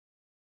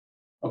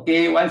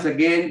Okay, once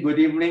again, good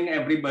evening,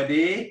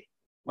 everybody.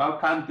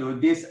 Welcome to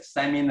this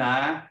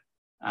seminar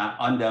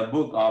on the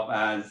book of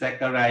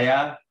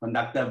Zechariah,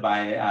 conducted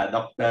by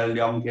Dr.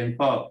 Leong Tien.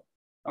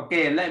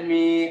 Okay, let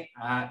me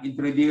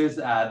introduce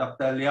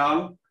Dr.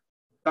 Leong.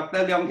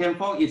 Dr. Leong Tien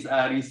is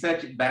a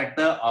research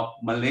director of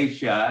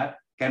Malaysia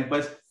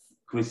Campus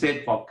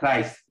Crusade for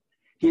Christ.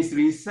 His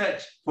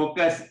research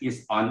focus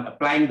is on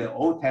applying the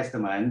Old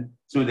Testament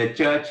to the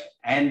church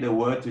and the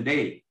world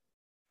today.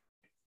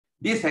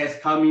 This has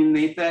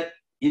culminated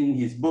in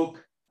his book,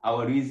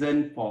 Our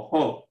Reason for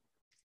Hope,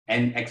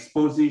 an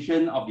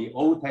exposition of the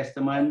Old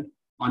Testament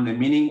on the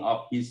meaning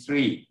of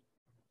history.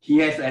 He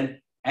has an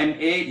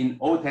MA in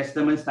Old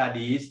Testament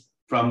Studies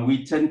from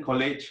Wheaton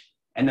College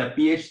and a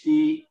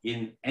PhD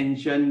in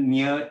Ancient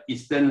Near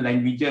Eastern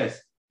Languages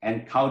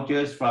and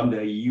Cultures from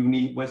the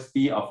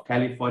University of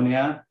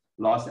California,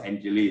 Los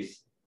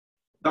Angeles.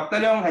 Dr.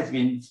 Leong has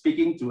been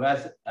speaking to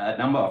us a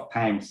number of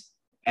times.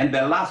 And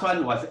the last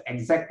one was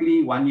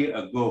exactly 1 year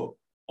ago,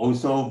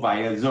 also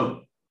via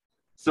Zoom.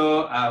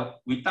 So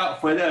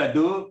without further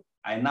ado,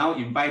 I now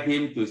invite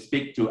him to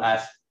speak to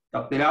us.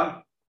 Dr.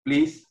 Leong,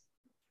 please.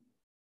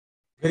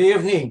 Good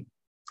evening.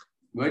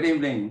 Good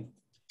evening.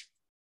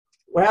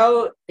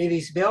 Well, it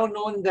is well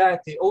known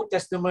that the Old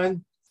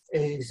Testament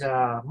is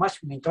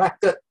much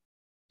neglected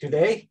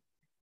today.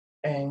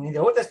 And in the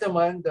Old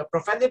Testament, the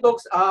prophetic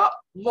books are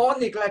more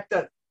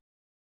neglected.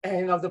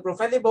 And of the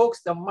prophetic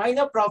books, the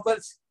minor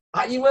prophets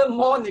are even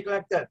more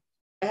neglected.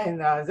 And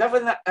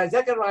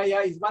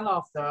Zechariah is one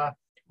of the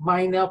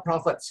minor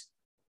prophets.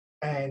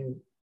 And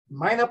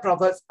minor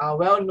prophets are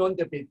well known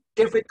to be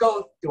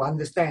difficult to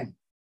understand.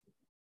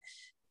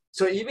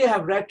 So if you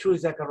have read through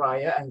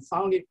Zechariah and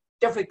found it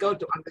difficult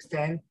to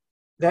understand,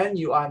 then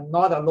you are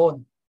not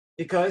alone,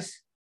 because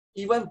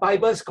even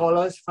Bible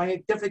scholars find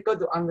it difficult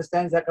to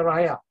understand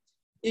Zechariah.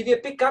 If you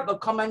pick up a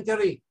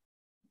commentary,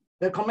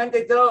 the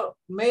commentator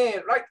may,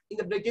 right in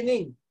the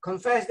beginning,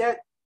 confess that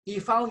he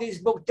found this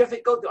book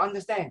difficult to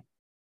understand.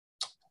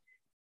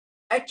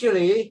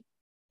 Actually,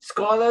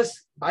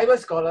 scholars, Bible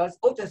scholars,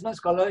 Old Testament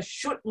scholars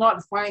should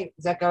not find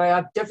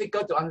Zechariah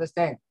difficult to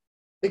understand,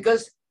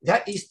 because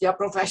that is their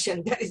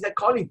profession, that is their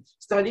calling.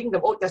 Studying the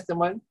Old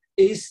Testament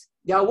is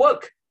their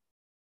work.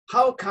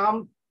 How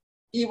come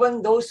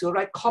even those who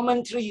write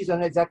commentaries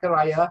on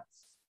Zechariah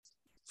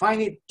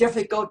find it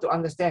difficult to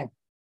understand?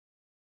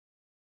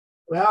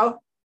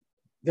 Well,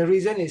 the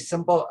reason is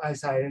simple.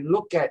 As I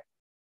look at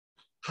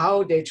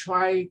how they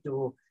try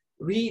to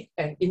read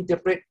and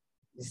interpret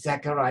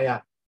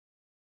Zechariah.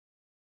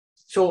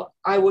 So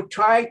I would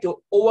try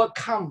to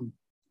overcome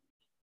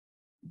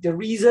the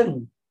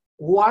reason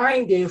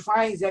why they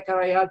find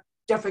Zechariah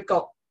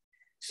difficult.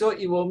 So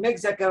it will make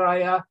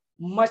Zechariah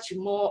much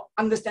more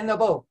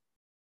understandable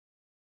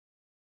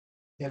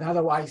than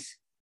otherwise.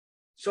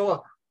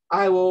 So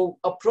I will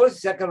approach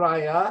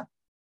Zechariah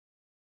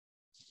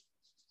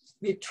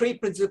with three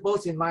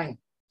principles in mind.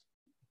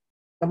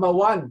 Number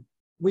one,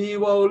 we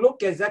will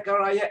look at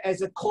Zechariah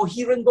as a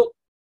coherent book.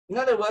 In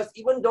other words,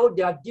 even though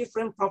there are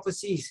different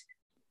prophecies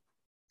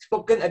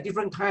spoken at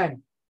different times,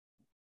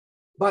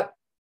 but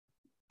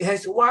it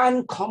has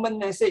one common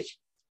message.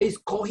 It's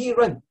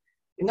coherent.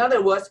 In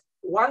other words,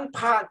 one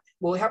part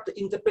will have to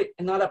interpret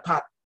another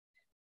part.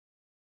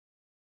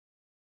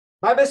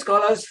 Bible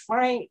scholars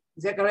find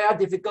Zechariah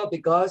difficult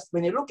because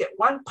when they look at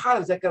one part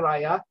of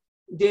Zechariah,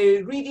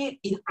 they read it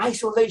in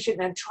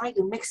isolation and try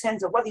to make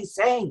sense of what he's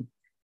saying.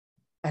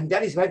 And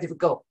that is very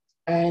difficult.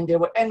 And they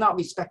will end up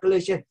with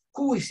speculation.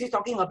 Who is he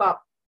talking about?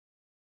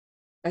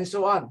 And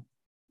so on.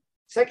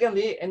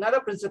 Secondly,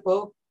 another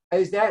principle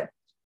is that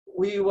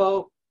we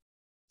will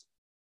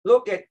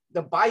look at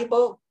the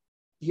Bible,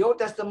 the Old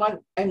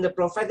Testament, and the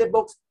prophetic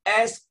books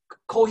as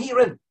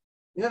coherent.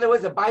 In other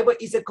words, the Bible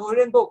is a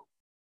coherent book.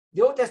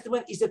 The Old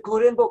Testament is a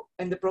coherent book,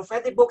 and the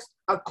prophetic books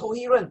are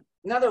coherent.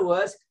 In other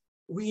words,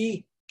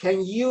 we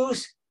can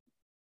use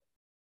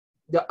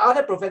the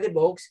other prophetic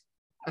books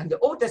and the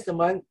Old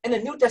Testament and the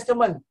New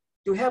Testament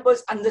to help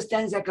us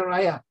understand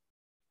Zechariah.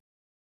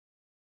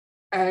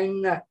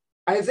 And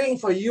I think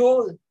for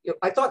you,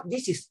 I thought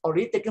this is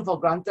already taken for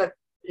granted.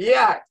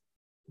 Yeah,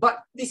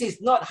 but this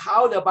is not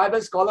how the Bible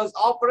scholars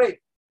operate.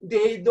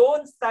 They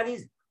don't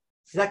study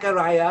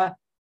Zechariah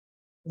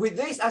with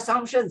these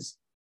assumptions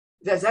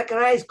that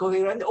Zechariah is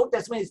coherent, the Old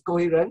Testament is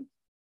coherent,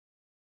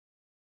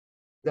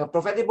 the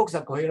prophetic books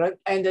are coherent,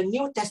 and the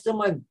New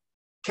Testament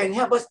can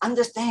help us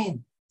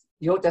understand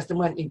the Old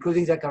Testament,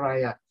 including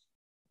Zechariah.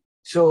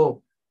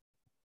 So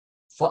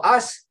for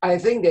us, I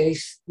think there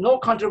is no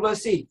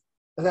controversy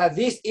that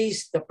this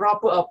is the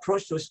proper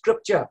approach to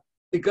Scripture,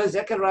 because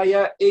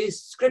Zechariah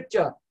is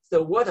Scripture,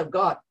 the Word of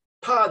God,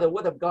 part of the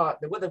Word of God.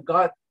 The Word of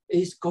God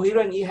is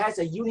coherent. It has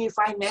a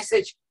unified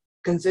message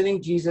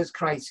concerning Jesus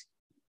Christ.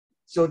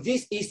 So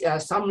this is the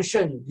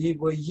assumption we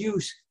will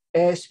use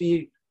as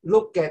we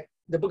look at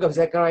the book of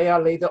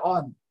Zechariah later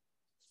on.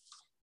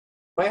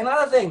 But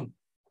another thing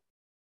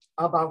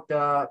about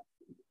the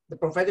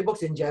prophetic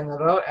books in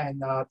general,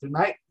 and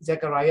tonight,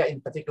 Zechariah in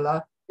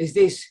particular, is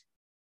this.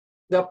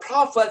 The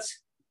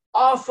prophets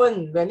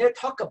often when they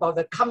talk about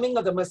the coming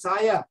of the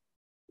Messiah,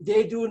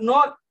 they do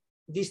not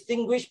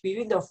distinguish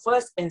between the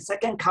first and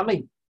second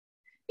coming.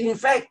 In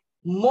fact,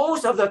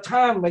 most of the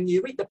time when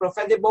you read the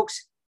prophetic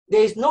books,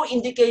 there is no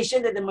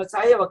indication that the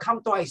Messiah will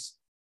come twice.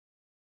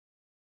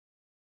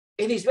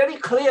 It is very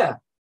clear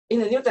in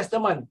the New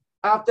Testament,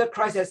 after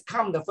Christ has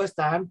come the first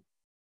time,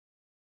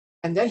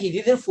 and then he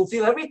didn't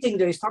fulfill everything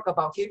there is talk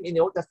about him in the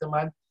Old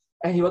Testament,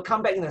 and he will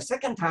come back in the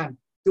second time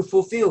to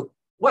fulfill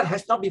what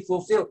has not been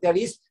fulfilled. There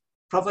is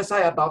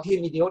prophesied about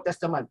him in the Old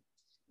Testament.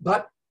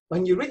 But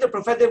when you read the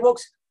prophetic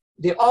books,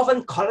 they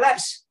often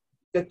collapse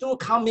the two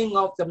coming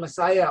of the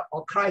Messiah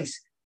or Christ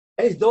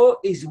as though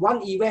it's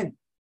one event.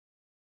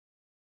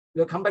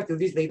 We'll come back to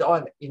this later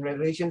on in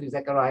Revelation to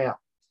Zechariah.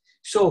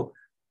 So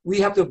we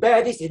have to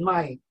bear this in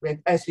mind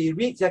as we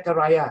read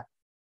Zechariah.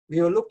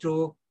 We will look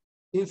through,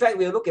 in fact,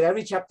 we'll look at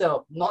every chapter,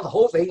 not the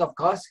whole thing, of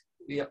course.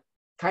 We are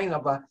kind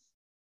of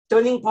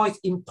turning points,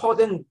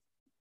 important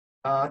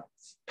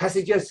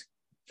passages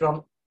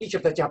from each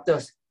of the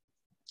chapters.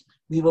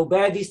 We will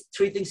bear these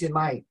three things in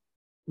mind.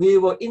 We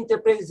will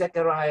interpret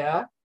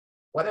Zechariah,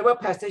 whatever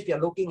passage we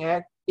are looking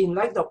at, in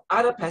light of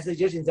other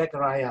passages in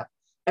Zechariah.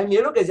 And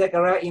we look at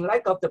Zechariah in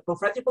light of the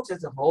prophetic books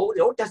as a whole,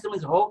 the Old Testament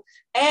as a whole,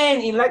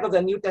 and in light of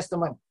the New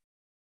Testament.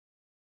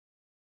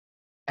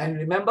 And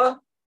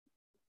remember,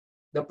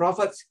 the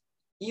prophets,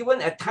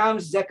 even at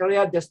times,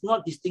 Zechariah does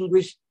not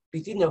distinguish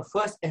between the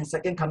first and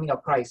second coming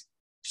of Christ.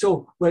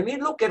 So when we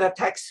look at a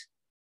text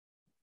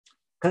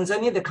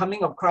concerning the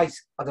coming of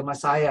Christ or the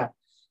Messiah,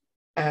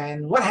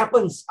 and what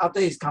happens after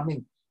his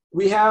coming,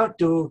 we have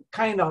to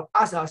kind of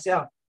ask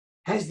ourselves,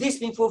 has this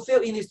been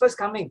fulfilled in his first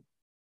coming?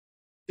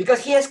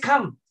 Because he has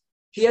come,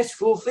 he has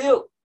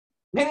fulfilled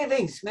many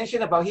things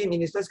mentioned about him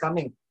in his first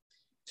coming.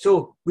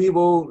 So we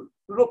will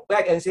look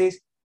back and say,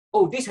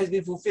 oh, this has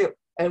been fulfilled.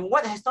 And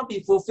what has not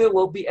been fulfilled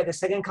will be at the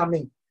second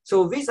coming.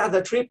 So these are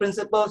the three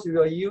principles we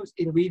will use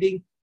in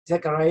reading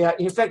Zechariah.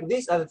 In fact,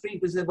 these are the three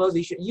principles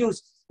we should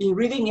use in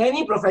reading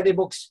any prophetic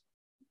books.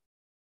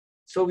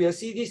 So we'll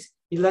see this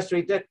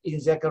illustrated in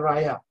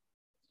Zechariah.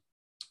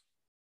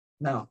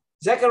 Now,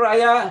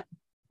 Zechariah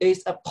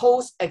is a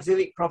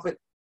post-exilic prophet,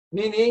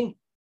 meaning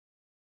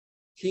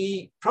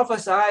he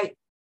prophesied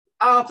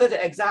after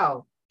the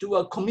exile to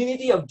a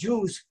community of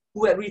Jews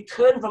who had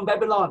returned from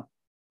Babylon.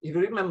 If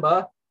you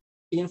remember,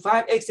 in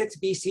 586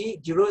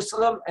 BC,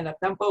 Jerusalem and the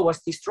temple was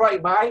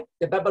destroyed by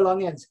the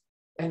Babylonians,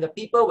 and the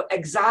people were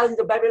exiled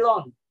into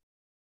Babylon.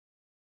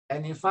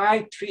 And in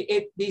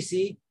 538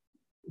 BC,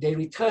 they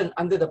returned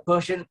under the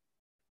Persian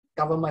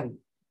government.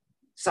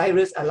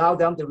 Cyrus allowed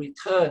them to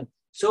return.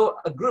 So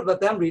a group of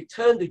them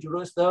returned to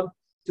Jerusalem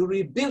to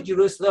rebuild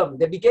Jerusalem.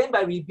 They began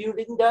by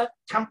rebuilding the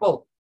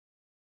temple.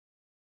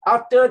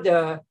 After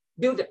they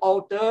built the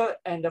altar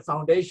and the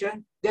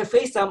foundation, they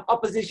faced some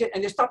opposition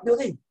and they stopped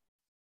building.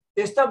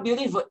 They stopped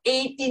building for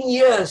 18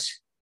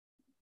 years.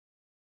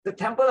 The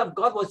temple of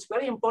God was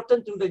very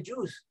important to the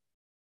Jews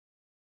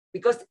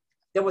because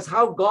that was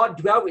how God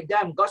dwelt with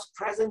them. God's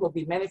presence will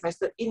be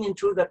manifested in and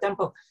through the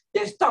temple.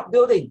 They stopped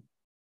building.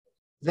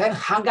 Then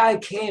Haggai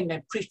came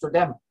and preached to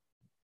them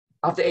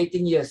after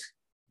 18 years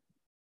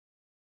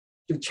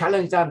to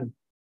challenge them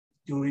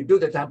to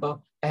rebuild the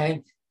temple.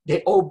 And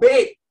they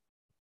obeyed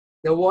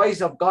the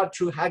voice of God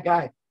through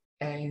Haggai.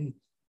 And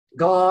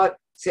God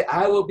said,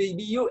 I will be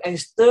you, and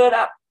stirred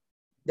up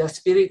the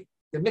spirit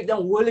to make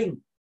them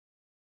willing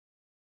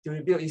to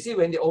rebuild. You see,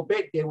 when they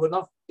obeyed, they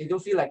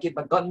don't feel like it,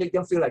 but God made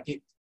them feel like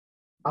it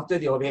after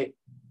they obeyed.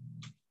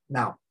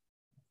 Now,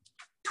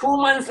 2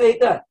 months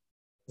later,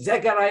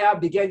 Zechariah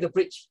began to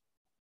preach.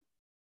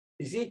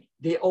 You see,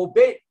 they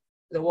obeyed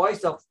the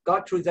voice of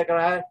God through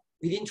Zechariah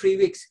within 3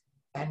 weeks.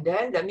 And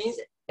then that means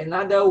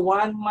another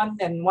 1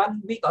 month and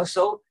 1 week or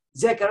so,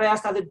 Zechariah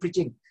started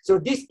preaching. So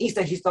this is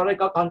the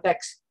historical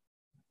context.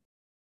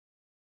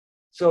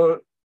 So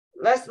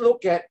let's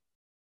look at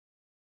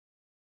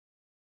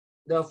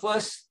the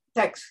first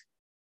text.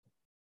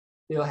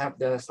 We'll have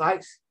the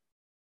slides.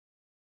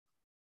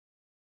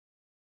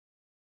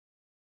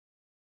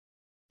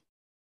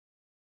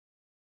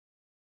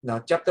 Now,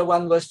 chapter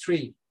 1, verse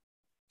 3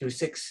 to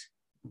 6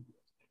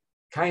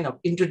 kind of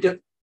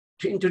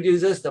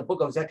introduces the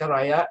book of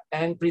Zechariah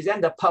and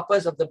present the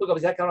purpose of the book of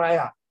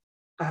Zechariah.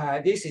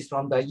 This is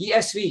from the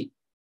ESV,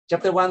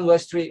 chapter 1,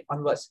 verse 3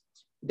 onwards.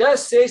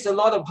 Thus says the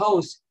Lord of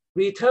hosts,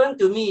 return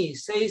to me,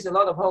 says the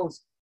Lord of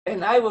hosts,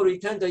 and I will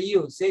return to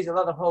you, says the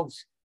Lord of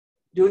hosts.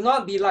 Do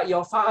not be like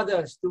your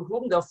fathers, to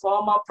whom the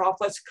former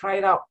prophets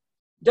cried out.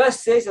 Thus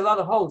says the Lord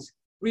of hosts,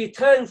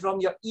 return from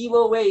your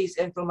evil ways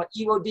and from your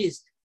evil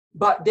deeds.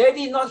 But they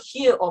did not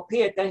hear or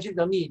pay attention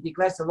to me,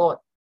 declares the Lord.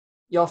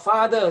 Your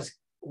fathers,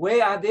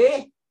 where are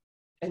they?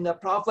 And the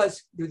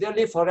prophets, do they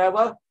live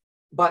forever?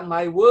 But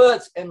my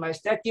words and my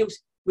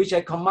statutes, which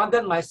I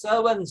commanded my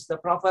servants, the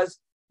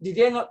prophets, did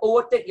they not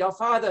overtake your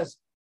fathers?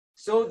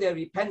 So they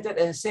repented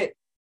and said,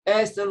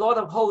 as the Lord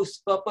of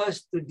hosts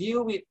purposed to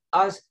deal with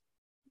us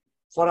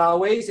for our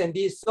ways and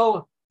deeds,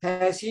 so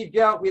has he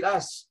dealt with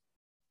us.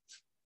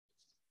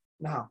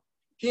 Now,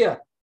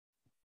 here,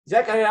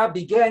 Zechariah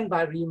began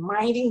by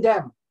reminding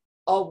them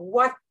of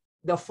what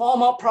the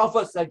former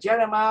prophets like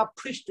Jeremiah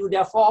preached to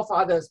their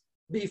forefathers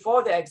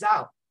before the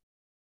exile.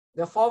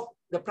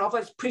 The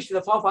prophets preached to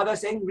the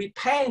forefathers saying,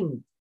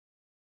 repent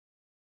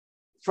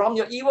from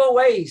your evil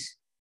ways.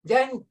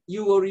 Then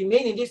you will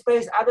remain in this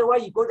place.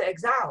 Otherwise, you go to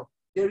exile.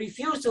 They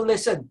refused to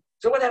listen.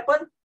 So what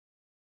happened?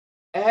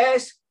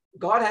 As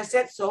God has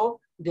said so,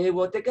 they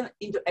were taken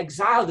into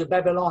exile to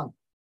Babylon.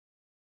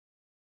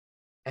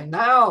 And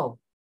now,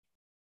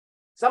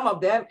 some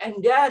of them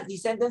and their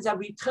descendants have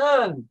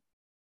returned.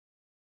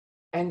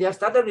 And they have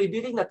started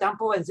rebuilding the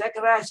temple, and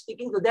Zechariah is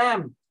speaking to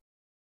them,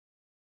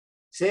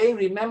 saying,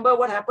 remember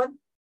what happened?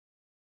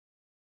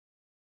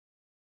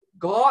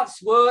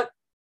 God's word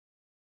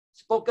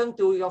spoken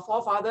to your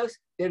forefathers,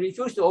 they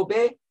refused to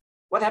obey.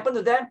 What happened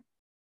to them?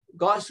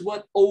 God's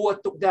word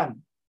overtook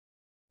them.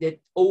 They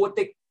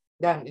overtook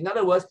them. In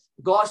other words,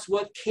 God's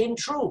word came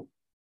true.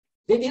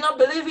 They did not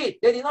believe it.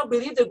 They did not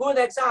believe they go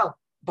into exile,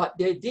 but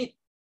they did.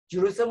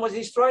 Jerusalem was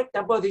destroyed,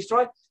 temple was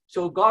destroyed,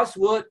 so God's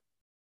word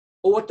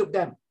overtook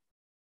them.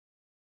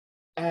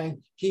 And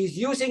he's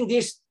using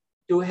this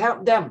to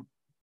help them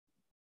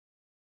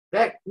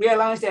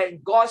realize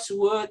that God's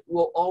word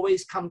will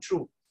always come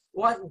true.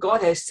 What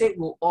God has said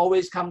will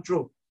always come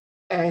true.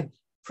 And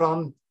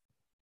from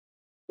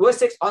verse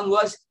 6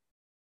 onwards,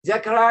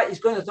 Zechariah is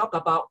going to talk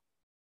about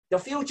the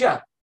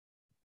future.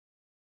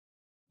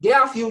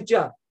 Their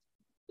future.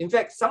 In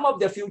fact, some of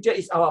the future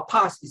is our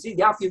past. You see,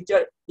 their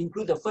future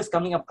includes the first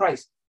coming of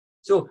Christ.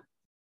 So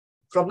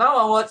from now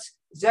onwards,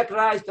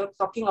 Zechariah is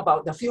talking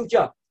about the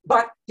future.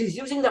 But he's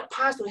using the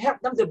past to help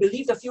them to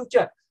believe the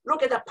future.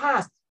 Look at the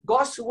past.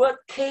 God's word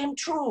came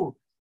true.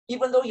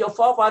 Even though your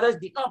forefathers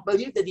did not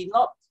believe, they did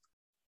not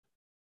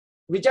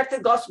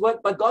rejected God's word,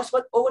 but God's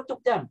word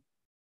overtook them.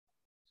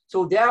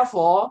 So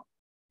therefore,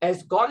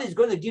 as God is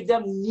going to give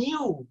them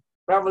new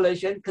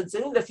revelation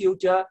concerning the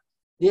future,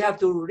 they have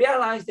to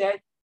realize that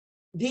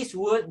this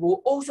word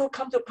will also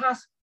come to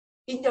pass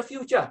in the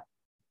future.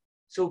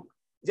 So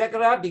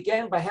Zechariah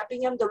began by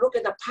helping them to look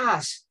at the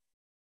past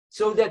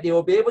so that they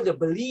will be able to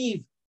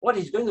believe what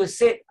he's going to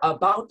say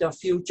about the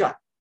future.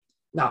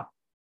 Now,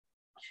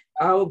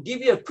 I'll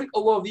give you a quick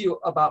overview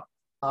about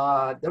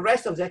the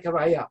rest of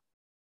Zechariah.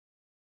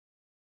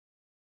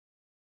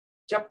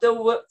 Chapter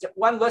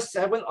 1, verse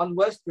 7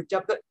 onwards to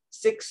chapter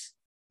 6,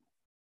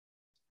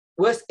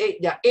 verse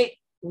 8. There are 8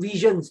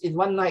 visions in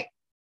one night.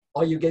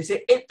 Or you can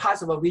say 8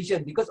 parts of a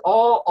vision, because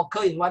all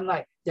occur in one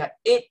night. There are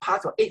 8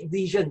 parts or 8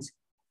 visions.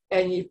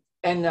 And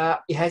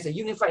it has a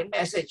unified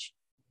message.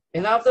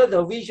 And after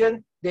the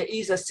vision, there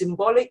is a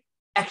symbolic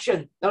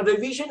action. Now the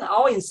vision are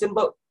all in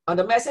symbol, and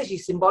the message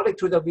is symbolic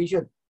to the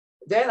vision.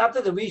 Then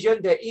after the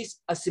vision, there is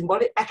a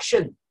symbolic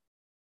action.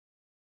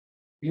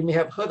 You may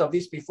have heard of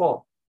this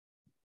before.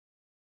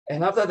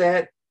 And after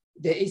that,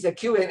 there is a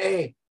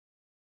Q&A,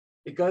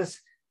 because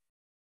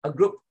a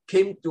group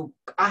came to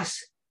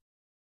ask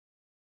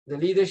the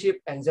leadership,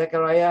 and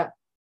Zechariah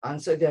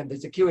answered them.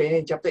 There's a Q&A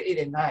in chapter 8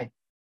 and 9.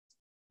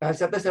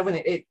 Chapter 7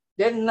 and 8.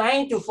 Then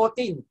 9 to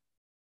 14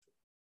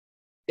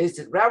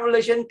 is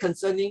revelation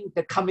concerning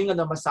the coming of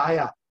the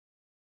Messiah.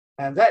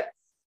 And that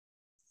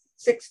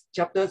 6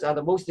 chapters are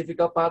the most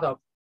difficult part of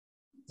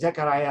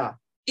Zechariah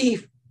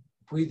if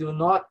we do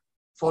not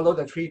follow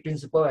the 3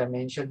 principles I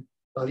mentioned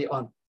early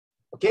on.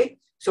 Okay,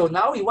 so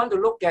now we want to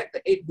look at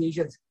the 8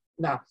 visions.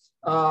 Now,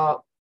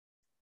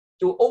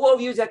 to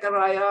overview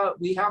Zechariah,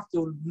 we have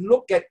to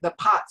look at the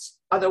parts.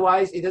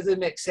 Otherwise, it doesn't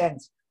make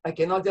sense. I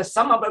cannot just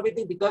sum up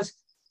everything because,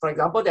 for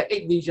example, there are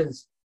 8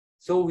 visions.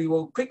 So we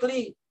will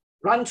quickly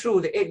run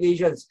through the 8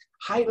 visions,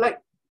 highlight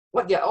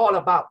what they're all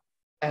about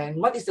and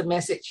what is the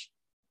message.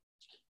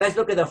 Let's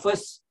look at the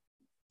first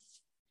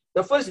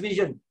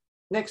vision.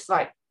 Next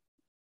slide.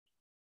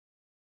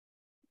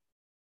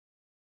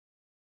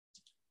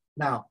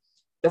 Now,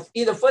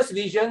 in the first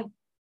vision,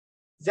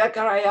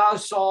 Zechariah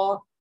saw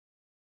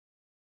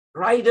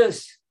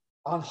riders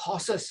on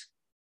horses.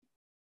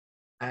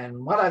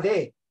 And what are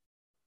they?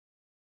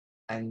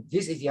 And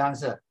this is the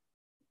answer.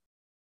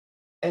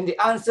 And they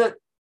answered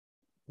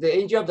the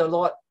angel of the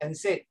Lord and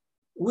said,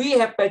 we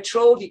have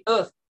patrolled the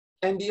earth,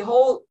 and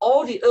behold,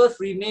 all the earth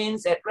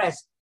remains at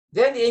rest.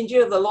 Then the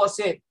angel of the Lord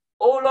said,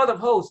 O Lord of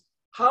hosts,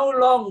 how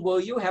long will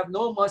you have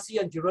no mercy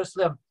on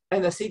Jerusalem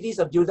and the cities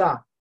of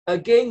Judah,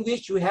 against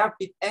which you have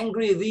been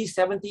angry these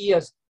 70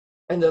 years?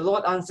 And the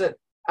Lord answered,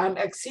 I'm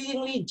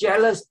exceedingly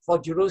jealous for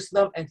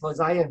Jerusalem and for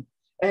Zion,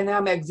 and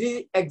I'm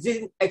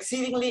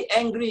exceedingly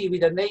angry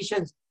with the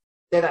nations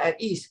that are at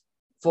east.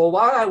 For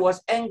while I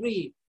was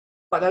angry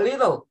but a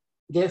little,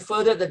 they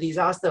furthered the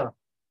disaster.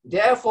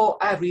 Therefore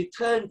I have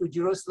returned to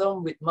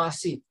Jerusalem with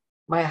mercy.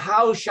 My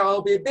house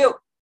shall be built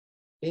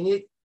in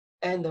it,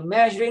 and the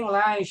measuring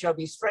line shall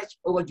be stretched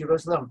over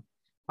Jerusalem.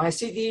 My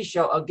city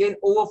shall again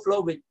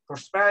overflow with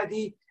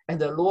prosperity, and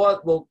the Lord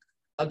will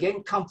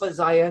again comfort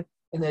Zion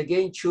and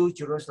again choose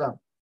Jerusalem.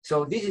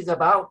 So this is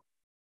about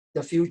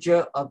the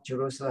future of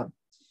Jerusalem.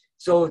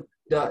 So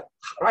the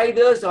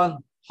riders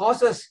on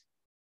horses,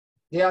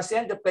 they are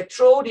sent to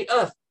patrol the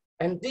earth.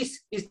 And this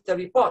is the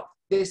report.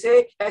 They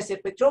say as they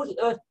patrol the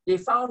earth, they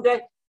found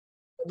that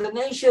the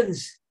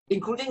nations,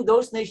 including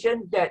those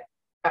nations that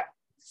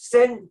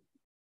sent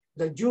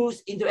the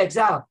Jews into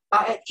exile,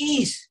 are at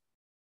ease.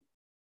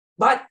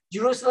 But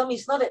Jerusalem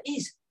is not at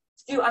ease,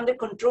 still under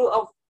control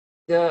of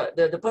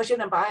the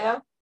Persian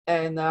Empire,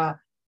 and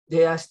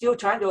they are still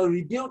trying to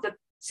rebuild the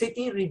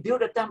city,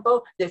 rebuild the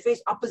temple. They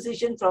face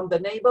opposition from the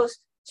neighbors.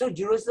 So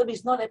Jerusalem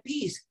is not at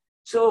peace.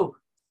 So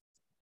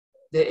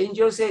the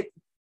angel said,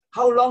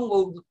 how long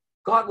will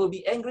God will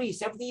be angry?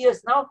 70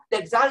 years. Now the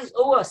exile is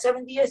over,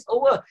 70 years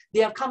over.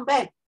 They have come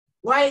back.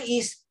 Why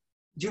is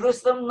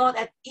Jerusalem not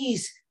at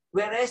ease,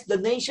 whereas the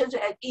nations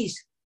are at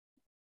ease?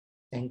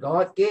 And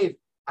God gave,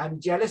 I'm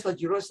jealous for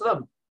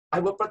Jerusalem. I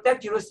will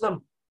protect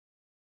Jerusalem.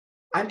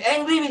 I'm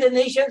angry with the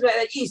nations who are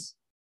at ease.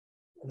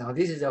 Now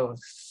this is a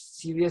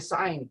serious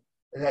sign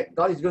that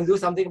God is going to do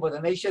something for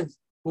the nations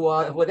who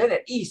are then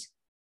at ease.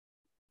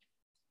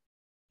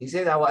 He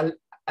said, I will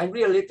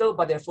angry a little,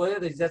 but there's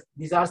further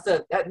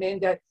disaster. That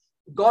meant that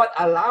God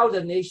allowed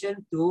the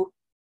nation to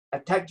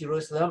attack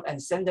Jerusalem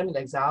and send them in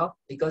exile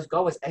because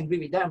God was angry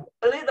with them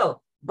a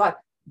little, but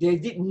they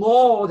did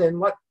more than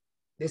what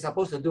they're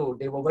supposed to do.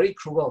 They were very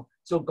cruel,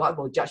 so God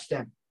will judge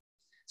them.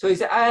 So he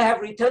said, I have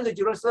returned to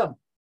Jerusalem.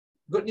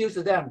 Good news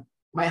to them.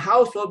 My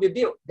house will be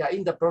built. They're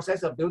in the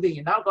process of building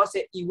it. Now God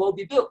said it will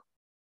be built,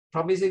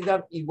 promising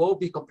them it will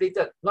be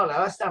completed. Not like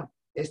last time.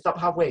 They stopped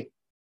halfway.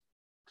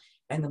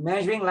 And the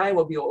measuring line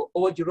will be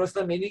over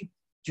Jerusalem, meaning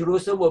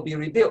Jerusalem will be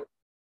rebuilt.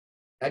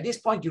 At this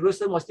point,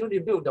 Jerusalem was still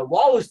rebuilt. The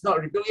wall was not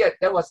rebuilt yet.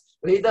 That was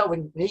later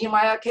when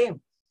Nehemiah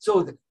came.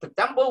 So the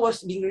temple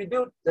was being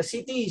rebuilt. The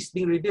city is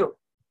being rebuilt.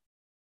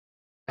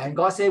 And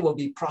God said will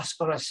be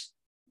prosperous.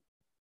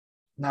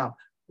 Now,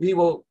 we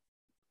will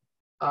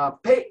have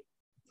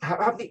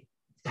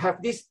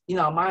this in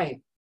our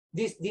mind,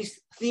 this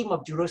theme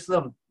of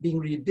Jerusalem being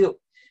rebuilt.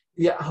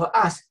 We are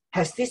asked,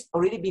 has this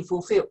already been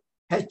fulfilled?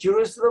 Has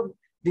Jerusalem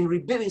been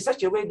rebuilt in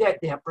such a way that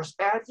they have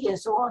prosperity and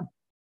so on?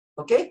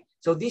 Okay,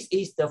 so this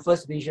is the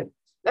first vision.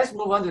 Let's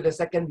move on to the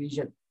second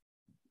vision.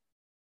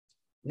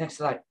 Next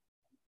slide.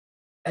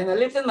 And I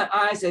lifted my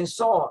eyes and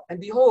saw, and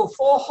behold,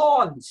 4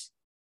 horns.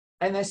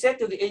 And I said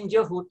to the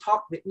angel who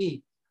talked with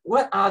me,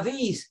 what are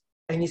these?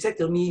 And he said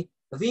to me,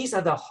 these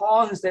are the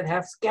horns that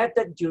have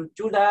scattered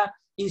Judah,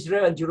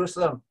 Israel, and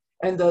Jerusalem.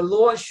 And the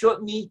Lord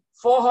showed me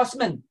 4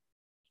 horsemen.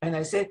 And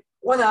I said,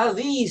 what are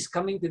these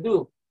coming to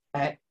do?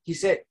 And he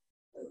said,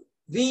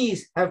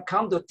 these have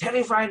come to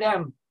terrify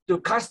them, to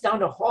cast down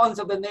the horns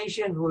of the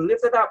nation who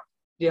lifted up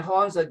their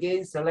horns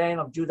against the land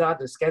of Judah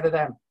to scatter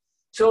them.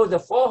 So the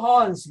 4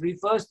 horns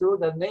refers to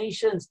the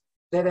nations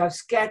that have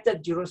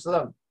scattered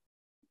Jerusalem.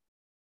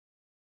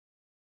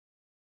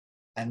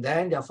 And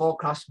then there are 4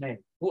 craftsmen.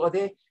 Who are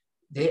they?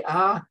 They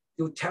are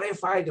to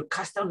terrify, to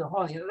cast down the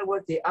horns. In other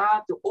words, they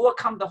are to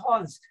overcome the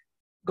horns.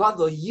 God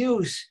will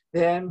use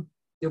them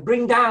to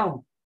bring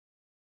down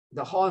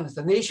the horns,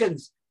 the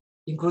nations,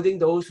 including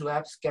those who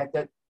have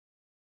scattered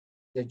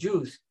the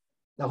Jews.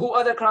 Now, who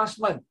are the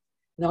craftsmen?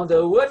 Now,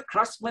 the word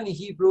craftsman in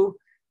Hebrew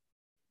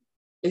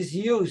is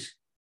used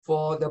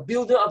for the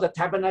builder of the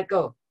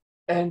tabernacle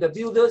and the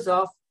builders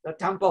of the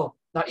temple.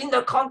 Now, in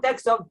the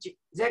context of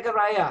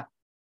Zechariah,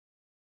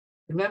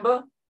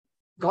 remember,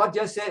 God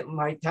just said,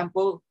 my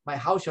temple, my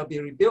house shall be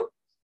rebuilt.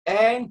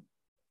 And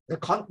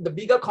the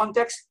bigger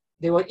context,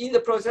 they were in the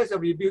process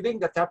of rebuilding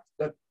the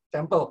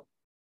temple.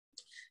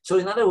 So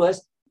in other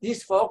words,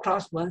 these 4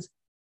 craftsmen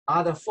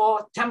are the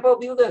 4 temple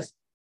builders.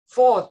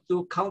 4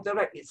 to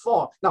counteract it.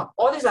 4. Now,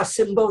 all these are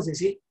symbols, you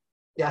see.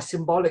 They are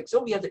symbolic.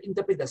 So we have to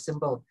interpret the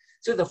symbol.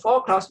 So the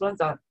 4 craftsmen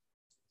are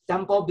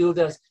temple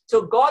builders.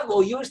 So God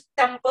will use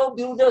temple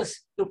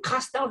builders to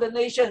cast down the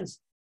nations.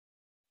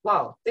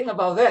 Wow, think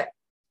about that.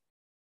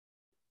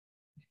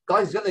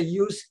 God is going to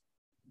use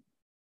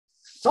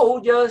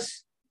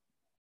soldiers,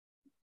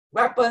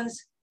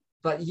 weapons,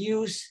 but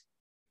use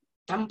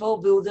temple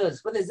builders.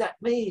 What does that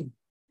mean?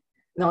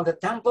 Now, the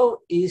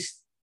temple is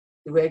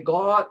where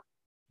God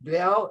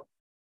dwelt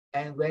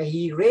and where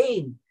he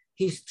reigned.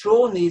 His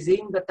throne is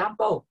in the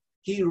temple.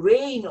 He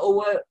reigned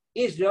over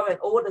Israel and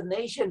over the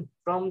nation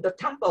from the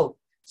temple.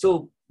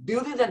 So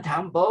building the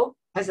temple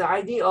has the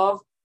idea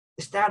of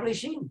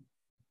establishing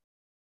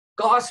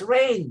God's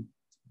reign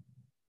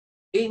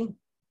in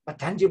a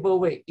tangible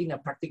way, in a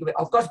practical way.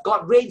 Of course,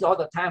 God reigns all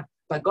the time,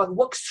 but God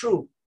works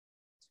through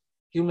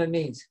human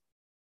beings.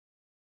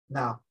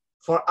 Now,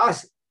 for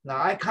us, now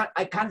I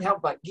can't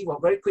help but give a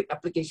very quick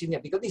application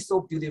here because it's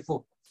so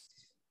beautiful.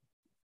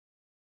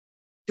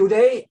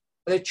 Today,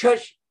 the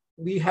church,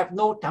 we have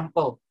no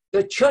temple.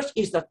 The church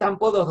is the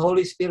temple of the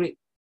Holy Spirit.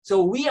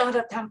 So we are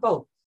the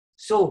temple.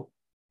 So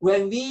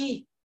when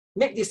we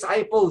make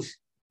disciples,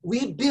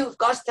 we build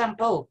God's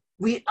temple.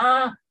 We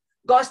are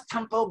God's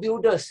temple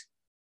builders.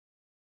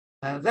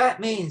 And that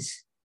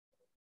means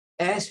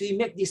as we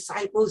make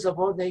disciples of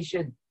all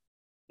nations,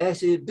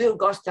 as we build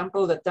God's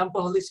temple, the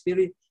temple of the Holy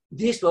Spirit,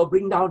 this will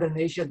bring down the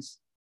nations.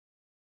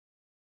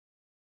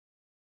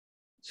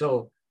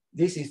 So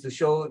this is to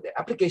show the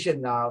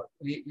application now.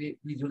 We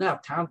do not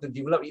have time to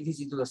develop this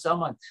into the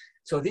sermon.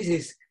 So this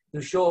is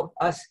to show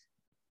us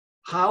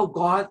how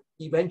God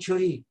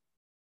eventually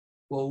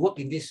will work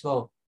in this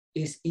world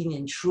is in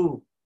and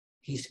through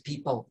his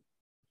people.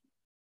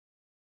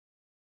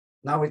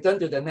 Now we turn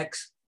to the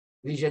next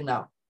vision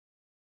now.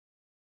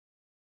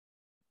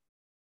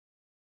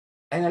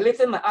 And I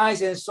lifted my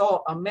eyes and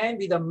saw a man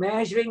with a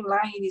measuring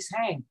line in his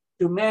hand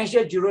to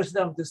measure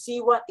Jerusalem, to see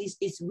what is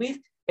its width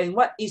and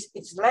what is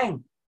its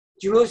length.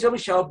 Jerusalem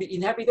shall be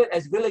inhabited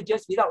as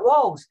villages without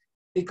walls,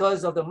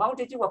 because of the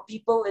multitude of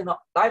people and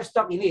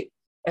livestock in it.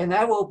 And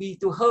I will be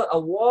to her a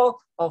wall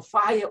of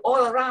fire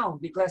all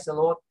around, declares the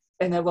Lord,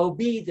 and I will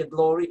be the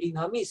glory in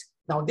her midst.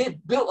 Now, they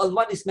built on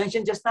what is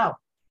mentioned just now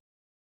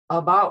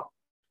about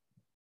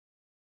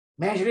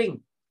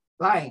measuring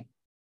line,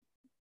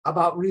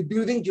 about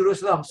rebuilding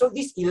Jerusalem. So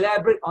this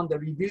elaborate on the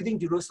rebuilding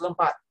Jerusalem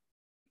part.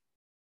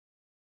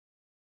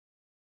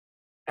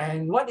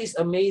 And what is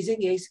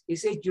amazing is, it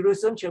says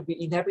Jerusalem shall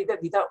be inhabited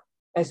without,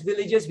 as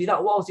villages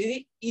without walls.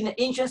 In an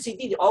ancient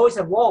city, they always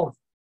have walls,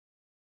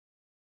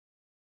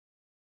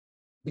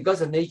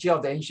 because of the nature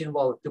of the ancient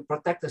world, to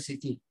protect the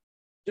city.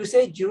 To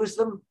say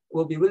Jerusalem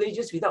will be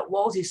villages without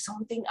walls is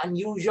something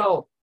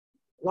unusual.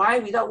 Why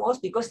without walls?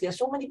 Because there are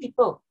so many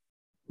people,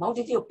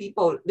 multitude of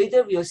people.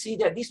 Later we will see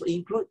that this will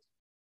include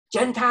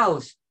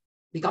Gentiles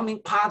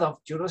becoming part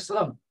of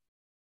Jerusalem.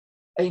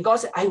 And God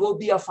said, I will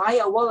be a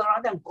fire wall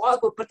around them. God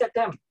will protect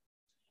them.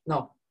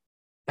 Now,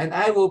 and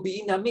I will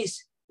be in the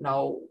midst.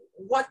 Now,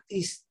 what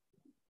is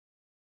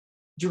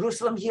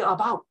Jerusalem here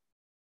about?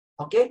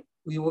 Okay,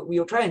 we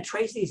will try and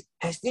trace this.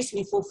 Has this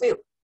been fulfilled?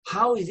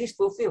 How is this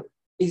fulfilled?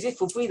 Is it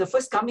fulfilled the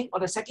first coming or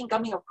the second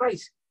coming of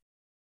Christ?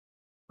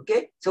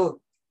 Okay,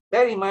 so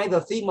bear in mind the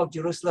theme of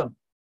Jerusalem.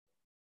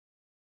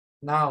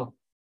 Now,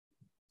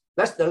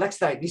 that's the next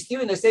slide. We're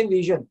still in the same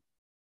vision.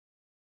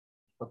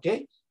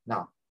 Okay,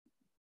 now,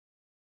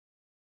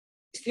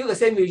 still the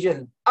same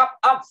vision. Up,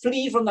 up,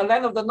 flee from the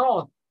land of the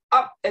north.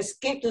 Up,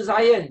 escape to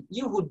Zion,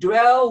 you who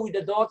dwell with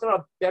the daughter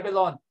of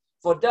Babylon.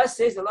 For thus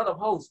says the Lord of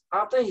hosts,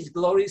 after his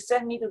glory,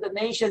 send me to the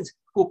nations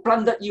who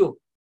plundered you.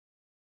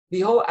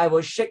 Behold, I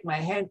will shake my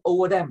hand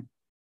over them,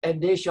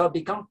 and they shall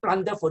become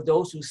plunder for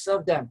those who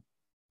serve them.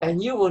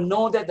 And you will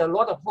know that the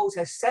Lord of hosts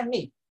has sent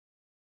me.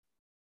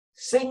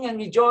 Sing and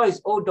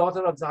rejoice, O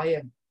daughter of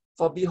Zion.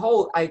 For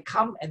behold, I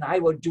come and I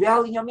will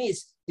dwell in your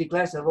midst,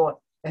 declares the Lord.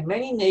 And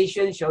many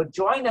nations shall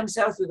join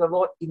themselves with the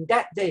Lord in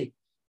that day,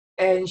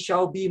 and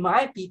shall be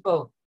my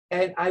people,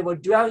 and I will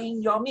dwell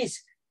in your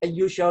midst. And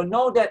you shall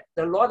know that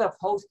the Lord of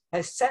hosts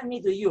has sent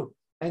me to you,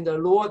 and the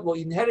Lord will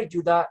inherit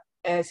Judah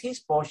as his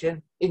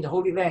portion in the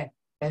Holy Land,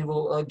 and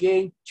will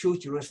again choose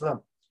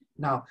Jerusalem.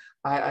 Now,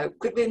 I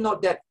quickly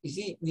note that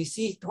we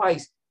see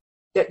twice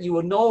that you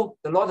will know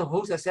the Lord of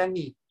hosts has sent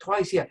me,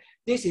 twice here.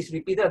 This is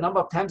repeated a number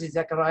of times in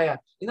Zechariah.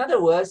 In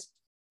other words,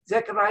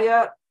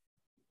 Zechariah,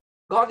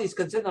 God is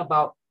concerned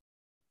about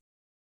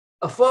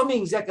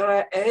affirming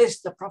Zechariah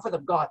as the prophet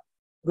of God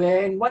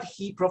when what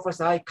he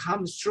prophesied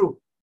comes true.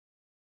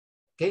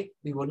 Okay,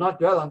 we will not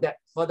dwell on that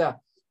further.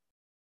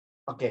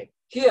 Okay,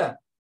 here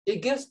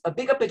it gives a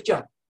bigger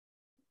picture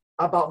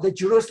about the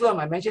Jerusalem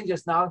I mentioned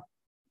just now.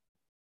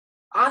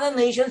 Other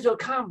nations will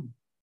come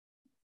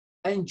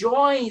and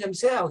join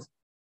themselves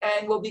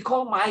and will be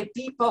called my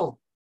people.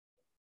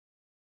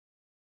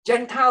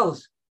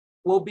 Gentiles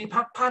will be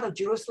part of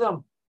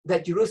Jerusalem,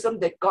 that Jerusalem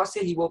that God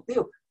said he will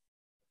build.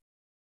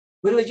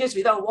 Villages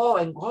without wall,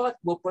 and God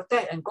will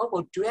protect, and God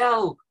will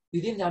dwell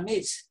within their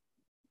midst.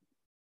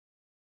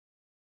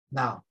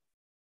 Now,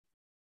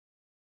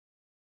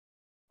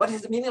 what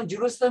is the meaning of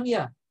Jerusalem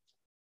here?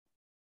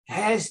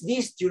 Has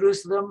this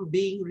Jerusalem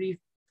been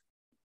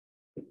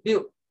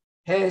rebuilt?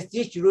 Has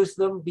this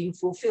Jerusalem been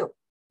fulfilled?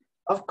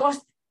 Of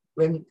course,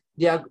 when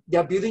they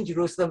are building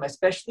Jerusalem,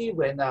 especially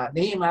when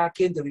Nehemiah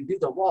came to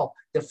rebuild the wall,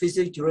 the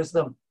physical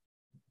Jerusalem.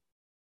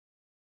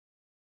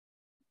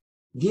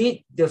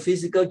 Did the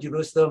physical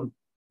Jerusalem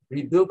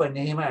rebuilt by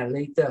Nehemiah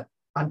later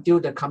until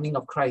the coming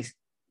of Christ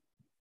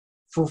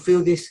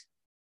fulfill this?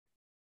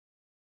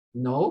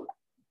 No.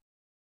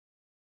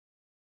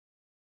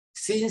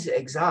 Since the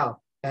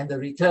exile and the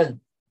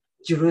return,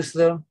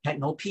 Jerusalem had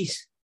no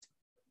peace.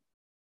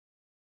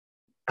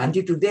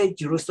 Until today,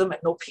 Jerusalem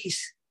had no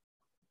peace.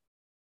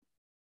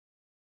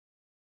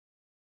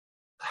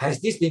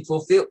 Has this been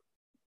fulfilled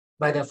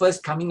by the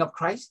first coming of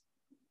Christ?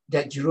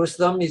 That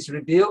Jerusalem is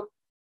rebuilt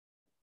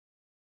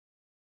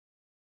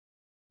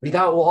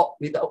without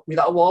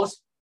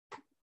walls,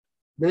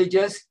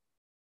 villages,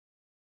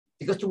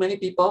 because too many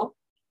people,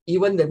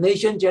 even the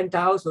nation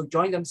Gentiles will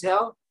join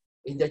themselves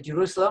in the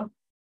Jerusalem,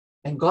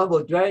 and God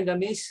will dwell in the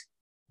midst.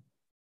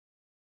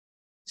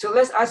 So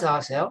let's ask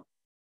ourselves,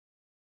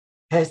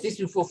 has this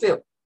been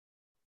fulfilled?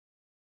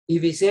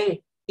 If we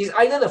say, it's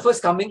either the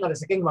first coming or the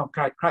second coming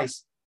of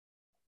Christ,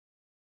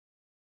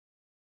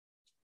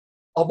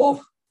 or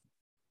both.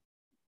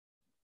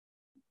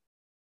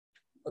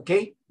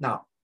 Okay,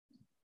 now,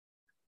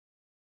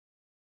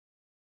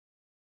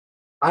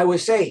 I will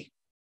say,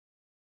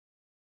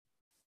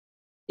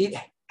 it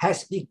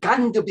has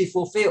begun to be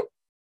fulfilled.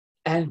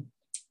 And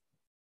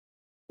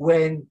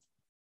when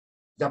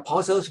the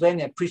apostles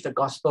went and preached the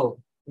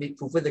gospel, we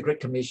fulfilled the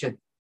Great Commission.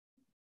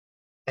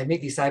 and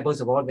make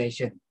disciples of all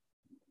nations,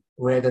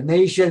 where the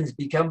nations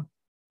become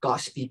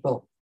God's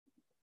people.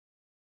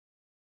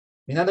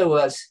 In other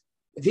words,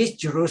 this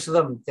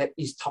Jerusalem that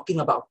is talking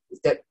about,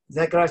 that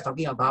Zechariah is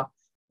talking about,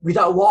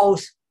 without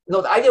walls.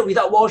 The idea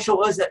without walls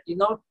shows us that,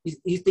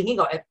 he's thinking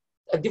of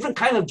a different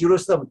kind of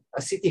Jerusalem,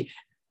 a city.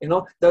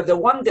 The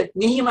one that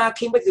Nehemiah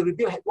came back to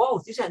rebuild had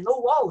walls. This had no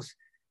walls.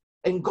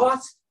 And God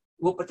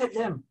will protect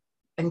them.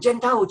 And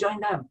Gentiles will join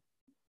them.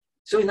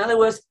 So in other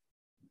words,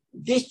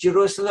 this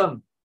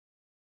Jerusalem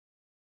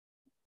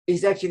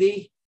is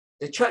actually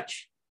the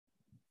church.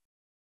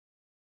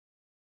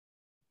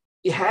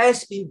 It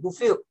has been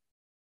fulfilled.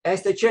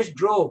 As the church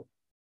grows,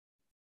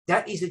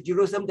 that is the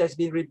Jerusalem that's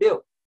been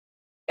rebuilt.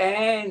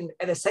 And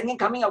at the second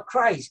coming of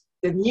Christ,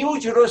 the new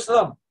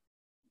Jerusalem,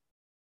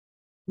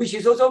 which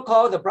is also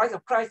called the bride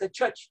of Christ, the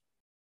church,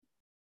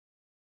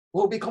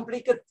 will be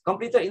completed.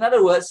 In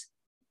other words,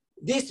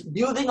 this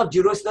building of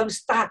Jerusalem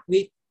starts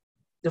with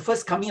the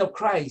first coming of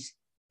Christ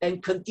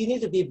and continue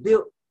to be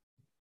built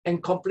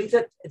and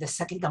completed at the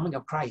second coming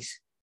of Christ.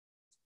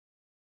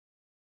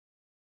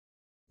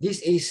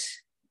 This is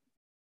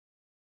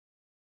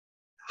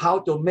how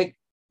to make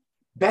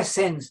best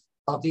sense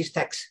of this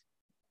text,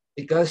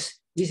 because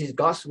this is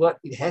God's word.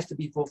 It has to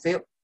be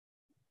fulfilled.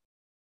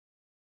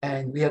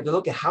 And we have to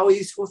look at how it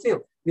is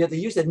fulfilled. We have to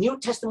use the New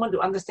Testament to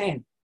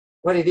understand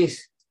what it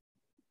is.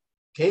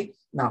 Okay,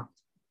 now,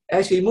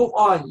 as we move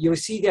on, you'll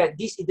see that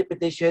this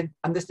interpretation,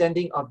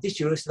 understanding of this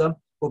Jerusalem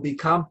will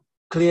become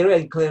clearer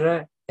and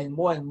clearer and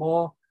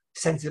more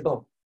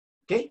sensible.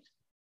 Okay,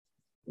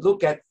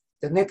 look at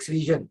the next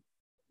vision.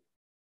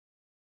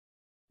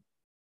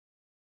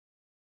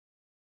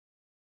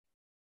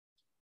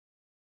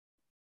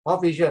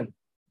 What vision?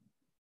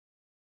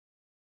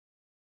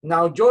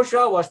 Now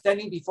Joshua was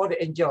standing before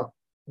the angel.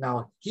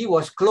 Now he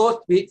was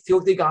clothed with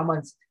filthy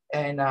garments.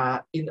 And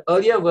in the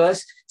earlier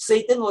verse,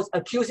 Satan was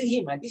accusing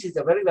him. And this is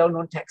a very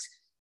well-known text.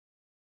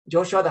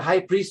 Joshua, the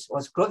high priest,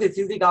 was clothed with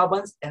filthy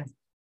garments, and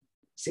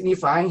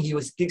signifying he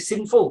was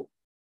sinful.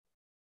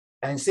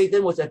 And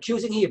Satan was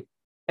accusing him.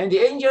 And the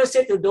angel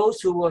said to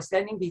those who were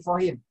standing before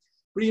him,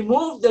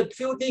 "Remove the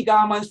filthy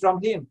garments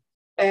from him."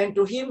 And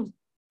to him,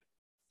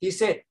 he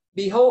said,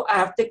 "Behold, I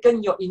have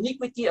taken your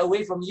iniquity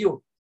away from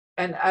you,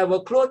 and I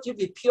will clothe you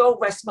with pure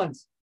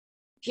vestments.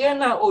 Hear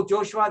now, O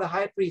Joshua the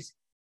high priest,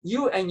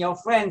 you and your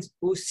friends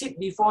who sit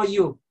before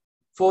you,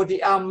 for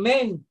they are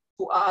men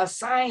who are a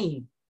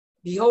sign.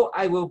 Behold,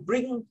 I will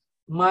bring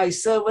my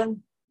servant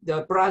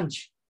the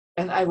branch,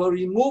 and I will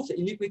remove the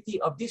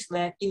iniquity of this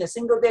land in a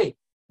single day."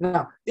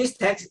 Now, this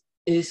text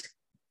is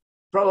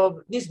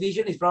probably, this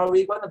vision is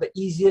probably one of the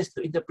easiest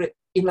to interpret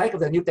in light of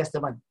the New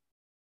Testament.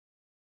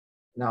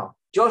 Now,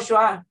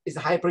 Joshua is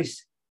a high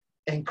priest,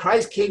 and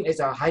Christ came as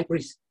a high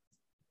priest.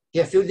 He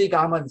had filthy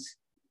garments,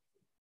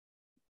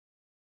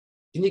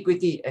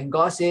 iniquity, and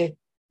God said,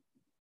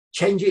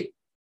 change it,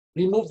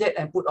 remove that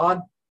and put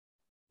on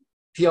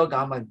pure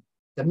garment.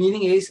 The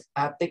meaning is,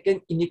 I have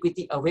taken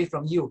iniquity away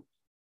from you.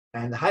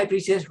 And the high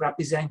priests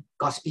represent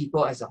God's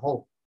people as a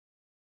whole.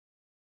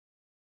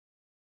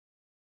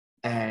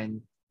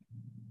 And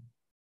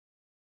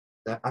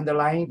the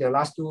underlying, the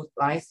last two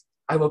lines,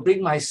 I will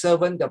bring my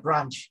servant the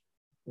branch.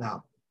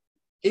 Now,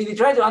 if you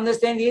try to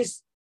understand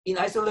this in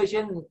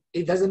isolation,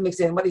 it doesn't make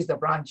sense. What is the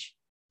branch?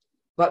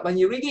 But when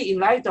you read it in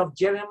light of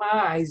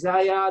Jeremiah,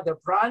 Isaiah, the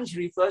branch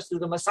refers to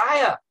the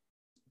Messiah.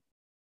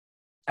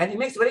 And it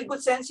makes very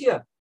good sense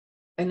here.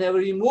 And they will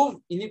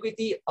remove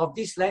iniquity of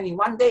this land in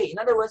one day. In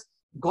other words,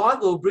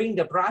 God will bring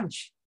the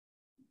branch,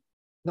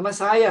 the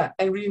Messiah,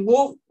 and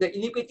remove the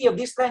iniquity of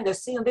this land, the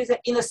sin of this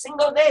land, in a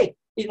single day.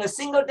 In a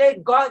single day,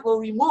 God will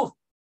remove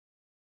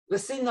the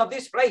sin of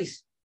this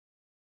place.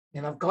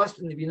 And of course,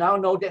 we now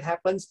know that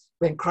happens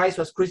when Christ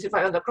was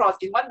crucified on the cross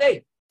in one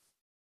day.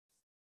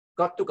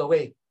 God took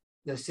away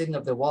the sin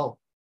of the world.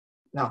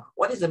 Now,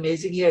 what is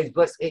amazing here is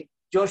verse 8.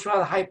 Joshua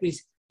the high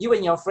priest, you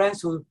and your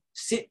friends who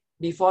sit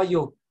before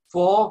you,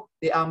 for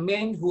they are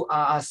men who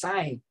are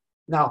assigned.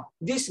 Now,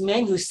 these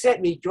men who sat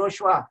with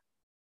Joshua,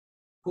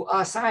 who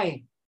are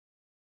assigned,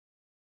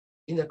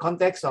 in the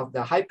context of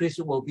the high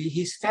priest, will be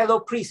his fellow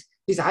priests,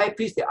 his high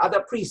priest, the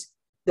other priests.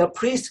 The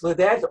priests were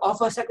there to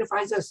offer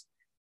sacrifices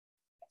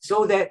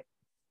so that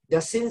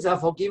their sins are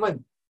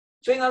forgiven.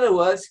 So in other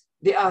words,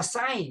 they are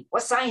assigned.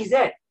 What sign is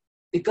that?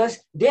 Because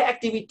their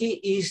activity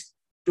is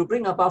to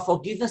bring about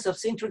forgiveness of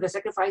sin through the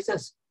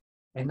sacrifices.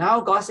 And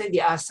now God said they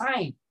are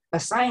assigned, a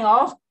sign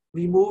of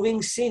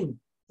removing sin,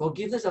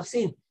 forgiveness of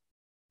sin.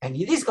 And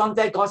in this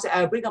context, God said,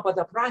 I will bring about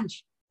the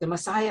branch, the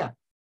Messiah.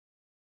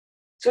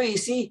 So you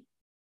see,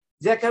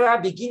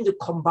 Zechariah begins to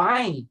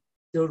combine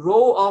the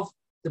role of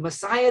the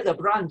Messiah, the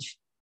branch,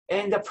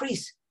 and the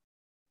priest.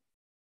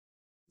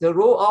 The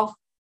role of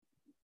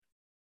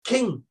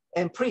king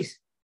and priest.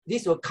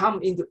 This will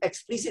come into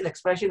explicit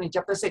expression in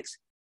chapter 6.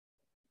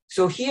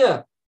 So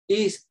here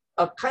is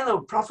a kind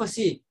of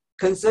prophecy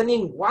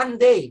concerning one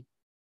day,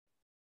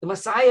 the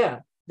Messiah,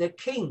 the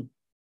king,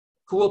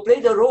 who will play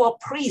the role of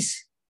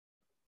priest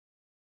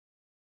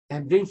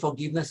and bring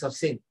forgiveness of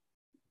sin.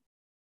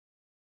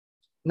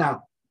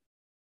 Now,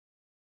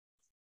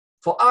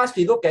 For us,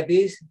 we look at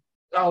this,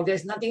 oh,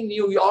 there's nothing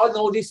new. We all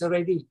know this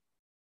already.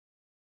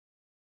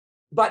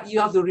 But you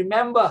have to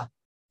remember,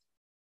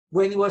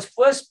 when it was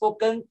first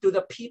spoken to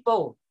the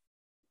people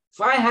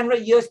 500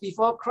 years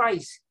before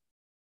Christ,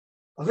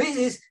 this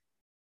is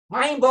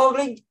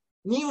mind-boggling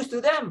news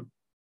to them.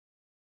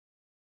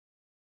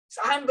 It's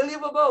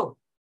unbelievable.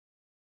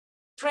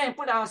 Try and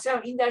put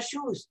ourselves in their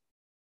shoes.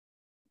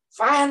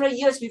 500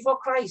 years before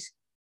Christ,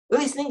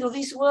 listening to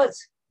these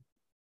words,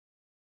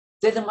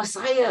 that the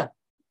Messiah,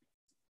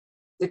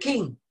 the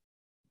King,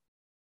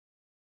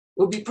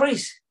 will be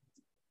praised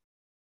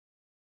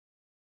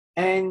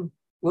and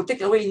will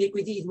take away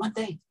iniquity in one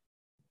day.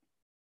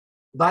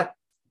 But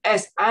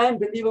as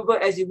unbelievable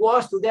as it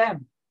was to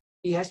them,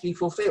 it has been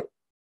fulfilled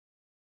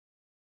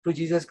through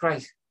Jesus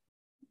Christ.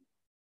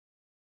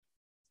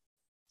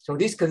 So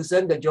this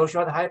concerned the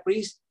Joshua the high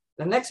priest.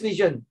 The next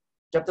vision,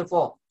 chapter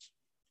 4.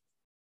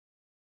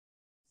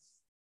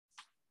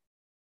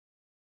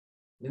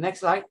 The next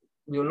slide,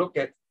 we'll look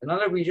at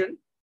another vision.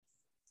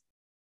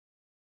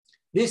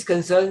 This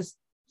concerns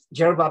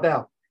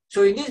Zerubbabel.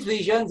 So in this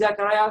vision,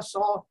 Zechariah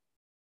saw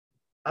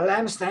a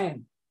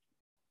lampstand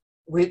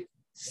with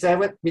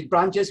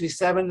branches with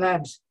 7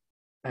 lamps.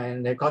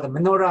 And they call the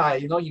menorah.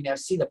 You know, you may have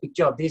seen a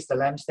picture of this, the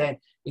lampstand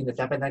in the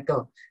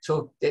tabernacle.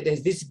 So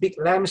there's this big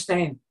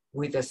lampstand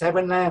with the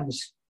 7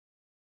 lamps.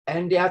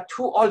 And there are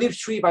 2 olive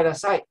trees by the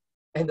side.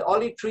 And the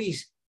olive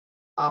trees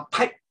are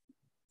pipe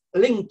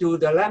linked to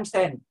the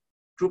lampstand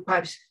through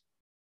pipes.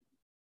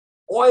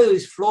 Oil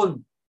is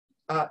drawn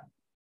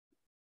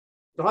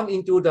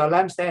into the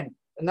lampstand.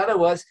 In other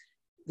words,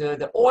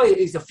 the oil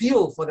is the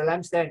fuel for the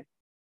lampstand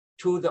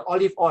to the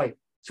olive oil.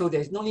 So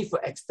there's no need for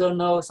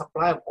external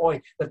supply of oil.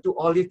 The 2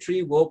 olive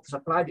trees will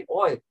supply the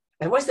oil.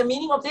 And what's the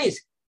meaning of this?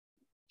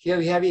 Here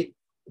we have it.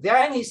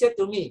 Then he said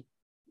to me,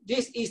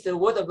 this is the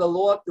word of the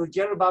Lord to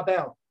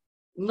Zerubbabel,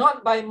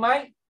 not by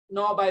might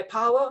nor by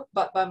power,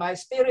 but by my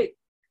spirit.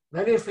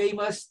 Very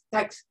famous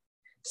text.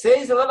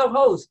 Says the Lord of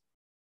hosts,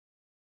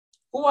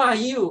 who are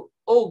you,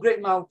 O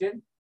great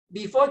mountain?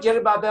 Before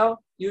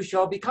Zerubbabel, you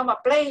shall become a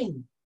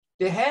plain.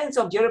 The hands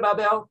of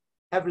Zerubbabel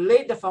have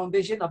laid the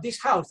foundation of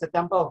this house, the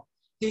temple.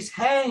 His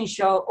hand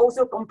shall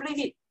also complete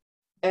it.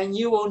 And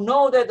you will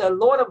know that the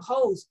Lord of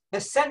hosts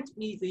has sent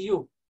me to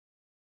you.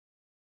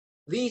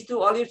 These 2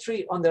 olive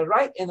trees on the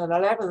right and on the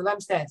left of the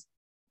lampstands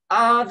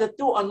are the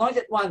 2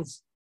 anointed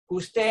ones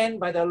who stand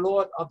by the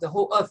Lord of the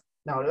whole earth.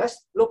 Now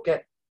let's look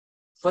at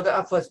further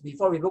up first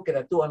before we look at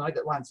the 2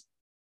 anointed ones.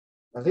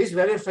 Now, this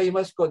very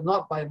famous quote,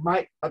 not by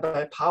might, but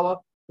by power,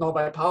 not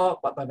by power,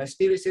 but by my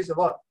spirit, says the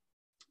Lord.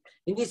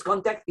 In this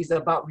context, it's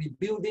about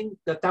rebuilding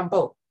the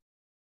temple.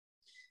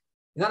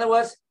 In other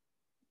words,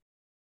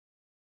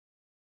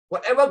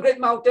 whatever great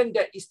mountain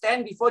that is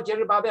stand before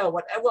Zerubbabel,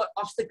 whatever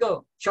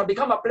obstacle shall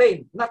become a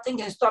plain. Nothing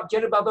can stop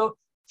Zerubbabel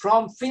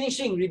from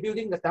finishing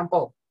rebuilding the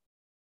temple.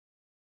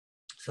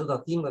 So the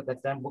theme of the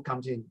temple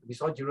comes in. We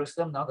saw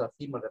Jerusalem, now the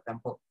theme of the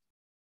temple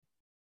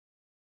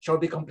shall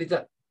be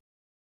completed.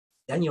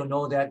 Then you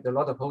know that the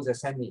Lord of hosts has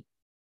sent me.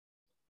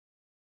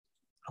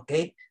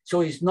 Okay,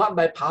 so it's not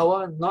by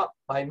power, not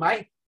by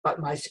might, but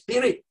my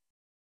spirit.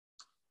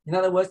 In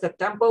other words, the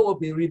temple will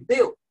be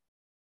rebuilt,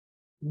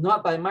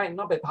 not by might,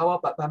 not by power,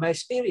 but by my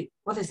spirit.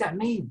 What does that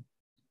mean?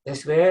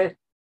 That's where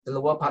the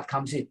lower part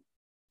comes in.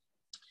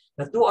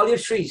 The 2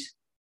 olive trees,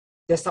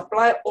 they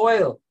supply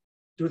oil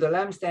to the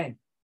lampstand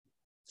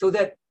so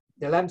that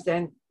the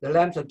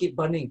lamps will keep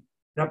burning,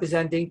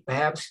 representing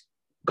perhaps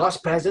God's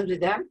presence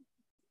with them,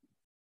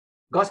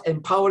 God's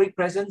empowering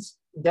presence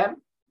in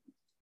them.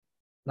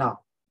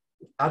 Now,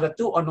 are the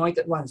 2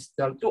 anointed ones.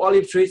 The 2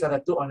 olive trees are the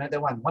 2 anointed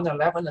ones, one on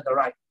the left and on the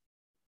right.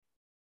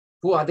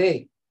 Who are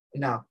they?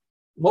 Now,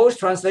 most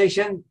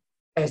translation,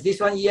 as this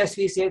one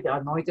ESV said, the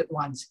anointed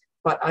ones.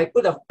 But I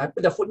put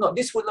a footnote.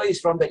 This footnote is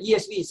from the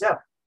ESV itself.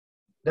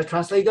 The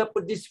translator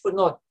put this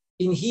footnote.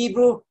 In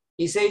Hebrew,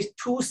 it says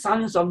 2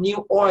 sons of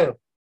new oil.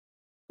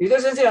 It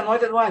doesn't say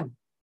anointed one.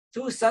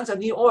 2 sons of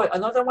new oil.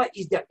 Another one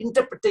is their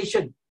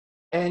interpretation.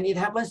 And it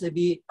happens to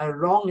be a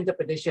wrong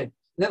interpretation.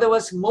 In other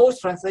words,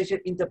 most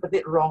translations interpret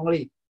it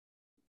wrongly.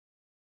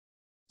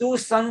 2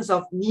 sons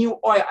of new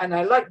oil. And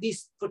I like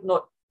this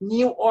footnote,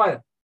 new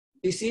oil.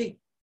 You see,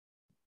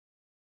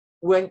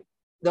 when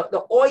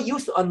the oil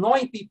used to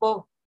anoint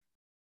people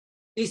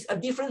is a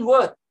different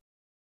word.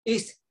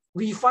 It's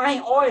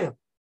refined oil.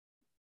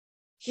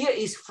 Here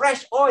is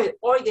fresh oil,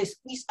 oil that's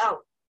squeezed out.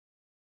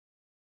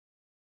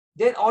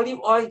 Then olive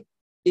oil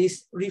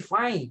is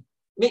refined,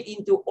 made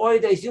into oil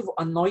that is used for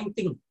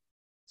anointing.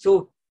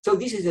 So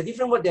this is a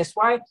different word. That's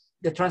why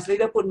the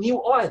translator put new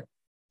oil.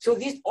 So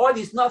this oil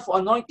is not for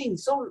anointing.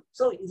 So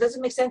it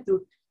doesn't make sense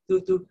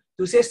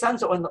to say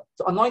sons of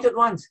anointed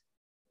ones.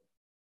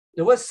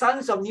 The word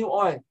sons of new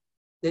oil,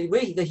 the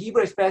way the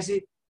Hebrew expresses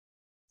it,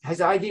 has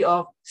the idea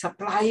of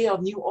supplier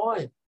of new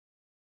oil.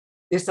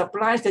 They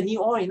supplies the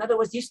new oil. In other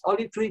words, this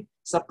olive tree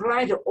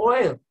supply the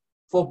oil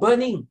for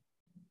burning,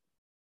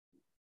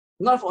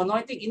 not for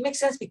anointing. It makes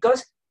sense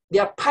because they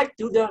are piped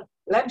to the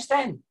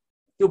lampstand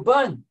to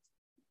burn.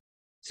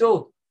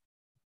 So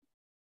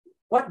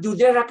What do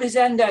they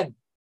represent then?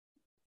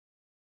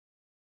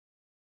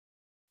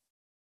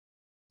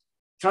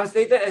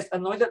 Translated as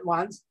anointed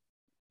ones,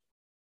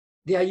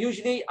 they are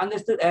usually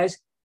understood as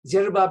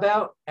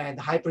Zerubbabel and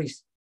the high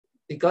priest,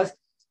 because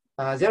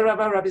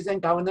Zerubbabel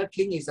represents governor,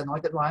 king is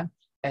anointed one,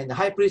 and the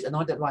high priest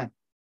anointed one.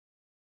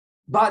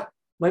 But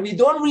when we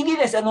don't read it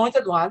as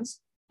anointed ones,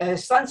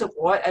 as sons of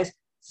oil, as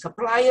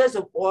suppliers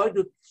of oil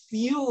to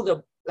fuel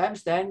the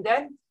lampstand,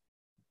 then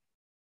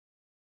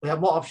we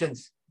have more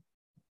options.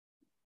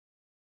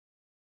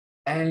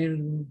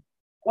 And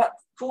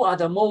who are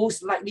the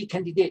most likely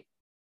candidates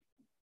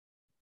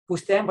who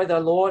stand by the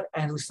Lord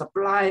and who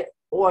supply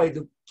oil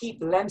to keep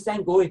the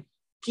lampstand going,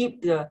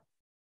 keep the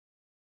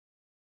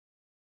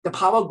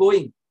power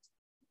going?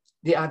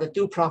 They are the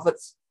two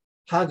prophets,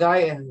 Haggai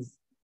and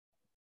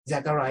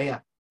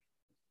Zechariah.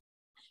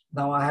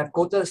 Now I have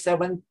quoted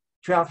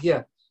 7:12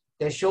 here.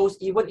 That shows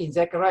even in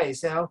Zechariah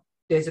itself,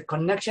 there's a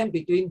connection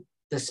between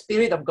the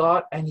Spirit of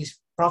God and his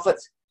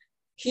prophets.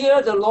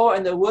 Here the law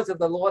and the words of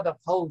the Lord of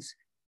hosts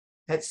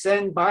had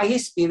sent by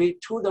his Spirit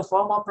through the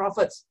former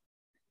prophets.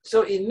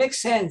 So it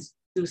makes sense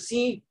to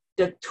see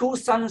the two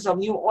sons of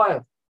new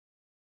oil,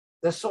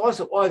 the source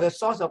of oil, the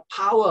source of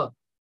power,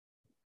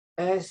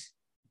 as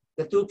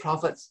the two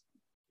prophets,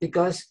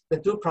 because the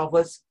two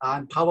prophets are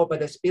empowered by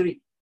the Spirit.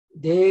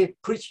 They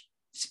preach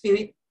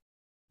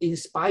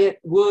Spirit-inspired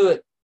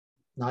word.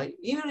 Now,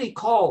 you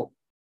recall,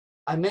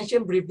 I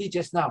mentioned briefly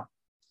just now,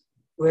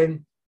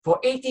 when for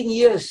 18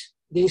 years,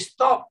 they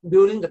stopped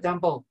building the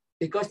temple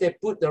because they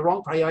put the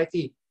wrong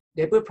priority.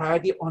 They put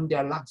priority on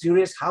their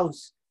luxurious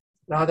house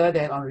rather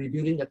than on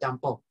rebuilding the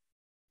temple.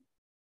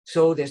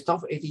 So they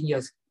stopped for 18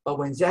 years. But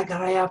when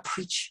Zechariah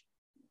preached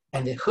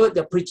and they heard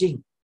the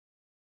preaching,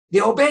 they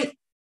obeyed.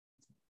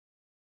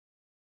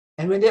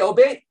 And when they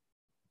obeyed,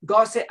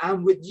 God said,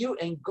 I'm with you,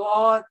 and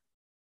God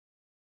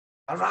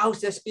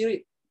aroused their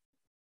spirit.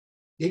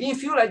 They didn't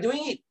feel like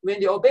doing it when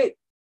they obeyed.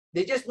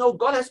 They just know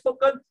God has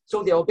spoken,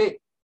 so they obeyed.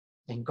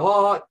 And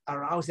God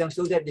aroused them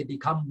so that they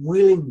become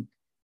willing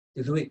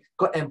to do it.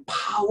 God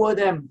empowered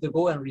them to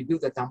go and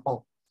rebuild the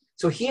temple.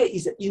 So here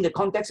is in the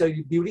context of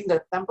rebuilding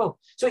the temple.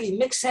 So it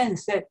makes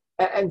sense that,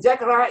 and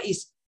Zechariah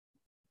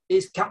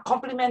is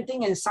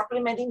complementing and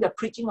supplementing the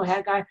preaching of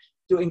Haggai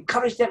to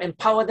encourage them,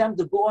 empower them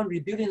to go on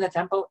rebuilding the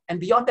temple and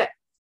beyond that.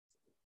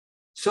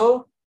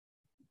 So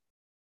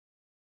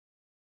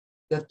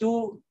the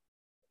two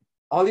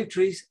olive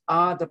trees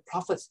are the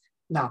prophets.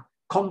 Now,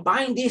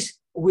 combine this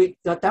with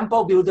the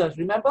temple builders.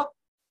 Remember?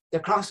 The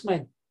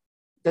craftsmen,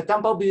 the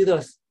temple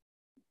builders.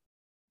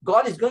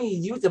 God is going to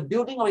use the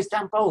building of his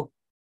temple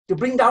to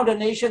bring down the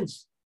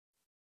nations.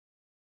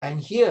 And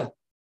here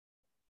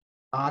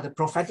are the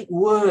prophetic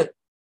word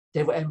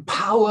that will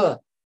empower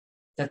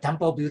the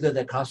temple builder,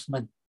 the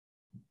craftsman,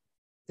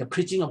 the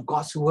preaching of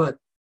God's word.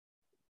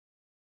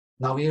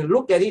 Now we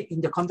look at it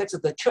in the context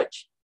of the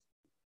church.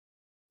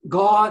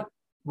 God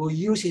will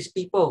use his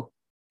people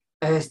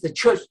as the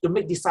church to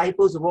make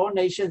disciples of all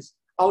nations,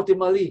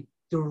 ultimately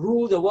to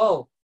rule the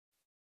world.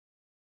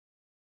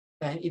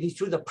 And it is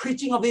through the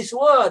preaching of his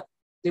word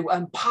they will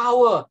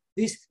empower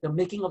the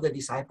making of the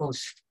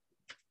disciples.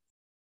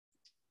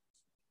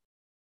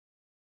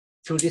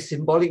 Through this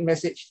symbolic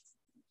message,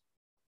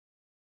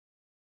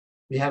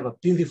 we have a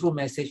beautiful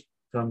message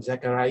from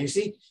Zechariah. You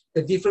see,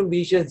 the different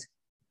visions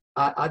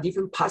are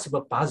different parts of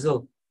a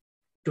puzzle.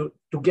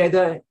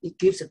 Together, it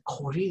gives a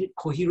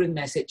coherent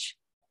message.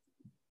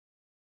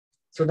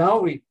 So now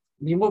we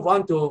move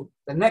on to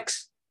the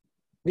next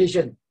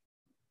vision.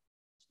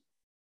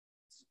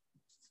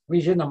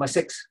 Vision number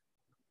 6.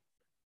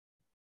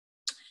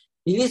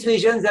 In this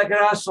vision,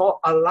 Zechariah saw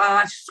a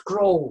large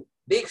scroll,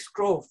 big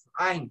scroll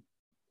flying.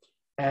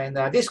 And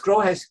this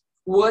scroll has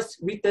words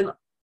written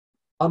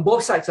on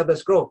both sides of the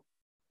scroll.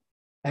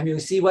 And you'll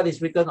see what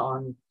is written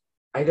on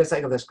either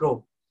side of the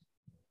scroll.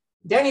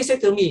 Then he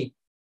said to me,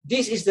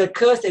 this is the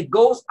curse that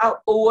goes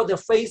out over the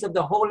face of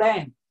the whole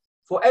land.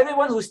 For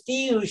everyone who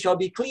steals shall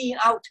be cleaned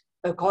out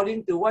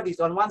according to what is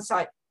on one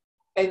side.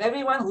 And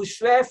everyone who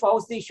swears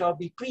falsely shall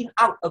be cleaned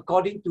out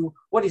according to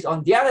what is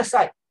on the other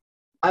side.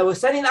 I will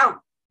send it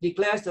out,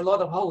 declares the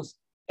Lord of hosts,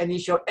 and he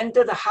shall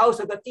enter the house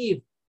of the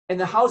thief and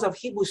the house of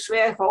him who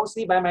swears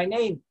falsely by my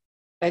name.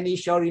 And he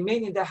shall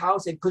remain in the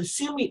house and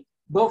consume it,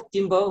 both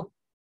timber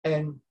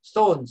and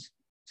stones.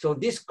 So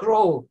this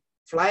scroll,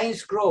 flying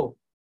scroll,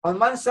 on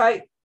one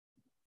side,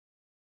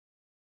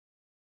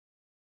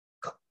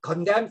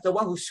 condemns the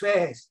one who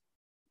swears.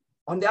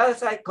 On the other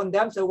side,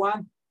 condemns the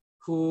one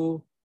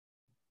who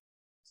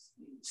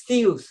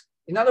steals.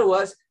 In other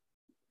words,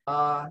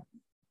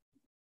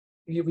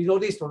 we know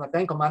this from the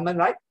 10 Commandments,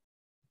 right?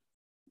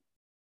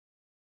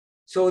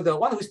 So the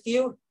one who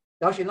steals,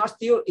 thou shalt not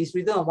steal, is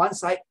written on one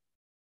side,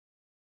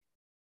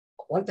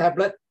 one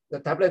tablet. The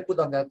tablet put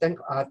on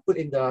put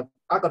in the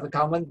Ark of the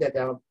Covenant that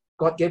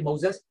God gave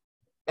Moses.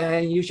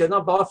 And you shall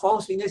not bear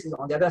false witness is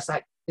on the other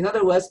side. In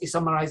other words, it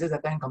summarizes the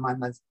 10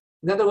 Commandments.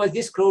 In other words,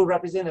 this scroll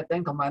represents the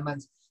 10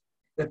 Commandments.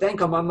 The 10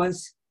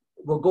 Commandments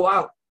will go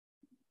out.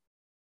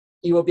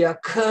 It will be a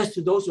curse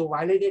to those who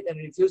violate it and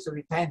refuse to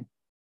repent.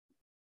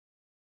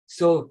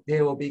 So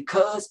they will be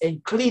cursed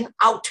and cleaned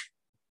out.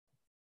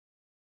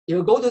 You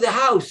will go to the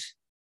house.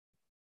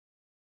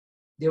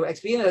 They will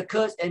experience a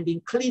curse and be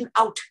cleaned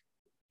out.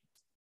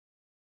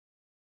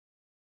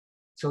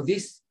 So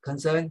this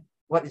concern,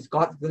 what is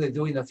God going to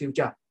do in the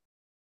future?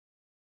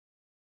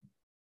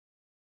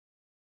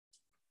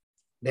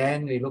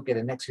 Then we look at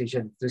the next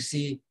vision to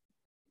see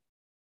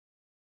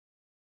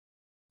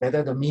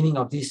better the meaning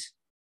of this.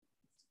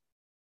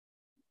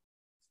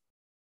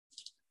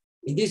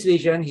 In this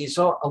vision, he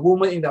saw a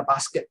woman in the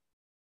basket.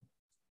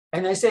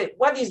 And I said,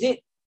 what is it?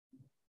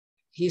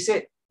 He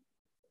said,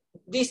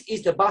 this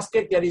is the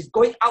basket that is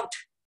going out.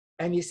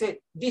 And he said,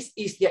 this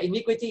is their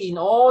iniquity in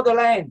all the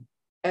land.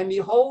 And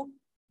behold,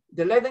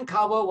 the leaden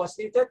cover was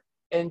lifted,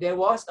 and there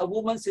was a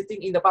woman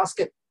sitting in the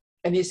basket.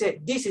 And he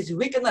said, this is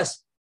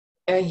wickedness.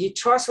 And he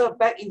thrust her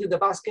back into the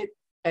basket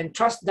and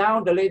thrust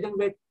down the laden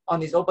weight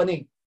on its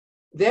opening.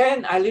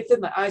 Then I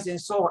lifted my eyes and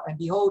saw, and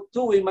behold,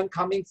 two women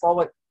coming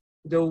forward.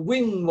 The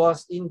wind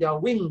was in their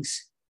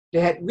wings. They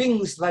had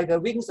wings like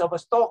the wings of a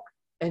stork,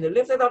 and they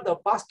lifted up the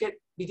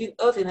basket between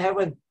earth and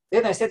heaven.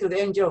 Then I said to the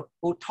angel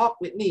who talked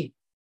with me,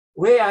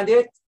 where are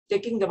they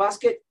taking the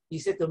basket? He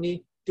said to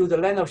me, to the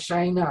land of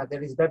Shinar,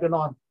 that is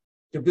Babylon,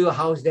 to build a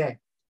house there.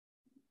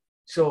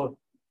 So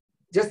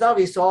just now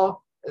we saw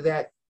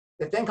that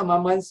the 10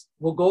 Commandments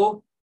will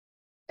go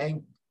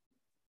and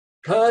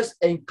curse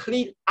and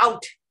clean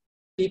out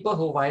people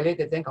who violate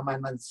the 10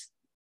 Commandments.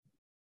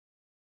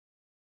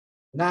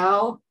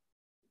 Now,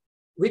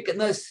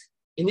 wickedness,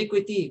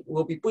 iniquity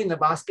will be put in the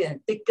basket and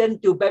taken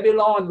to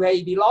Babylon where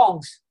it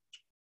belongs,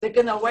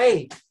 taken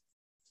away.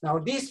 Now,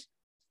 this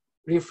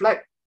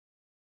reflects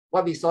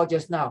what we saw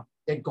just now,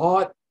 that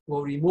God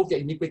will remove the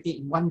iniquity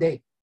in one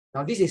day.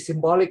 Now, this is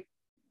symbolic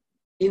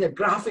in a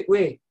graphic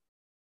way.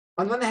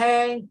 On one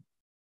hand,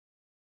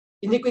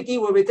 iniquity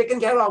will be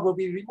taken care of, will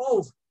be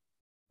removed.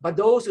 But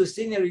those who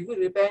sin and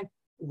repent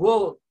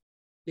will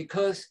be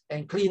cursed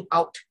and cleaned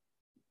out.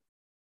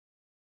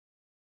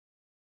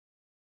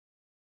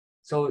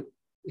 So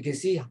you can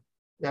see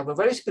we have a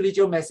very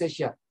spiritual message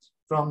here.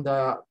 From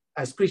the,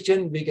 as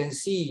Christian, we can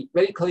see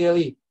very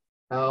clearly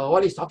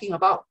what he's talking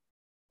about.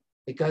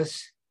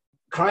 Because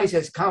Christ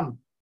has come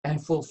and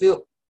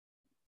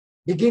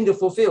begin to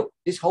fulfill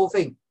this whole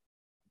thing.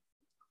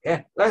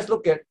 Okay, let's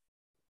look at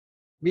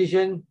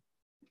vision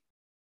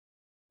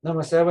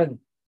number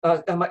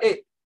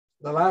 8,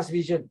 the last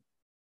vision.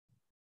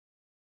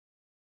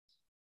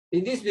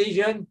 In this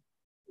vision,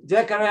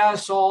 Zechariah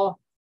saw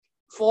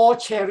 4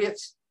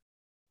 chariots.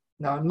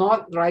 Now,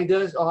 not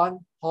riders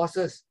on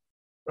horses.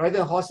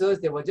 Riders on horses,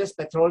 they were just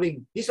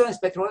patrolling. This one is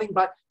patrolling,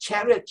 but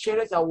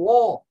chariots are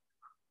war,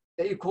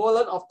 the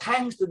equivalent of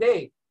tanks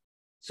today.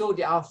 So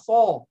there are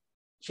 4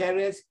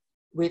 chariots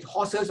with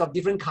horses of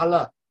different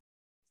color.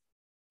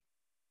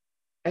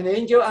 And the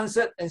angel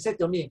answered and said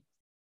to me,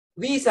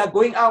 these are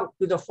going out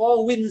to the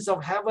 4 winds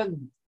of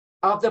heaven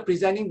after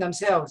presenting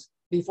themselves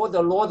before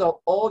the Lord of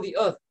all the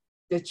earth.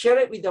 The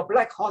chariot with the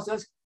black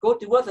horses go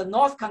towards the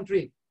north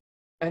country,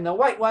 and the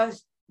white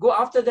ones go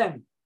after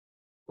them,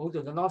 go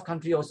to the north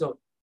country also.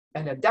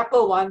 And the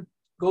dapple one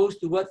goes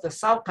towards the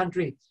south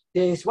country.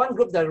 There is one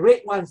group, the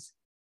red ones,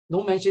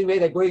 no mention where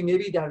they're going,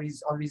 maybe they're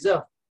on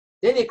reserve.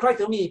 Then they cried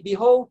to me,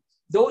 behold,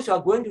 those who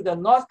are going to the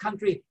north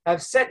country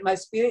have set my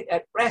spirit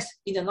at rest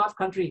in the north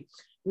country.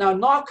 Now,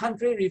 north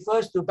country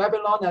refers to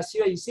Babylon,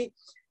 Assyria. You see,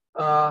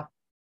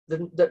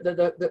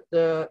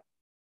 the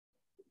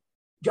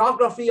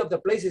geography of the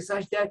place is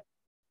such that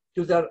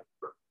to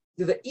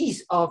the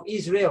east of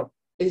Israel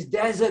is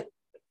desert.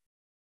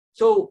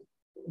 So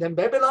then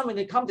Babylon, when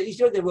they come to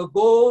Israel, they will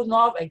go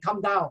north and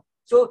come down.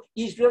 So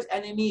Israel's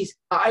enemies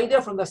are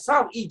either from the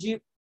south,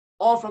 Egypt,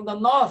 or from the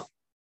north.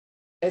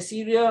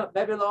 Assyria,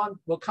 Babylon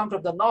will come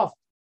from the north.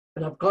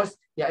 And of course,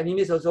 their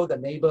enemies also the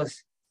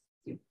neighbors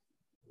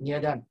near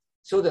them.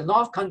 So the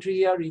north country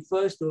here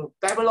refers to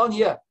Babylon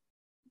here.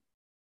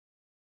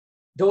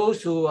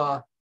 Those who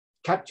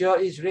capture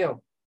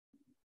Israel.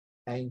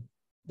 And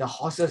the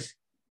horses,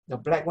 the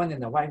black one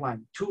and the white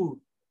one, 2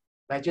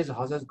 batches of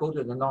horses go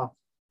to the north.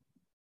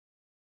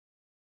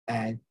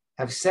 And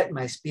have set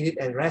my spirit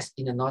at rest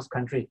in the north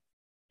country.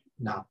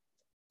 Now,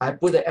 I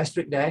put the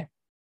asterisk there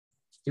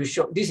to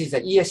show, this is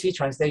the ESV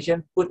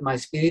translation, put my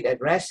spirit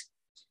at rest.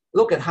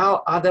 Look at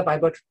how other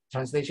Bible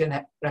translation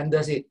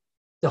renders it.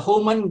 The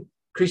Holman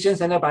Christian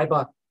Standard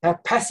Bible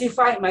have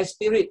pacified my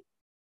spirit.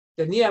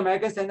 The New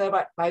American Standard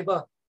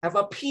Bible have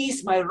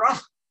appeased my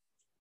wrath.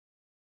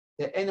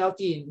 The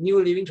NLT,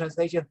 New Living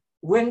Translation,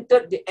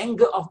 vented the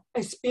anger of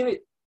my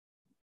spirit.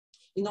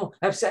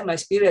 Have set my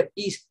spirit at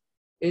ease.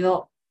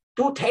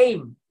 Too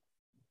tame,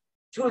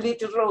 too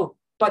literal.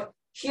 But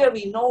here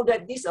we know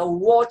that these are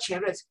war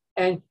chariots,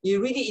 and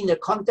you read it in the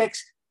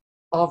context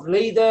of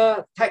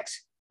later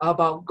texts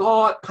about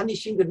God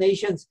punishing the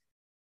nations,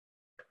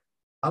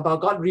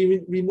 about God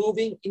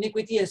removing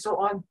iniquity and so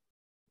on.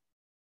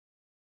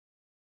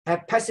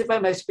 Have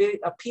pacified my spirit,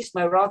 appeased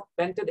my wrath,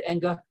 vented the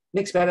anger,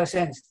 makes better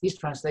sense, this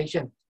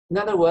translation. In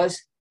other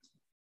words,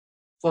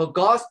 for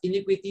God's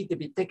iniquity to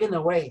be taken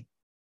away,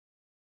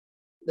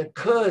 the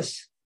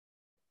curse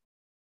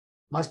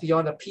must be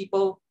on the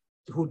people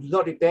who do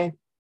not repent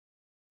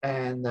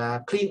and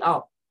clean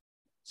out,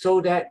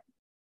 so that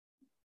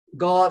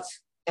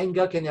God's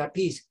anger can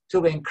appease. So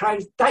when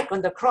Christ died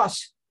on the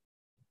cross,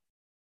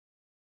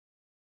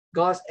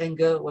 God's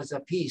anger was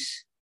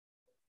appeased.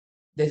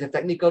 There's a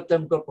technical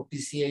term called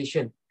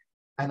propitiation.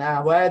 And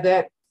I'm aware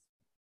that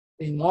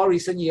in more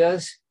recent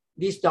years,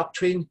 this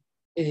doctrine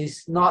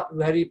is not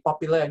very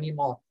popular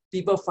anymore.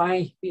 People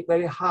find it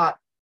very hard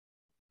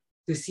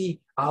to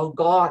see how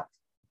God,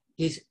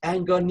 his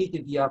anger need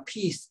to be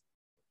appeased.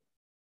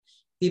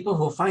 People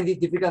who find it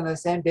difficult to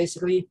understand,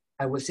 basically,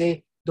 I would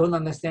say, don't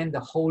understand the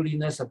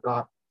holiness of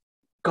God.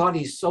 God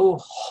is so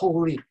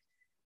holy.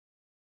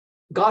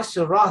 God's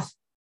wrath,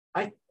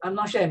 I'm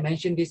not sure I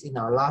mentioned this in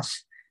our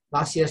last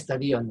year's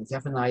study on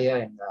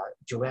Zechariah and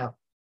Joel.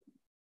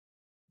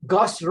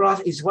 God's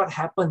wrath is what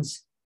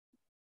happens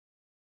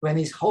when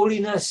his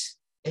holiness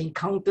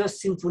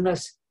encounters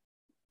sinfulness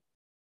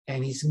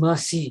and his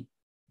mercy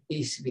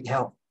is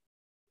withheld.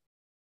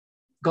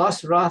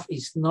 God's wrath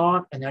is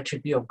not an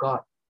attribute of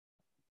God.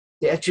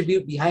 The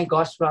attribute behind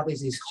God's wrath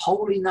is his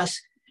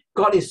holiness.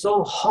 God is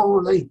so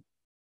holy.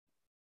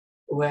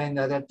 When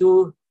the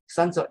two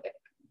sons of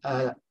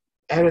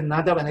Aaron,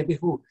 Nadab and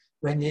Abihu,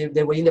 when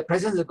they were in the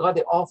presence of God,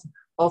 they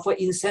offer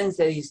incense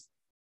that is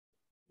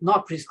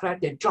not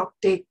prescribed. They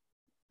dropped dead.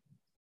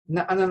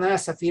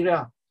 Ananias,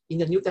 Sapphira in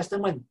the New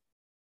Testament,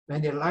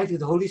 when they lied to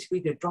the Holy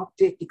Spirit, they dropped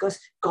dead because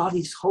God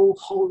is so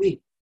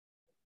holy.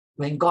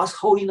 When God's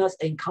holiness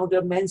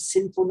encounters man's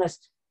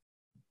sinfulness,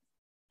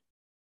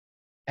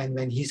 and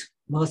when his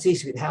mercy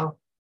is withheld,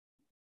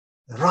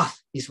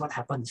 wrath is what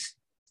happens.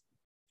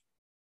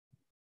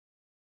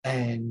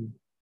 And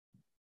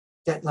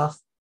that love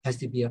has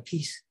to be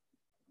appeased.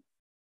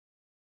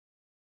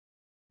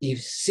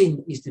 If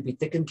sin is to be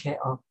taken care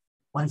of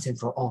once and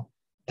for all,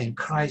 and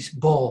Christ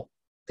bore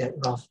that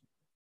wrath.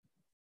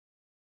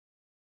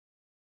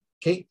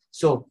 Okay,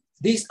 so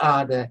these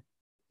are the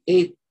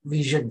 8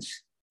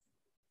 visions.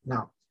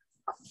 Now,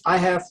 I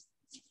have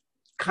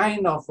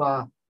kind of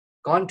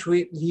gone through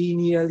it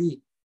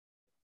linearly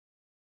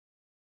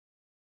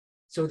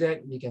so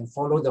that we can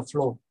follow the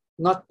flow,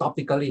 not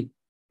topically,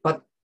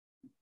 but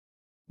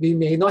we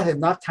may not have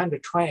enough time to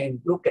try and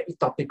look at it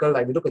topical,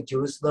 like we look at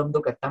Jerusalem,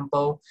 look at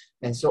temple,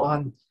 and so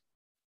on.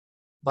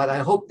 But I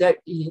hope that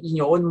in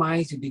your own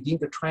minds, you begin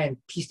to try and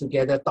piece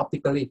together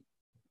topically.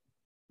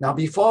 Now,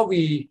 before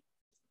we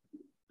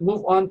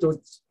move on to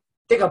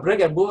take a break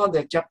and move on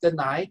to chapter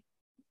 9,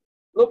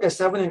 look at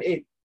 7 and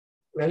 8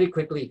 very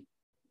quickly.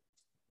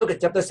 Look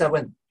at chapter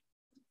 7.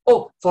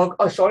 Oh,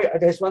 sorry,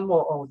 there's one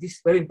more. Oh, this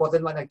very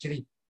important one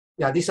actually.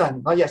 Yeah, this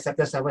one, not yet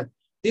chapter 7.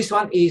 This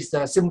one is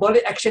the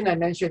symbolic action I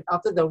mentioned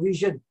after the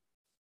vision.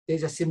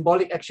 There's a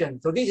symbolic action.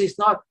 So this is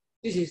not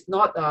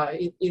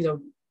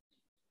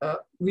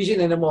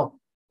vision anymore.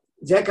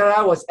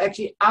 Zechariah was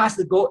actually asked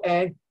to go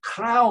and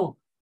crown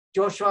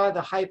Joshua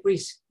the high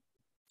priest.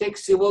 Take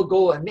silver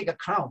gold and make a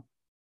crown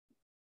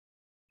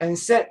and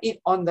set it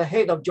on the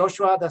head of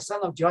Joshua the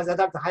son of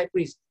Jehozadak the high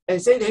priest,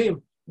 and say to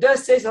him,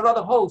 thus says the Lord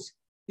of hosts,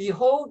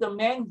 behold the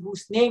man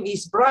whose name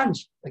is Branch,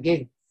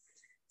 again,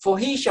 for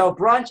he shall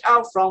branch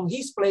out from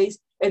his place,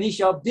 and he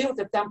shall build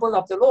the temple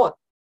of the Lord.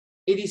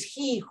 It is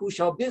he who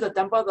shall build the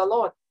temple of the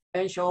Lord,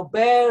 and shall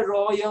bear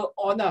royal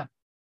honor,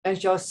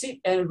 and shall sit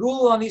and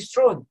rule on his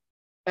throne,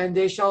 and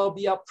there shall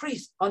be a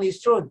priest on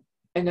his throne,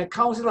 and a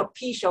council of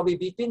peace shall be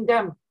between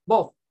them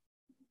both.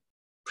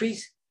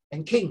 Priest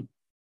and king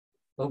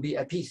will be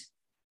at peace.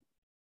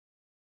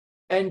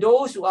 And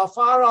those who are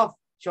far off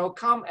shall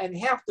come and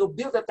have to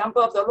build the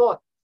temple of the Lord,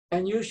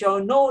 and you shall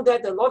know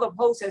that the Lord of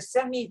hosts has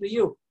sent me to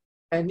you.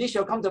 And this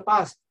shall come to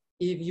pass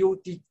if you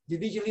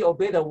diligently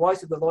obey the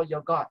voice of the Lord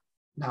your God.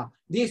 Now,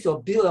 this will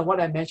build on what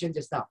I mentioned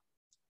just now.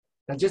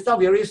 Now, just now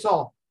we already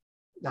saw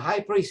the high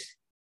priest,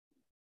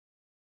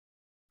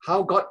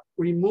 how God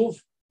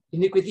removed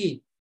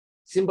iniquity,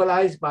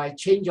 symbolized by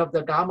change of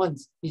the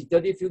garments. His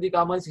dirty, filthy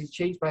garments is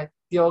changed by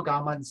pure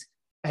garments,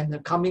 and the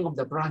coming of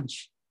the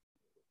branch.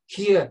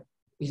 Here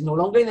is no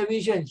longer in a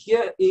vision.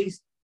 Here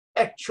is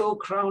actual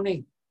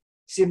crowning.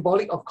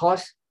 Symbolic, of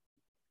course.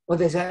 What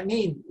does that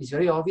mean? It's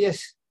very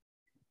obvious.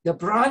 The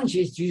branch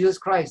is Jesus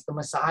Christ, the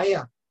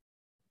Messiah.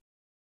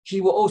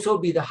 He will also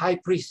be the high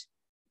priest.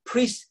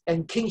 Priest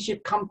and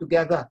kingship come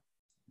together.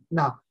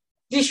 Now,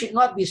 this should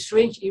not be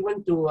strange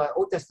even to an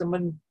Old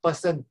Testament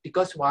person,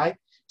 because why?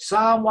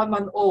 Psalm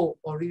 110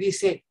 already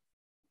said.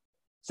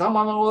 Psalm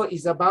 110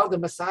 is about the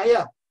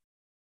Messiah.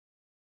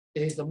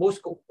 It is the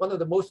most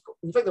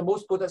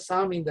quoted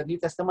psalm in the New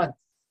Testament.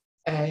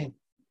 And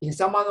in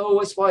Psalm 110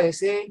 verse 4, it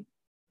says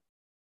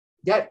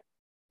that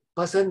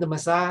person, the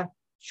Messiah,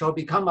 shall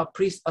become a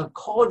priest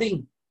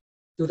according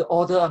to the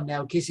order of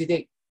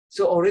Melchizedek.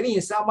 So already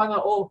in Psalm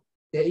 110,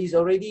 there is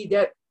already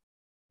that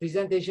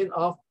presentation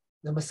of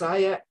the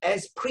Messiah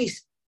as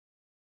priest,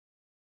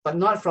 but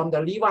not from the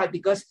Levite,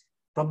 because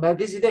from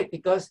Melchizedek,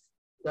 because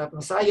the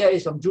Messiah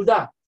is from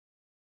Judah.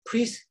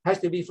 Priest has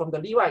to be from the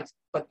Levites,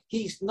 but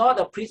he's not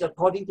a priest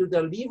according to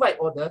the Levite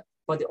order,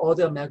 but the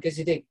order of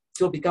Melchizedek.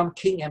 So become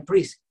king and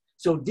priest.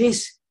 So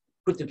this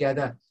put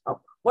together.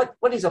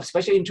 What is of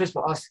special interest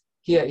for us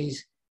here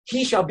is,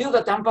 he shall build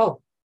a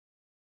temple.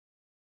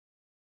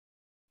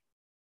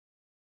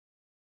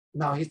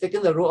 Now he's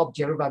taken the role of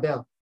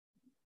Zerubbabel.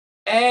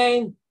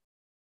 And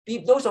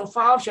those on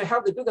file shall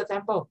help to build the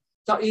temple.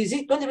 Now, is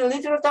it going to be a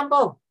literal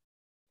temple?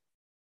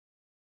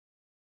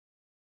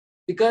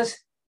 Because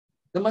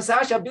the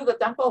Messiah shall build a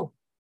temple.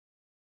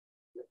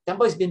 The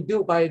temple is being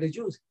built by the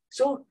Jews.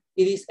 So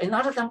it is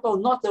another temple,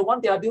 not the one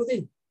they are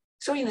building.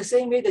 So in the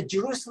same way, the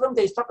Jerusalem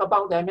they talk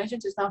about, that I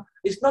mentioned just now,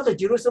 it's not the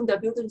Jerusalem they're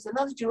building, it's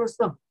another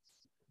Jerusalem.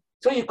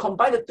 So you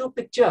combine the two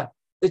pictures,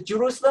 the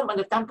Jerusalem and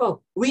the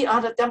temple. We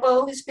are the temple of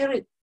the Holy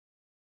Spirit.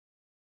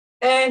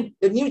 And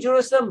the New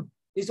Jerusalem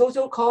is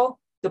also called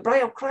the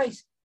bride of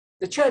Christ.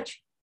 The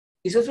church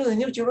is also the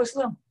New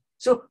Jerusalem.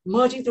 So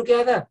merging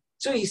together.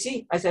 So you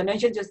see, as I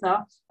mentioned just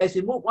now, as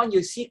we move on,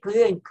 you see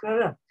clearer and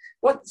clearer.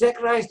 What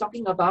Zechariah is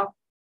talking about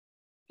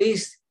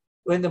is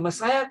when the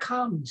Messiah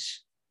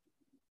comes,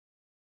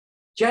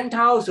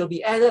 Gentiles will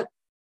be added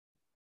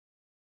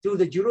to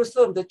the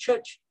Jerusalem, the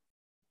church,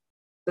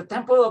 the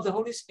temple of the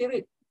Holy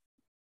Spirit,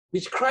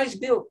 which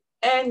Christ built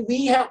and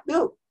we have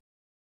built.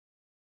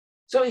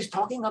 So he's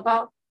talking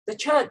about the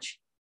church.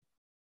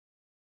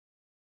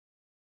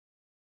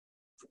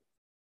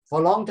 For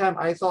a long time,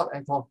 I thought,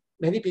 and for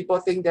many people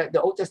think that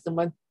the Old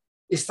Testament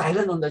is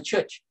silent on the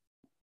church.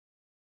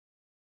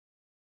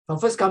 From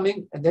first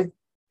coming and then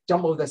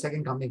jump over the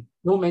second coming.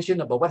 No mention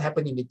about what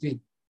happened in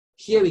between.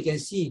 Here we can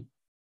see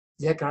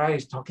Zechariah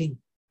is talking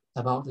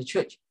about the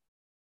church.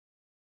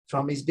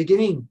 From its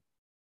beginning,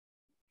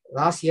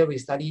 last year we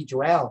studied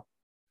Joel.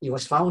 It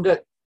was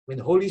founded when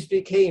the Holy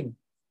Spirit came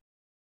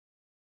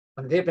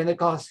on the day of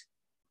Pentecost,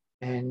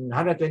 and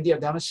 120 of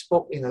them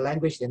spoke in a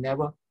language they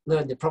never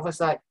learned. They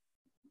prophesied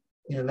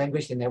in a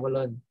language they never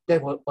learned.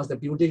 That was the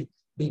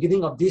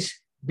beginning of this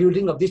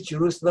building of this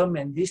Jerusalem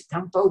and this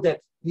temple that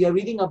we are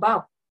reading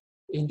about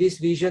in these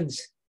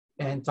visions,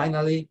 and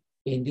finally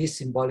in this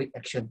symbolic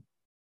action.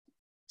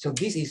 So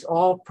this is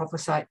all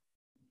prophesied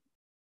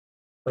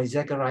by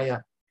Zechariah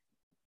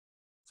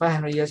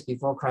 500 years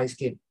before Christ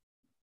came.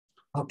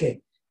 Okay,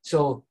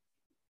 so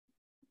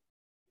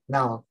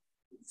now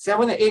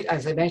 7 and 8,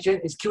 as I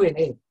mentioned, is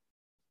Q&A.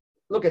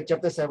 Look at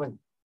chapter 7.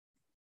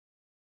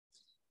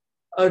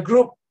 A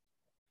group,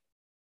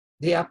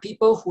 they are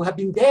people who have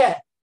been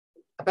there.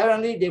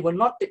 Apparently, they were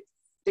not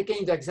taken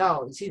into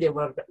exile. You see, they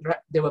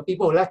were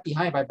people left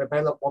behind by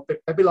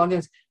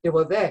Babylonians. They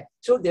were there.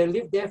 So they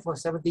lived there for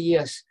 70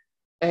 years.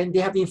 And they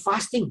have been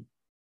fasting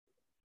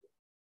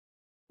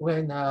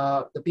when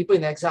the people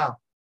in exile.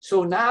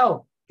 So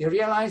now they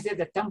realize that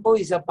the temple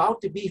is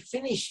about to be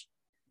finished.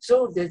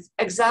 So the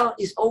exile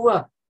is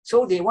over.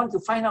 So they want to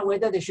find out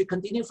whether they should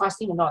continue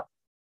fasting or not.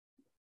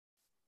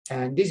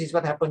 And this is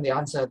what happened. They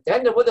answered,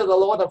 then the word of the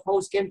Lord of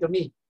hosts came to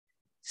me.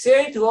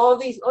 Say to all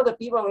the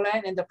people of the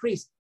land and the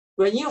priests,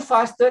 when you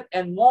fasted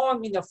and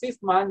mourned in the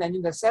 5th month and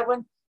in the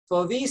 7th,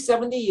 for these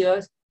 70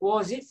 years,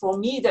 was it for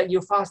me that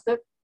you fasted?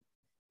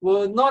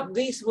 Were not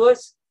these the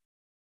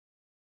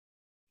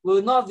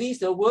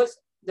words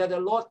that the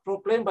Lord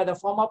proclaimed by the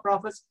former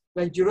prophets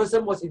when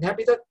Jerusalem was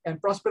inhabited and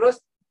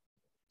prosperous,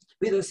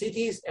 with the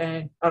cities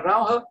and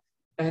around her,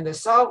 and the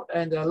south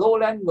and the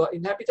lowland were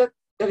inhabited?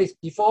 That is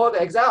before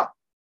the exile.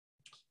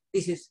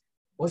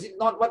 Was it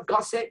not what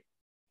God said?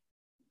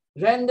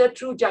 Render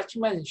true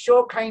judgment,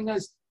 show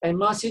kindness and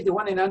mercy to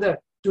one another.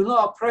 Do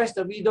not oppress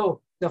the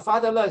widow, the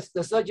fatherless,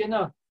 the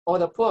sojourner, or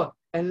the poor,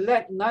 and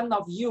let none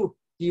of you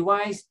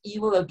devise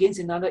evil against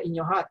another in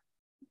your heart.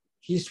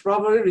 He's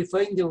probably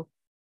referring to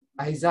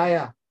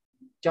Isaiah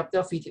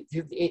chapter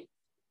 58.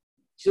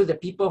 So the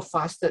people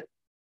fasted.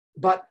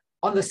 But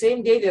on the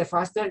same day they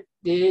fasted,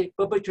 they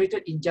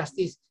perpetrated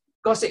injustice.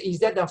 God said, is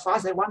that the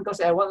fast I want? God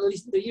said, I want to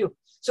listen to you.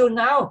 So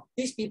now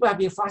these people have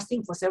been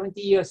fasting for 70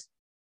 years.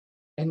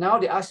 And now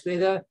they ask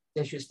whether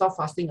they should stop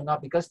fasting or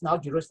not, because now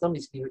Jerusalem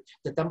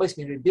the temple is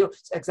being rebuilt,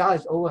 exile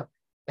is over.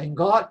 And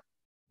God,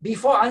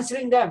 before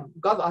answering them,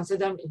 God answered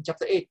them in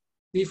chapter 8.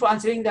 Before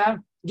answering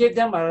them, gave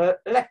them a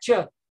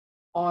lecture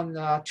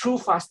on true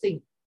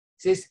fasting.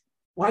 He says,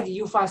 why do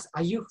you fast?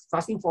 Are you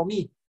fasting for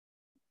me?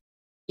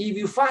 If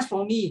you fast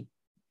for me,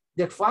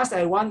 the fast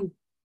I want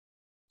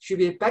should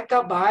be backed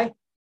up by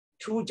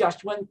true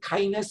judgment,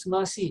 kindness,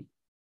 mercy.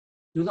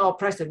 Do not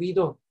oppress the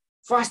widow.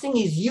 Fasting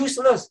is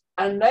useless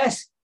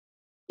unless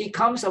it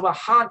comes of a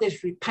heart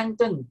that's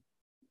repentant.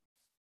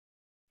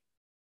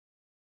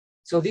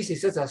 So this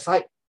is just a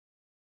side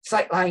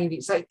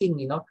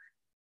thing,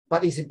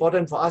 But it's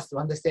important for us to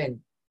understand.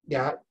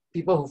 There are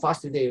people who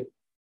fast today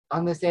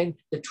understand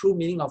the true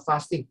meaning of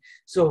fasting.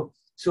 So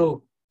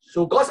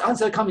God's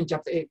answer comes in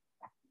chapter 8.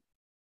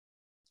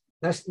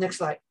 Next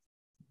slide.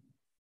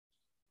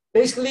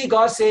 Basically,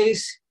 God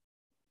says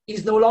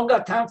it's no longer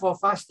a time for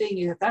fasting,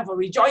 it's a time for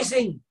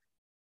rejoicing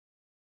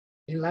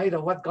in light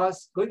of what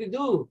God's going to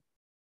do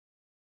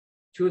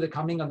through the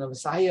coming of the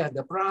Messiah,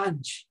 the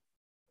branch,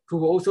 who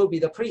will also be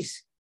the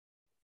priest.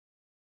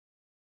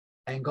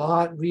 And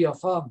God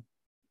reaffirmed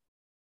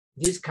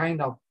this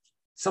kind of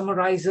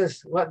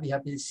summarizes what we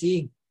have been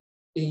seeing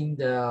in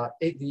the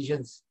 8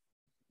 visions.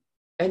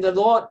 And the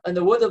Lord, and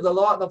the word of the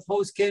Lord of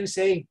hosts came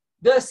saying,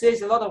 thus says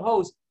the Lord of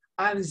hosts,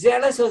 I'm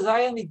zealous for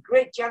Zion with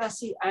great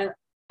jealousy, and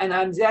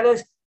I'm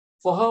zealous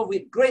for her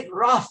with great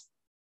wrath.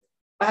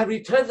 I have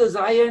returned to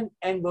Zion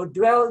and will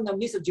dwell in the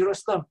midst of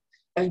Jerusalem.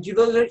 And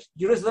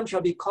Jerusalem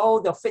shall be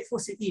called the faithful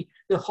city,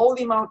 the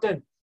holy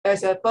mountain,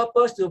 as a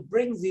purpose to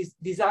bring this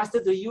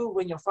disaster to you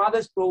when your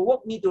fathers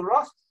provoked me to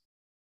wrath.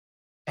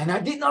 And I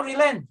did not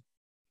relent.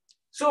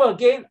 So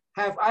again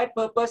have I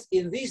purposed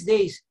in these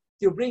days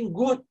to bring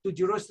good to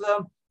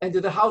Jerusalem and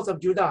to the house of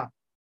Judah.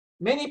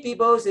 Many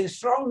peoples and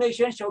strong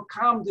nations shall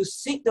come to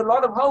seek the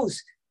Lord of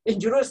hosts in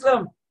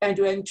Jerusalem and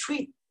to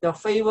entreat the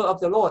favor of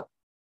the Lord.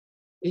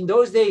 In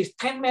those days,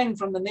 10 men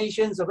from the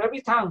nations of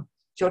every tongue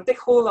shall take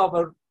hold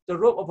of the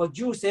rope of a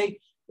Jew, saying,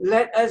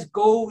 let us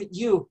go with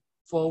you,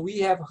 for we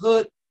have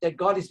heard that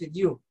God is with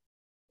you.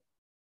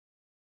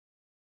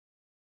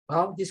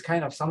 Well, this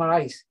kind of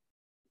summarize.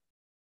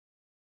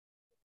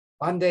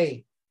 One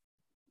day,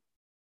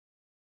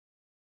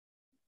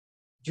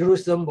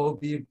 Jerusalem will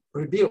be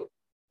rebuilt.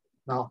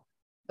 Now,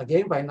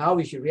 again, by now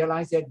we should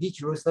realize that this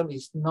Jerusalem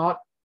is not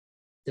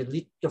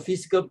the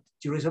physical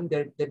Jerusalem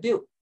they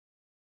built.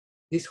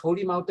 This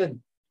holy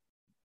mountain.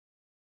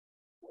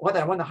 What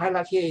I want to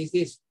highlight here is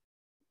this.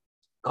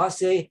 God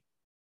say,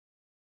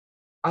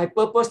 I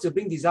purpose to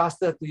bring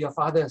disaster to your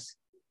fathers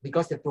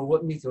because they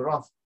provoked me to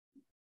wrath.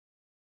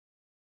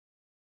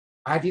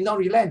 I did not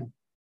relent.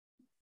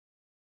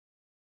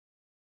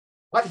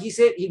 What he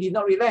said, he did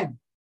not relent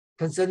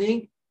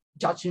concerning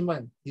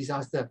judgment,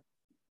 disaster.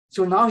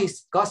 So now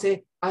God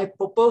said, I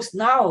propose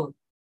now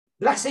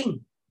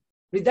blessing,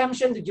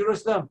 redemption to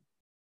Jerusalem.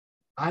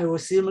 I will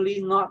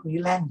similarly not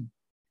relent.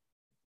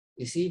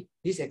 You see,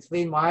 this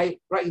explains why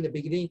right in the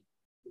beginning,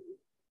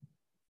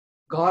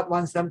 God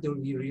wants them to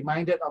be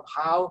reminded of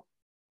how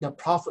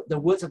the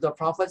words of the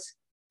prophets,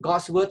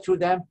 God's word through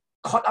them,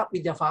 caught up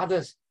with their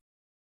fathers.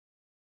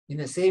 In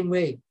the same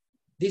way,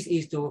 this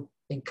is to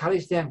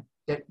encourage them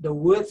that the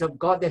words of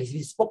God that has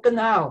been spoken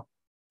now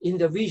in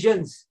the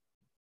visions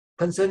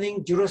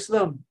concerning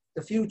Jerusalem,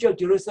 the future of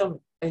Jerusalem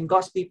and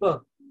God's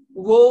people,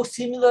 will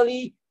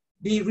similarly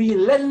be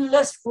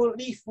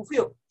relentlessly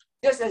fulfilled.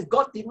 Just as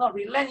God did not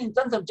relent in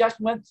terms of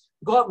judgment,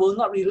 God will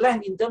not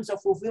relent in terms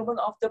of fulfillment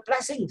of the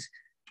blessings.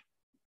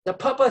 The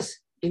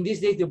purpose in this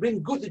day to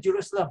bring good to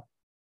Jerusalem.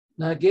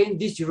 Now again,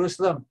 this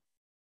Jerusalem,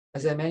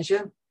 as I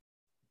mentioned,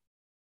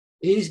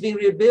 it is being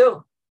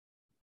rebuilt.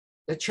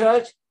 The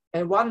church,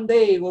 and one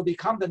day will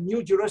become the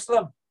new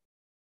Jerusalem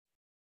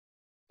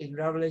in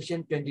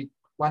Revelation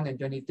 21 and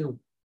 22,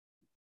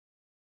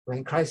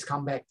 when Christ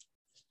comes back.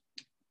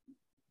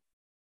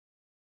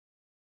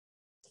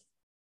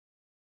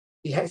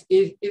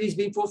 It is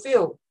being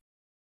fulfilled.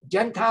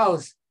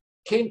 Gentiles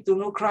came to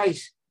know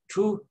Christ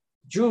through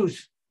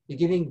Jews,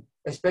 beginning,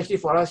 especially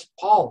for us,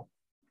 Paul.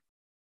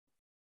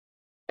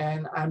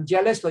 And I'm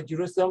jealous for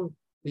Jerusalem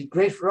with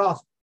great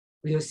wrath.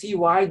 We will see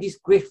why this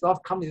great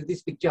wrath comes into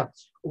this picture.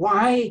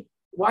 Why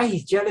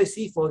his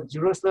jealousy for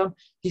Jerusalem,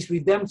 his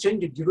redemption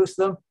to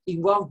Jerusalem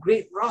involved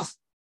great wrath.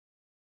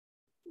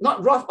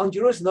 Not wrath on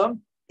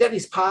Jerusalem, that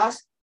is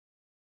past,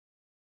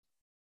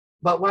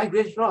 but why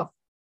great wrath?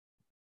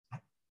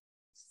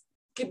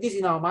 Keep this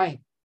in our mind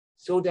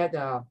so that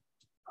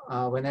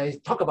when I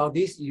talk about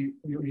this, you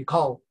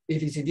recall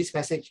it is in this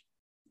passage.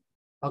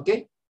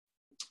 Okay?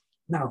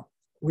 Now,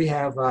 we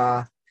have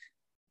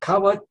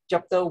covered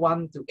chapter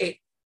 1 to 8.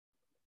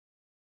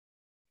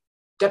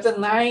 Chapter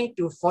 9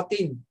 to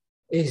 14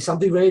 is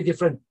something very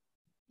different.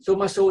 So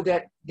much so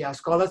that there are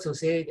scholars who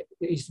say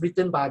it's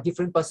written by a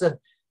different person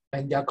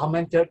and their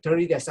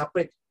commentary, they're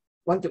separate.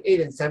 1 to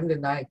 8 and 7 to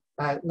 9.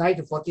 9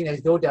 to 14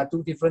 as though there are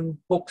two different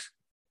books.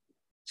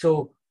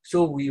 So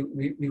we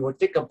will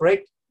take a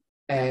break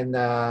and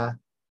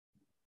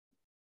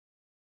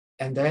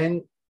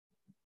then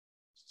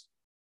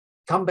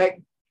come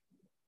back.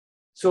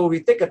 So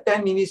we take a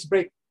 10 minutes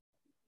break,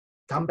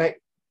 come back.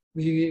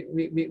 We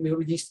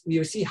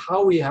will see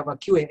how we have a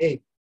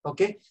Q&A.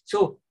 Okay,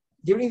 so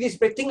during this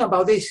break, think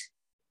about this.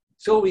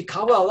 So we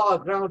cover a lot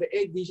of ground, the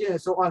 8 visions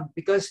and so on,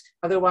 because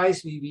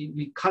otherwise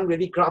we can't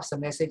really grasp the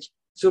message.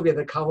 So we have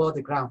to cover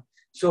the ground.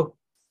 So,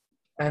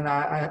 and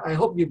I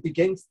hope you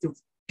begin to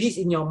piece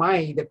in your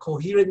mind the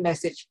coherent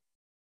message,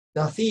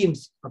 the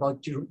themes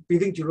about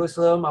building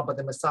Jerusalem, about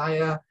the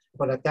Messiah,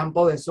 about the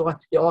temple and so on.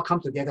 They all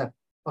come together.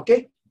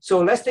 Okay, so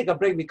let's take a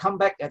break. We come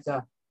back at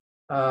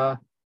 9.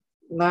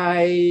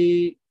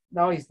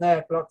 Now it's 9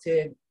 o'clock.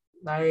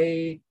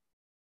 9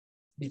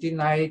 between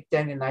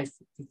 9:10 and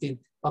 9:15.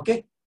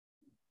 Okay.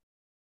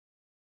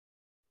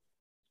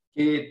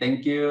 Okay,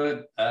 thank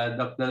you,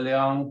 Dr.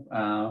 Leong,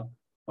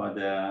 for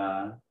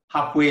the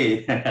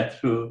halfway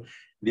through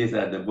this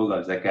the book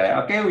of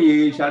Zechariah. Okay,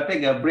 we shall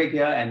take a break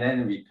here and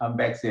then we come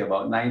back say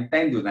about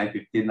 9:10 to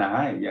 9:15.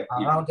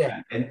 Around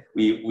there. And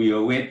we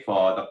will wait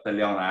for Dr.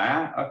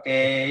 Leong.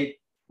 Okay,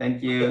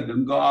 thank you.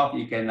 Don't go off.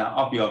 You can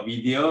off your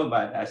video,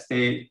 but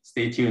stay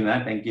tuned.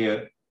 Thank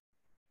you.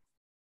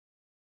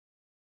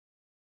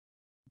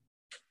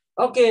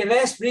 Okay,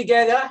 let's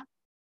regather.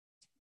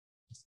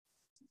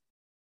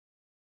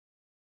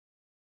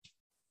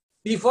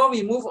 Before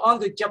we move on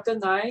to chapter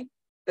 9,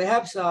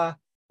 perhaps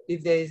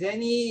if there is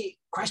any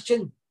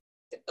question,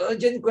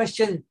 urgent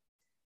question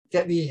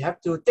that we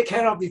have to take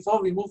care of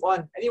before we move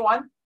on.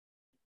 Anyone?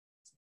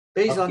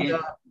 Based on the...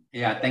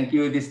 Yeah, thank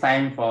you this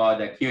time for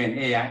the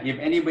Q&A. If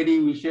anybody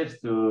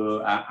wishes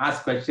to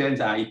ask questions,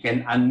 you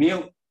can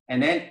unmute,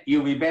 and then it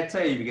will be better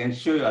if you can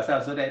show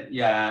yourself so that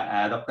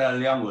Dr.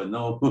 Leong will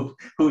know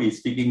who is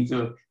speaking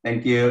to.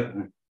 Thank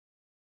you.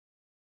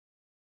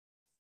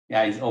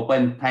 Yeah, it's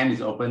open. Time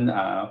is open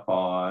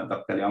for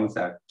Dr. Leong's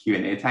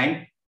Q&A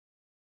time.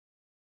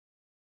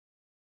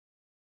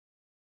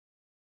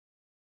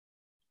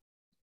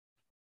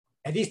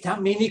 At this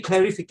time, mainly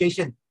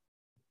clarification.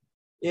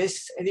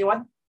 Yes,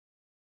 anyone?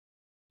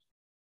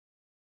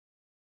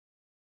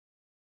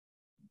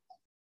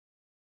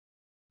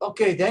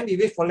 Okay, then we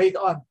wait for later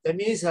on. That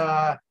means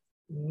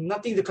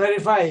nothing to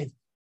clarify.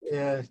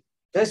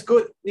 That's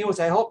good news,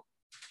 I hope.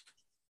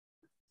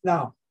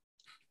 Now,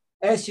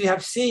 as you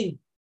have seen,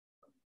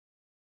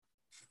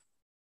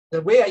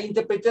 the way I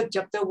interpreted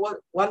chapter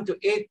 1 to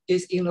 8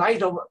 is in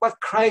light of what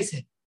Christ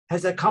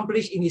has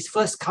accomplished in his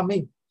first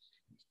coming.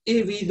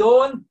 If we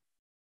don't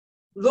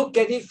look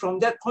at it from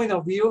that point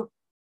of view,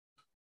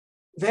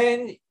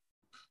 then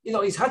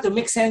it's hard to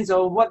make sense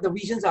of what the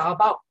visions are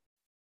about.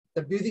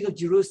 The building of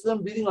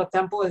Jerusalem, building of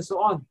temple, and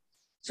so on.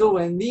 So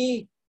when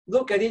we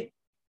look at it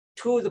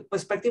through the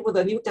perspective of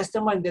the New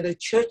Testament, that the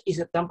church is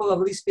a temple of the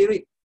Holy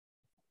Spirit,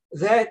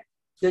 that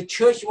the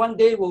church one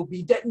day will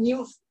be that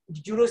new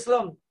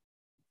Jerusalem,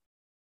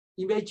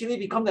 eventually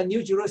become the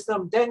new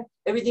Jerusalem, then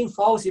everything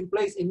falls in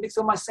place. It makes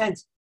so much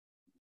sense.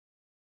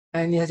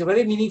 And it has a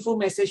very meaningful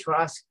message for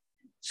us.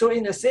 So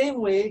in the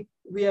same way,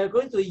 we are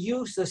going to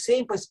use the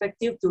same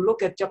perspective to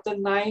look at chapter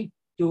 9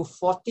 to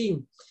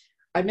 14.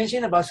 I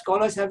mentioned about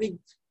scholars having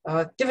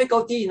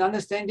difficulty in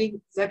understanding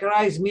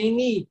Zechariah is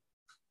mainly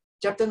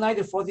chapter 9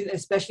 to 14,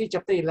 especially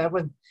chapter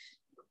 11.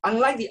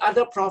 Unlike the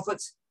other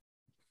prophets,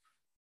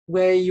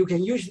 where you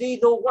can usually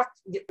know what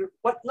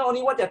not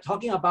only what they're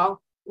talking about,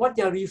 what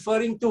they're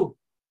referring to.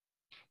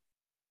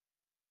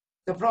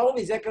 The problem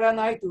with Zechariah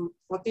 9 to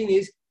 14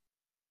 is,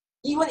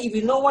 even if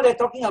you know what they're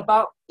talking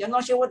about, you're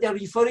not sure what they're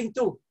referring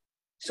to.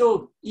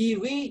 So if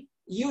we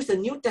use the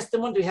New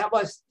Testament to help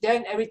us,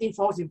 then everything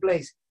falls in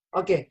place.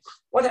 Okay,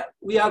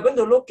 we are going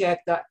to look at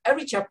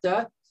every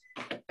chapter,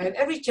 and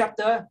every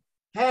chapter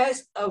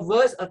has a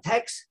verse, a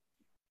text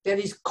that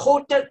is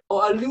quoted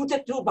or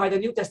alluded to by the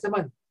New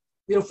Testament.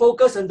 We'll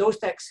focus on those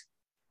texts.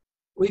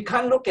 We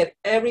can't look at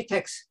every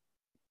text.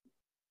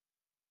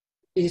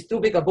 It's too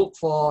big a book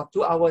for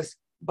 2 hours,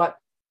 but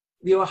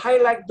we will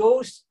highlight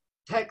those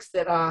texts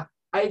that are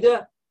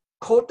either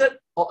quoted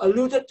or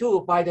alluded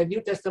to by the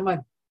New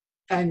Testament,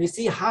 and we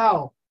see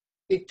how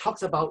it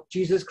talks about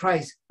Jesus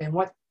Christ and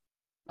what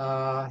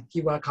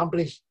he will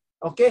accomplish.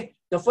 Okay,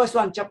 the first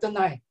one, chapter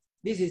 9.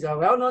 This is a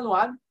well-known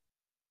one.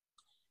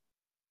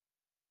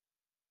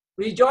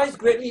 Rejoice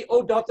greatly,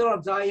 O daughter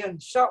of Zion.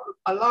 Shout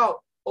aloud,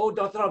 O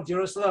daughter of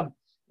Jerusalem.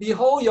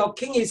 Behold, your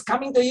king is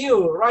coming to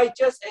you.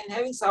 Righteous and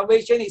having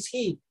salvation is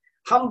he.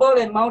 Humble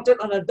and mounted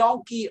on a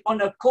donkey,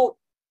 on a coat,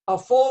 a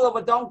foal of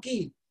a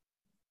donkey.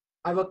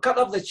 I will cut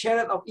off the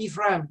chariot of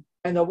Ephraim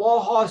and the war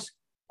horse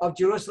of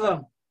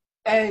Jerusalem.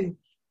 And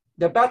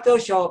the battle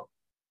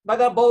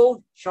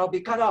bow shall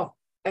be cut off.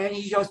 And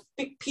he shall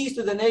speak peace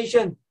to the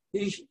nation.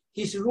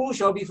 His rule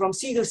shall be from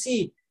sea to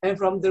sea and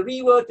from the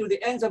river to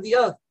the ends of the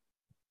earth.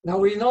 Now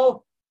we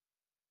know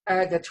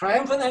at the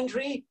triumphant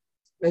entry,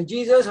 when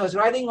Jesus was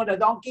riding on the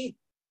donkey,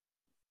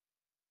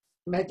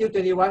 Matthew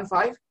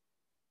 21:5,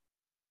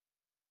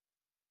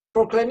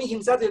 proclaiming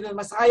himself to the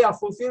Messiah,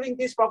 fulfilling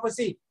this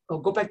prophecy. Oh,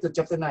 go back to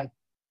chapter 9.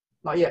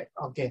 Not yet.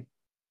 Okay.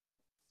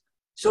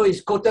 So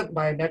it's quoted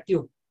by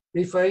Matthew,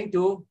 referring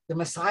to the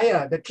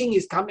Messiah. The king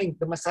is coming,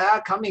 the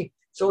Messiah coming.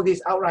 So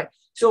this outright.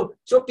 So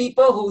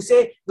people who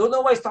say, don't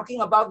know what he's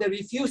talking about, they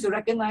refuse to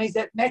recognize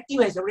that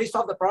Matthew has already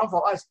solved the problem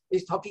for us.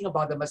 He's talking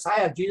about the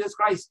Messiah, Jesus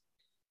Christ.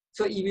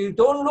 So if you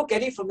don't look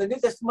at it from the New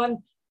Testament,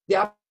 they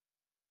are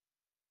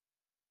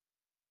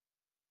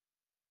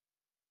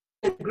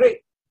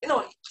great.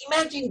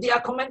 Imagine there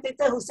are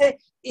commentators who say,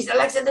 it's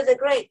Alexander the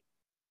Great.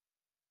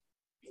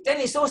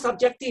 Then it's so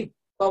subjective.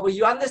 But when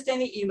you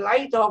understand it in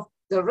light of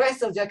the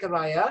rest of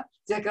Zechariah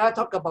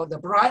talk about the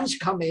branch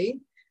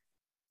coming,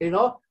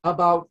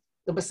 about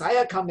the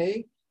Messiah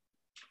coming,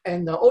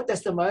 and the Old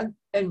Testament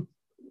and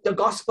the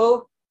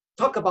Gospel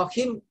talk about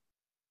him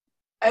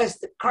as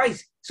the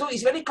Christ. So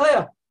it's very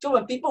clear. So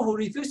when people who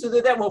refuse to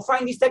do that will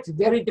find this text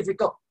very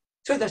difficult.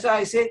 So that's why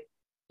I said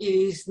it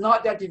is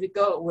not that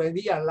difficult when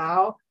we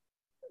allow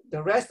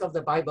the rest of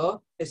the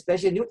Bible,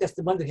 especially New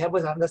Testament, to help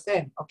us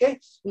understand. Okay?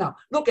 Now,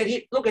 look at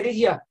it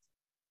here.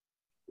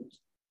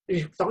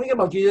 Talking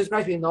about Jesus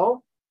Christ, we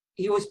know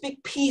he will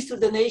speak peace to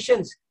the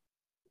nations.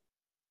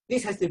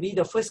 This has to be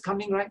the first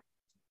coming, right?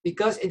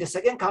 Because in the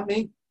second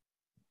coming,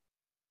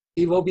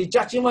 it will be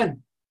judgment.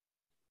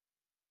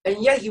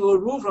 And yet he will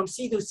rule from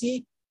sea to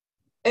sea,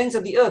 ends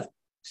of the earth.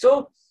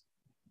 So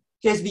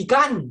he has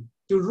begun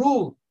to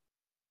rule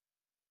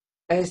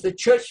as the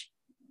church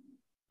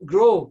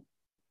grow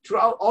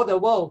throughout all the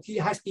world. He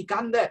has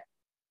begun that.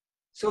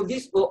 So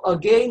this will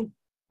again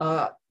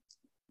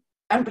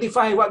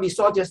amplify what we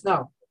saw just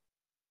now,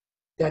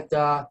 that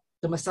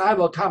the Messiah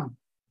will come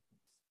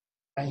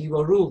and he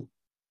will rule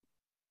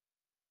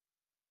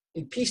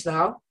in peace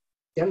now,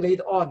 then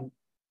later on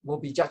will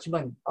be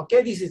judgment.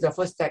 Okay, this is the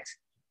first text.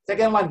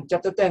 Second one,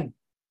 chapter 10.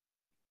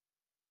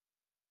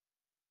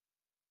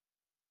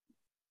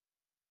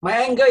 My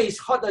anger is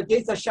hot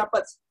against the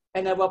shepherds,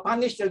 and I will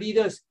punish the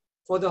leaders,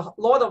 for the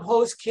Lord of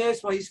hosts cares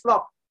for his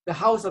flock, the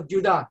house of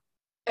Judah,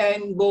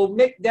 and will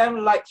make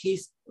them like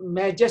his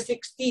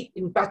majestic steed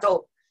in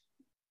battle.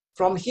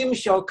 From him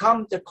shall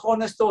come the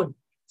cornerstone,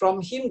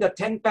 from him the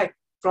tent peg,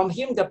 from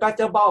him the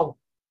battle bow,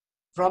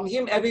 from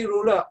him every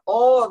ruler,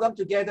 all of them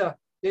together.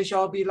 They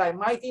shall be like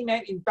mighty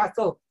men in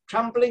battle,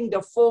 trampling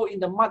the foe in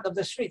the mud of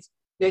the streets.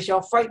 They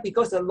shall fight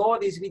because the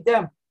Lord is with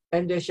them,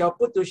 and they shall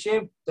put to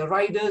shame the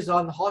riders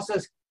on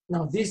horses.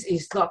 Now this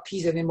is not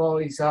peace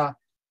anymore. It's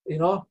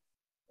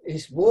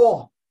it's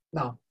war.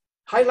 Now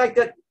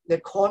highlighted the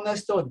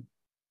cornerstone.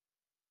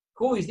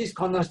 Who is this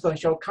cornerstone?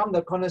 Shall come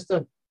the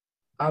cornerstone.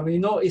 We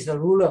know it's a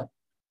ruler.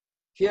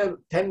 Here,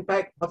 tent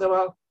peg,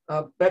 whatever,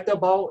 battle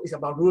bow is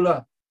about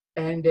ruler,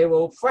 and they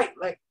will fight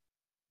like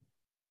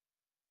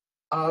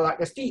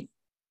a steed,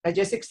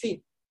 majestic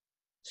steed.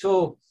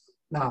 So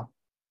now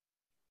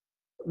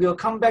we'll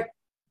come back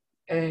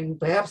and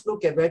perhaps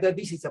look at whether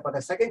this is about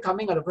the second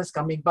coming or the first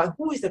coming. But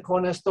who is the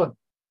cornerstone?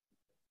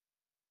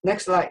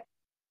 Next slide.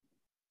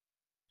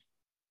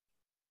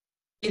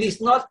 It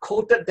is not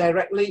quoted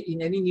directly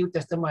in any New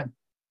Testament,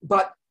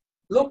 but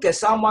look at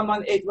Psalm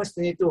 118, verse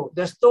 22.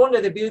 The stone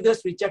that the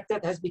builders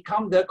rejected has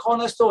become the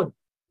cornerstone.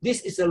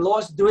 This is the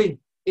Lord's doing.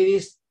 It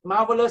is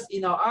marvelous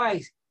in our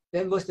eyes.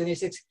 Then verse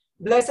 26.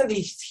 Blessed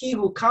is he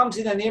who comes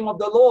in the name of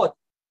the Lord.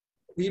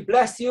 We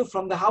bless you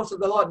from the house of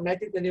the Lord.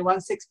 Matthew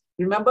 21:6.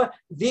 Remember,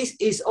 this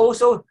is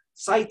also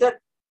cited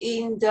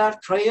in the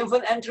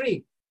triumphant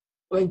entry.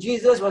 When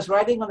Jesus was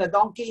riding on a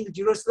donkey in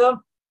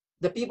Jerusalem,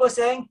 the people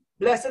saying,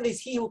 blessed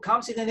is he who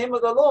comes in the name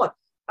of the Lord.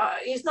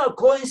 It's not a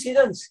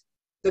coincidence.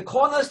 The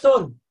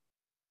cornerstone.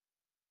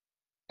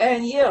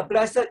 And here,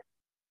 blessed.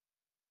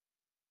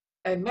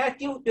 And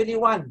Matthew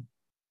 21.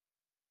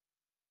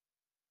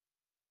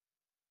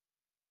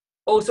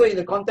 Also in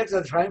the context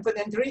of the triumphant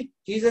entry,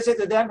 Jesus said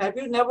to them, have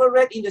you never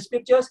read in the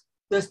scriptures,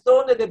 the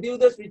stone that the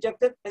builders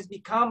rejected has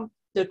become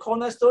the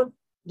cornerstone?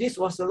 This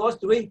was the Lord's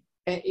doing,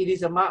 and it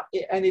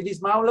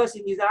is marvelous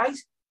in his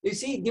eyes. You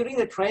see, during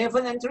the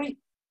triumphant entry,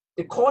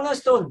 the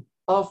cornerstone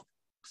of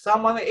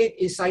Psalm 108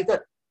 is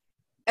cited,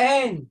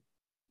 and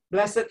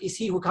blessed is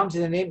he who comes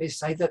in the name is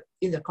cited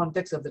in the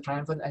context of the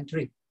triumphant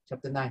entry,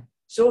 chapter 9.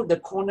 So the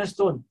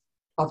cornerstone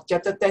of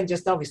chapter 10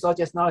 just now, we saw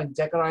just now in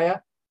Zechariah,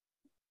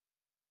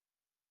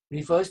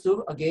 refers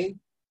to, again,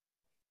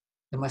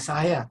 the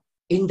Messiah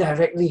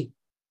indirectly.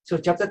 So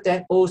chapter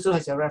 10 also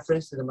has a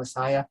reference to the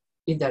Messiah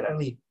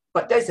indirectly.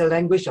 But that's the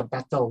language of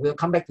battle. We'll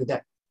come back to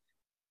that.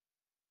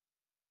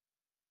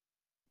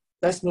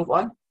 Let's move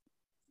on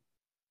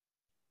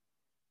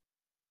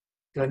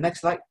to the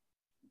next slide.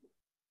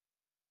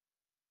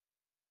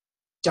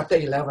 Chapter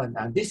 11.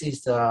 And this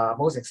is the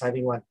most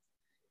exciting one.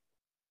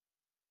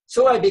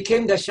 So I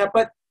became the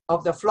shepherd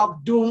of the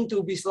flock doomed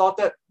to be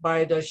slaughtered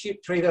by the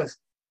sheep traders.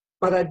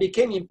 But I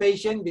became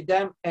impatient with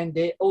them, and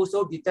they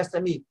also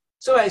detested me.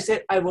 So I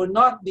said, I will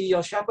not be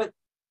your shepherd.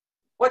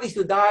 What is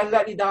to die,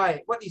 let it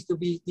die. What is to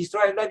be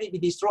destroyed, let it be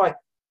destroyed.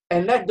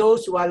 And let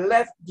those who are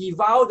left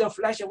devour the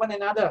flesh of one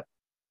another.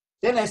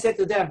 Then I said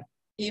to them,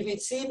 if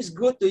it seems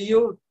good to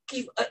you,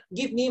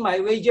 give me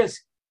my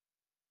wages.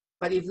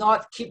 But if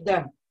not, keep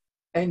them.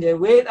 And they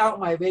weighed out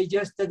my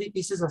wages, 30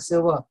 pieces of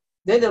silver.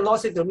 Then the Lord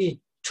said to me,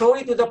 throw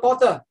it to the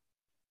potter.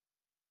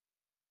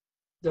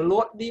 The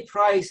lordly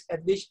price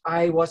at which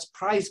I was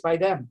priced by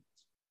them.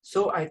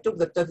 So I took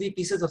the 30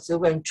 pieces of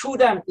silver and threw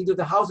them into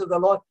the house of the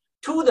Lord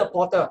to the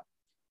potter.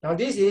 Now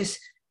this is,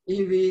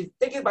 if we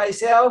take it by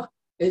itself,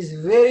 it's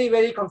very,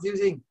 very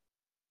confusing.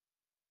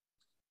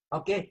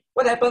 Okay,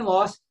 what happened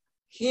was,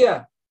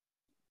 here,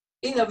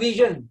 in a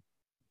vision,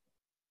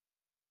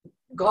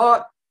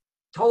 God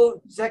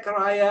told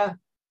Zechariah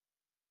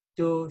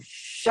to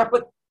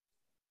shepherd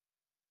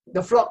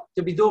the flock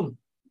to be doomed.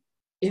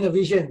 In a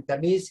vision,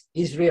 that means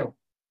Israel.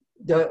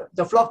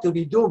 The flock to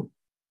be doomed.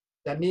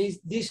 That means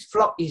this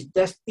flock is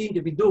destined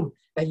to be doomed.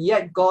 And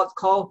yet God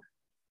called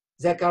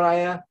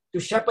Zechariah to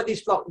shepherd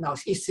this flock. Now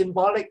it's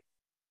symbolic.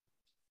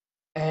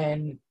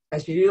 And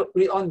as we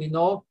read on, we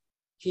know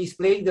he's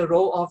playing the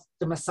role of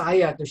the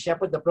Messiah to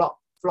shepherd the flock.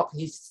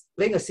 He's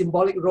playing a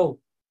symbolic role,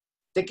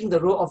 taking the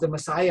role of the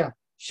Messiah,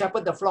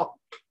 shepherd the flock,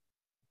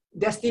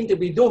 destined to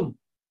be doomed.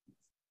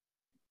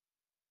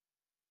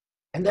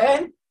 And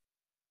then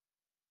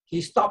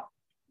he stopped.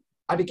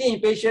 I became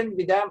impatient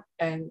with them,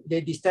 and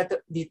they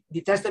detested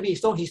me.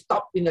 So he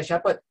stopped being the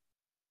shepherd.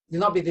 Do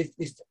not be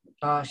this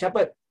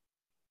shepherd.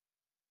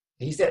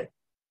 He said,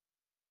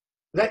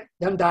 let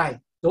them die.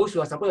 Those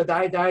who are supposed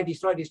to die,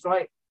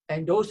 destroy.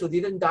 And those who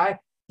didn't die,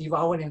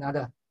 devour one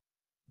another.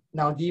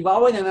 Now,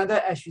 devour one another,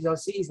 as you shall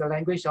see, is the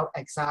language of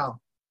exile.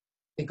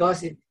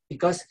 because in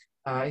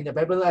the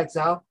Babylon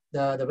exile,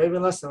 the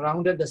Babylonians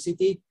surrounded the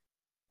city.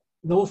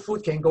 No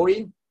food can go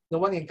in, no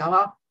one can come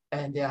out,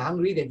 and they are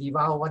hungry, they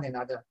devour one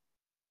another.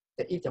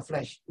 They eat the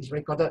flesh. It's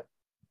recorded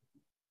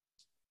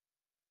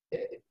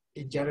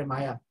in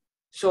Jeremiah.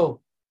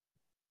 So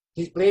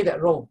he played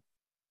that role.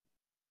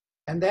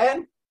 And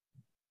then,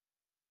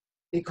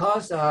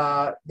 because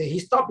he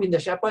stopped being the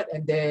shepherd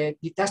and they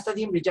detested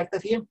him,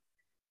 rejected him,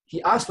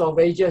 he asked for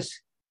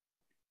wages.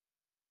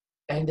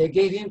 And they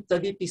gave him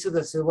 30 pieces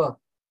of silver,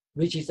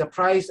 which is the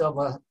price of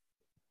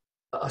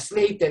a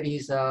slave that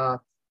is gone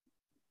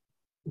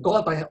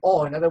by an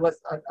oar. In other words,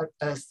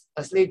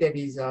 a slave that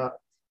is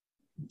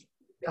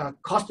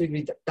caused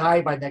to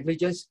die by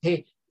negligence,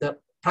 pay the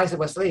price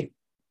of a slave.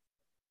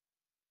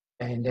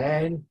 And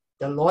then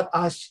the Lord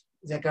asked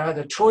Zechariah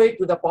to throw it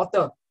to the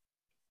potter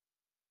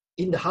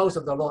in the house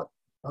of the Lord.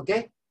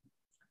 Okay?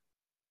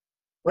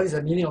 What is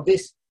the meaning of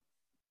this?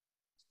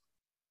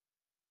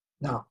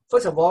 Now,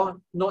 first of all,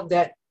 note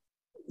that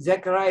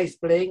Zechariah is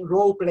playing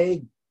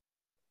role-playing.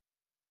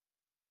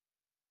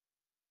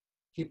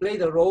 He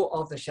played the role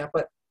of the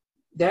shepherd.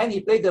 Then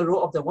he played the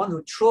role of the one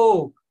who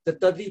threw the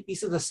 30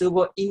 pieces of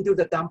silver into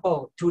the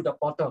temple to the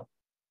potter.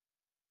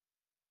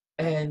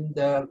 And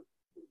the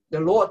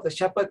Lord, the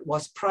shepherd,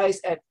 was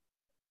priced at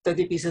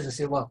 30 pieces of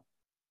silver.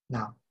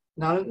 Now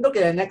look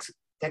at the next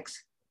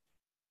text,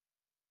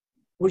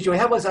 which will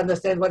help us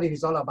understand what it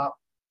is all about.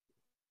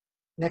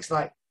 Next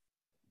slide.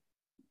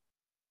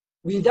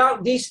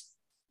 Without this,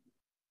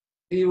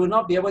 we will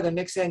not be able to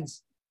make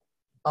sense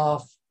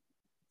of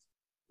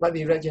what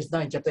we read just now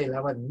in chapter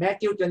 11.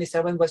 Matthew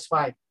 27 verse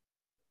 5.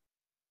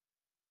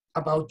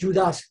 About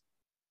Judas.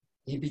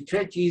 He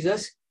betrayed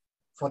Jesus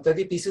for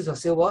 30 pieces of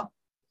silver.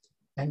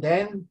 And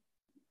then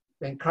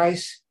when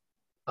Christ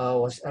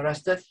was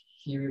arrested,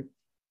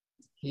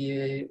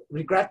 he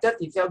regretted,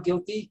 he felt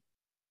guilty.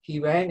 He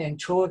went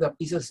and threw the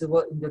pieces of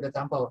silver into the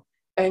temple.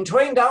 And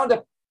throwing down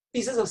the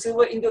pieces of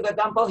silver into the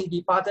temple, he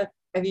departed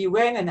and he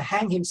went and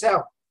hanged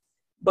himself.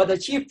 But the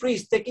chief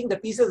priest, taking the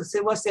pieces of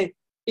silver, said,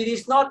 "It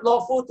is not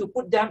lawful to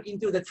put them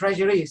into the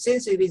treasury,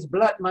 since it is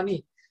blood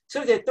money."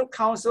 So they took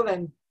counsel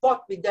and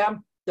bought with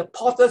them the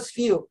potter's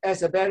field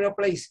as a burial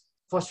place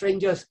for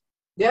strangers.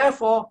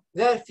 Therefore,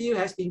 that field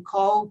has been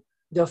called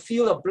the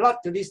field of blood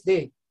to this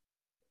day.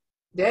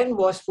 Then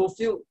was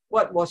fulfilled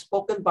what was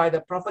spoken by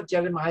the prophet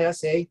Jeremiah,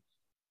 saying,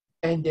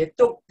 "And they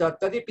took the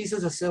 30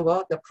 pieces of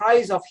silver, the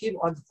price of him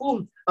on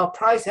whom a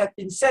price had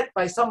been set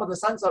by some of the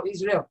sons of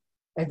Israel,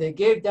 and they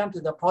gave them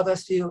to the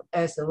potter's field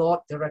as the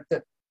Lord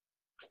directed."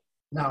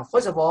 Now,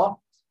 first of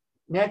all,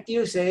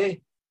 Matthew says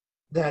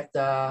that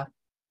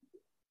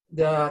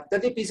the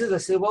 30 pieces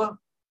of silver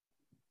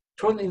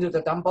thrown into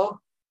the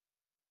temple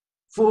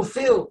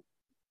fulfilled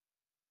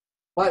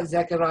what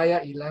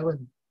Zechariah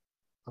 11.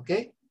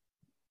 Okay?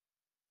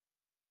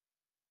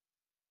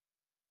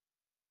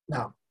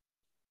 Now,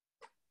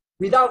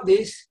 without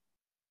this,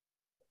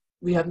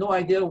 we have no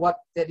idea what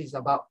that is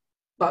about.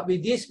 But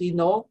with this, we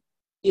know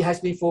it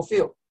has been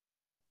fulfilled.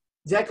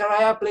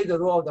 Zechariah played the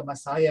role of the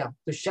Messiah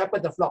to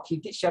shepherd the flock. He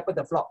did shepherd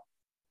the flock.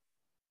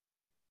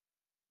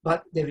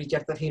 But they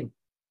rejected him.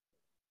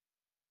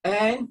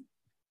 And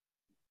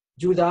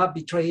Judah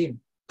betrayed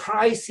him,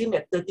 priced him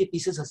at 30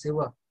 pieces of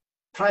silver.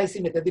 Priced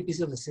him at 30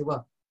 pieces of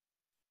silver.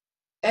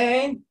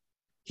 And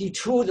he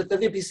threw the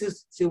 30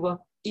 pieces of silver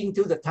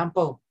into the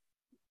temple.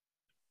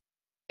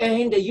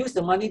 And they used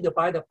the money to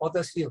buy the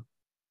potter's field.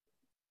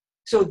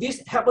 So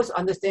this helps us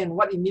understand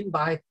what it means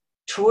by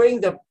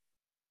throwing the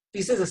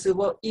pieces of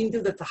silver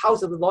into the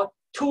house of the Lord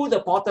to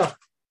the potter.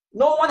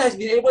 No one has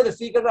been able to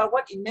figure out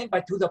what it meant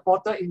by to the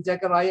potter in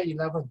Zechariah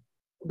 11.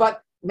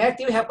 But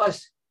Matthew helped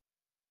us.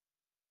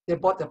 They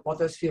bought the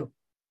potter's field.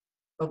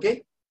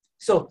 Okay?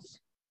 So,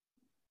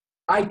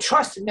 I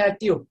trust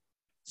Matthew.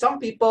 Some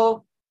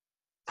people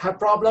have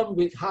problem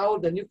with how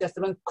the New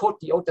Testament quote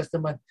the Old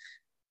Testament.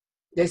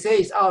 They say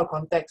it's out of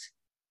context.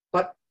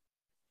 But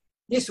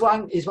this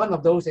one is one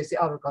of those they say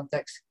out of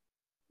context.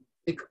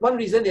 One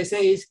reason they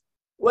say is,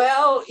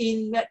 well,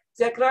 in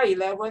Zechariah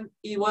 11,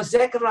 it was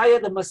Zechariah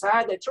the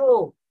Messiah that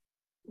threw,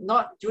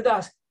 not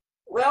Judas.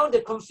 Well,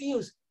 they're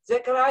confused.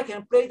 Zechariah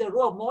can play the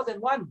role of more than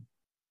one.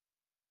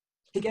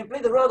 He can play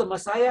the role of the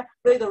Messiah,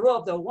 play the role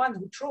of the one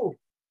who threw.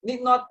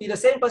 Need not be the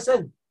same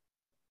person.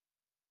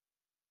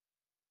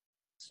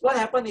 What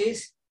happened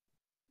is,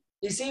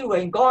 you see,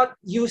 when God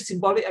used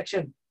symbolic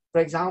action,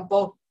 for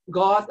example,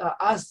 God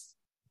asked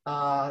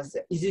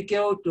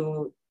Ezekiel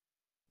to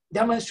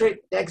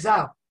demonstrate the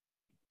exile.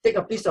 Take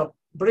a piece of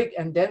brick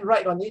and then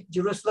write on it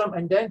Jerusalem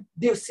and then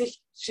build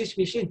siege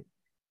machine.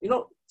 You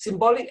know,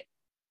 symbolic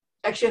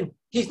action.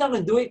 He's not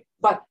going to do it,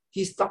 but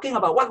he's talking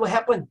about what will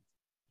happen.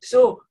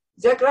 So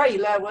Zechariah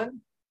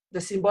 11,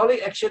 the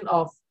symbolic action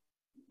of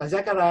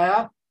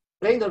Zechariah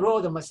playing the role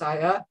of the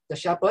Messiah, the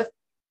shepherd,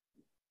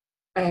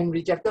 and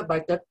rejected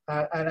by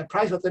and a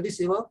price of 30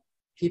 silver,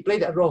 he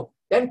played that role.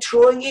 Then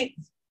throwing it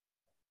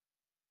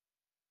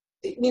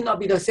need not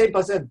be the same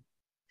person.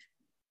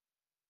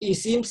 It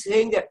seems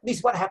saying that this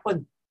is what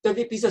happened.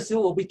 30 pieces of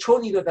silver will be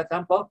thrown into the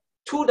temple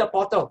to the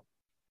potter.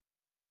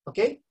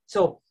 Okay,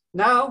 so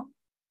now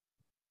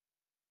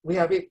we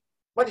have it.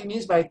 What it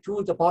means by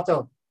to the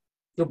potter,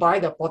 to buy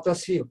the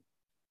potter's field.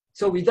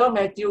 So without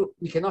Matthew,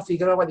 we cannot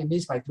figure out what it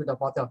means by to the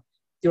potter,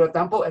 to the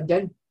temple, and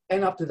then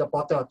end up to the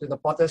potter, to the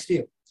potter's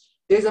field.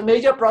 There's a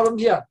major problem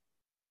here.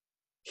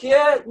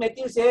 Here,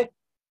 Matthew said,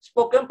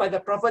 spoken by the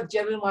prophet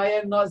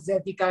Jeremiah, not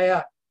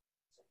Zechariah.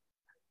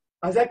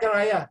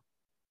 Zechariah,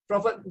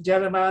 prophet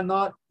Jeremiah,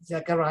 not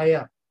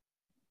Zechariah.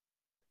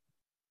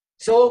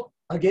 So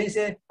again,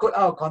 say, cut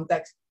out of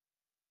context.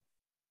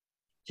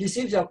 He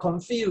seems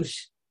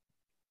confused.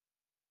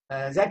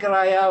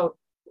 Zechariah,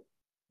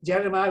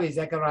 Jeremiah with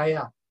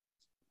Zechariah.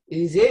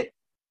 Is it?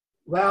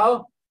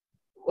 Well,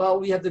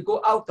 we have to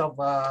go out of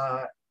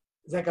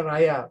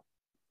Zechariah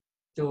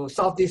to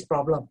solve this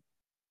problem.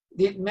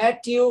 Did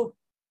Matthew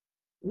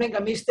make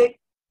a mistake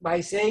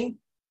by saying,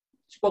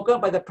 spoken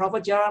by the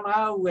prophet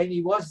Jeremiah when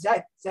he was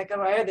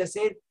Zechariah that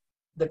said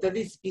the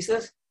 30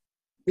 pieces?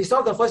 We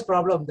solved the first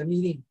problem, the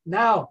meaning.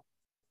 Now,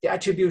 the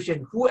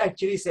attribution. Who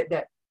actually said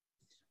that?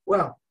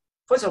 Well,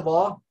 first of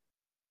all,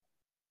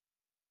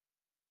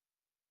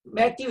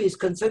 Matthew is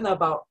concerned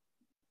about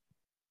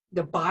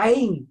the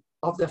buying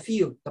of the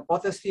field, the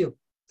potter's field,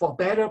 for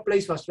better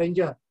place for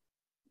stranger.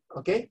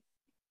 Okay?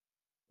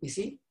 You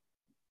see?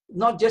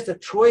 Not just the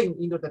throwing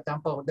into the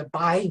temple, the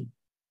buying.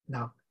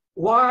 Now,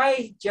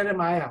 why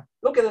Jeremiah?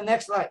 Look at the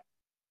next slide.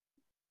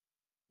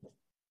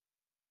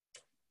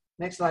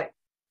 Next slide.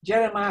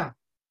 Jeremiah.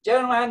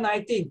 Jeremiah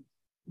 19.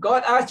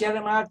 God asked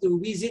Jeremiah to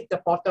visit the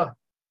potter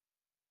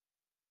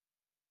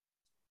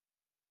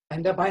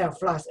and then buy a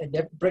flask and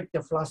then break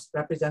the flask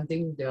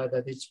representing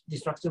the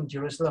destruction of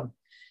Jerusalem.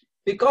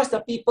 Because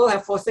the people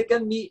have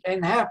forsaken me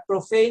and have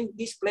profaned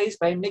this place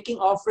by making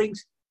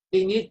offerings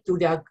in it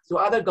to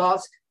other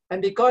gods,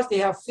 and because they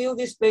have filled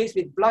this place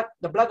with blood,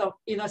 the blood of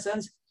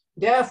innocents,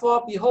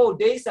 therefore, behold,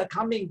 days are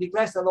coming,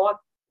 declares the Lord,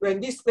 when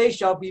this place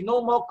shall be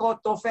no more called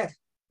Topheth,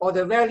 or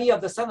the valley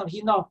of the son of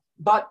Hinnom,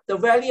 but the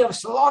valley of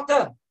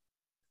slaughter.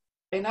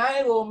 And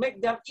I will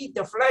make them eat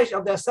the flesh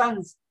of their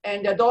sons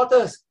and their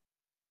daughters,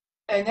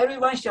 and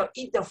everyone shall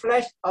eat the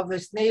flesh of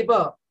his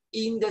neighbor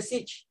in the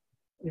siege.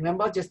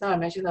 Remember just now I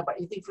mentioned about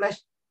eating flesh?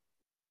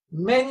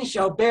 Men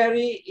shall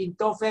bury in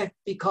Topheth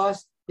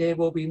because there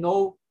will be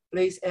no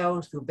place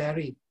else to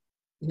bury.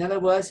 In other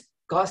words,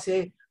 God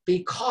said,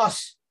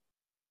 because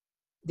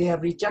they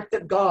have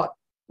rejected God,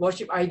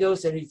 worship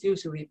idols, and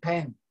refuse to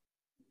repent,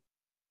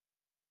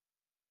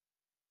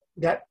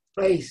 that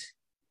place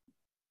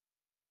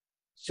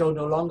shall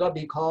no longer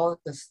be called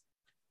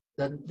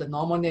the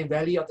normal name,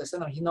 Valley of the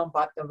Son of Hinnom,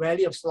 but the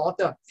Valley of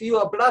Slaughter,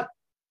 field of blood.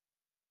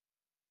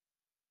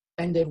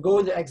 And they go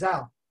into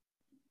exile.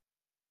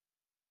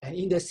 And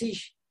in the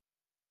siege,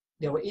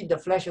 they will eat the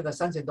flesh of the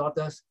sons and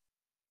daughters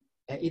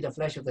and eat the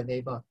flesh of the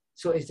neighbor.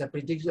 So it's a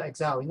prediction of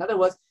exile. In other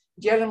words,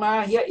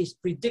 Jeremiah here is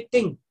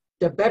predicting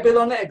the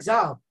Babylonian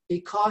exile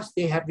because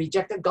they have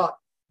rejected God.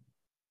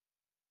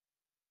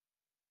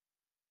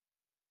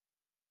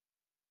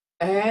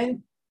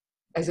 And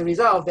as a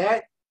result of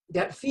that,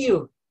 that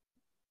field,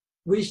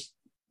 which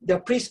the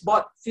priest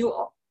bought field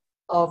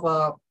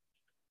of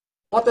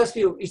potter's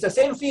field, is the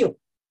same field.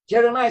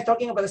 Jeremiah is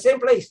talking about the same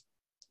place,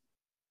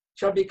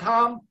 shall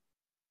become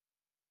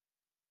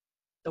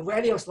the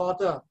valley of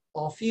slaughter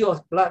or field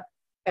of blood,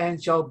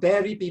 and shall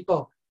bury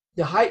people.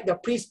 The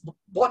priest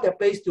bought the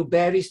place to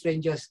bury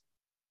strangers.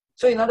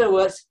 So in other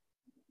words,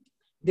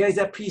 there is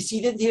a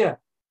precedent here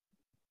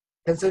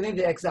concerning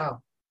the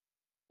exile,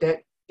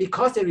 that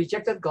because they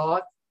rejected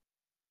God,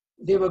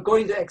 they were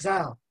going to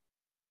exile.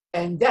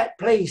 And that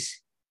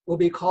place will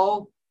be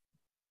called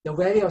the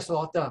valley of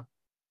slaughter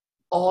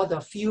or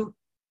the field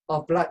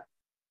of blood.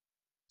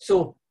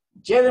 So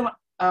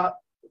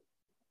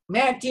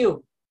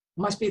Matthew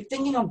must be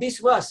thinking of this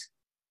verse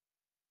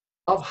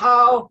of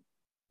how,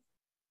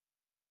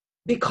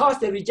 because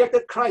they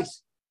rejected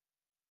Christ,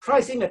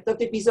 pricing the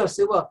 30 pieces of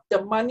silver,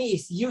 the money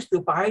is used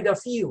to buy the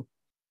field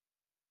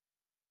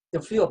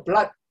of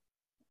blood,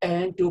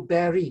 and to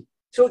bury.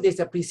 So there's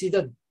a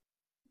precedent.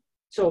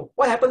 So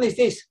what happened is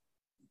this.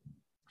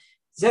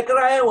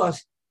 Zechariah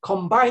was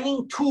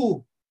combining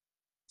two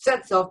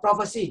sets of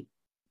prophecy.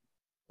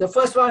 The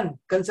first one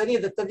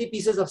concerning the 30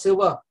 pieces of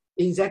silver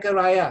in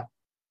Zechariah.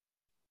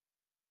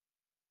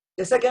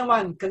 The second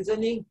one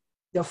concerning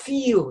the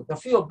field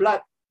of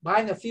blood,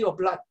 buying the field of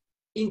blood,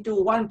 into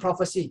one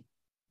prophecy.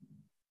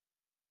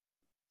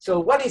 So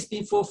what is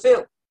being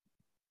fulfilled?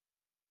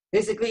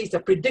 Basically, it's the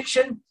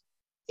prediction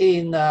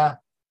in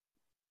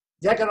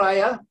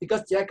Zechariah,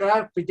 because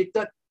Zechariah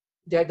predicted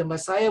that the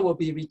Messiah will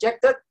be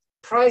rejected,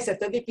 priced at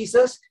 30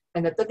 pieces,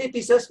 and the 30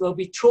 pieces will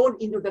be thrown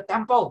into the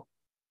temple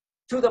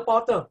to the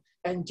potter.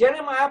 And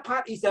Jeremiah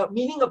part is the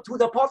meaning of to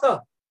the potter.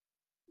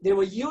 They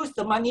will use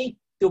the money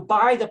to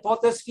buy the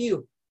potter's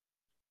field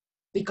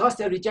because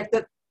they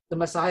rejected the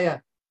Messiah.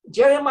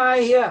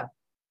 Jeremiah here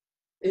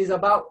is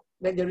about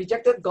when they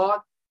rejected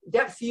God,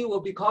 that field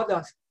will be called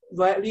the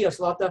valley of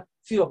slaughter,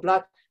 field of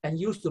blood, and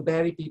used to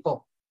bury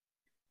people.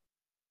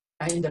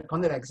 And in the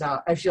context of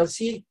exile, as you'll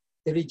see,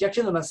 the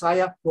rejection of the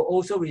Messiah will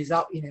also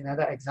result in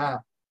another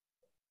exile.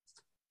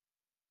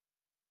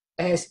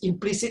 as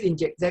implicit in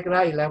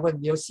Zechariah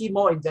 11. You'll see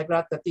more in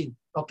Zechariah 13.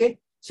 Okay,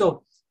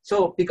 so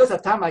because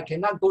of time, I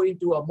cannot go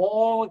into a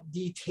more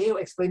detailed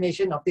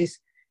explanation of this,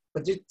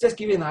 but just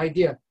give you an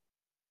idea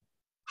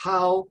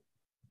how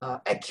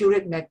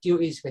accurate Matthew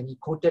is when he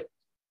quoted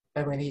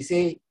and when he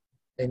say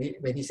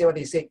what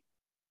he said.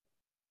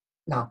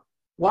 Now,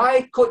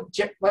 why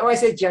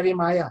say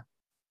Jeremiah?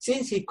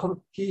 Since he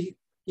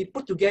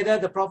put together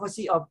the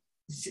prophecy of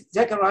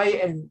Zechariah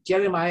and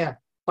Jeremiah,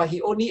 but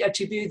he only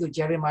attributed to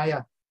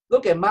Jeremiah.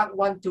 Look at Mark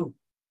 1:2.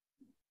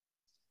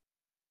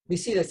 We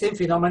see the same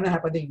phenomenon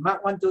happening.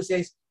 Mark 1:2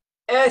 says,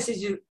 as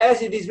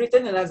it is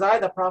written in Isaiah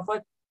the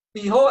prophet,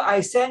 behold,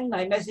 I send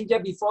my messenger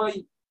before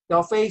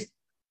your face,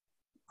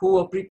 who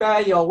will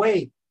prepare your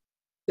way.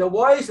 The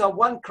voice of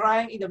one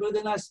crying in the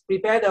wilderness,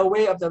 prepare the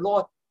way of the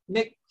Lord,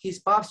 make his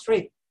path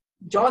straight.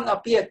 John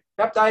appeared,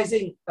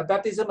 baptizing a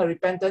baptism of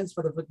repentance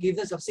for the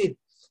forgiveness of sin.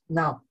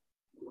 Now,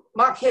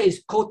 Mark here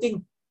is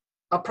quoting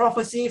a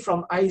prophecy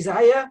from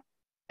Isaiah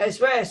as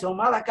well as from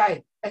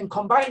Malachi and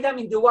combine them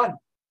into one.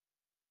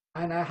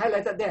 And I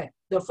highlighted there.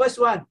 The first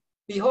one,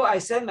 behold, I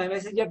send my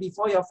messenger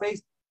before your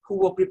face, who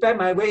will prepare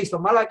my way, is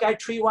from Malachi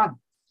 3:1.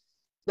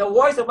 The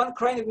voice of one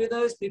crying in the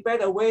wilderness, prepare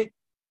the way,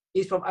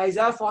 is from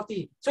Isaiah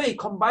 40. So he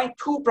combined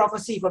two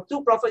prophecies from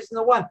two prophets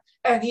into one,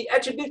 and he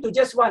attributed to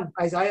just one,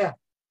 Isaiah,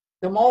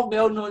 the more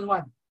well-known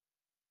one,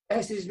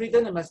 as is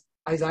written in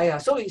Isaiah.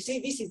 So you see,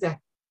 this is the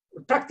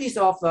practice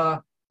of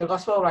the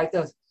gospel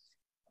writers.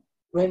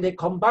 When they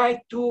combine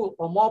two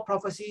or more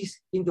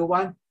prophecies into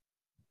one,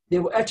 they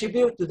will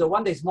attribute to the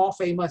one that is more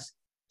famous.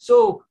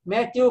 So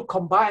Matthew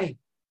combined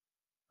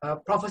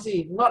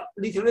prophecy, not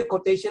literal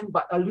quotation,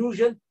 but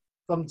allusion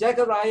from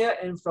Zechariah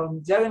and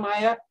from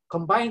Jeremiah,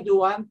 combined to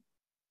one,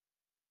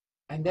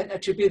 and then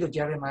attribute to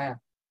Jeremiah.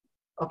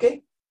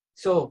 Okay?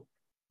 So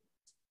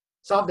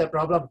solve the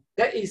problem.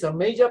 That is a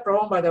major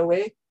problem, by the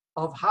way,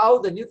 of how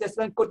the New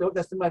Testament quote the Old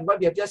Testament, what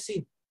we have just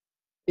seen.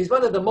 It's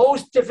one of the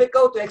most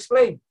difficult to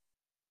explain.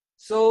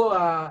 So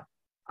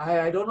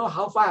I don't know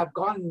how far I've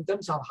gone in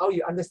terms of how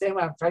you understand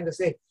what I'm trying to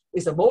say.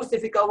 It's the most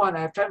difficult one.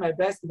 I've tried my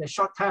best in a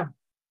short time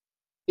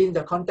in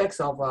the context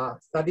of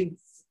studying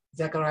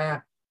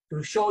Zechariah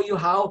to show you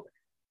how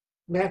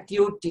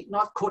Matthew did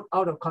not quote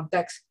out of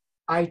context.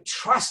 I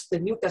trust the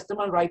New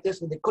Testament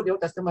writers when they quote the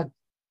Old Testament.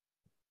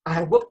 I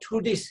have worked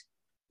through this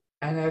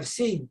and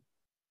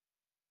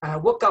I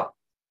have worked out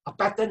a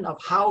pattern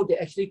of how they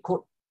actually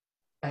quote,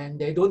 and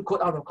they don't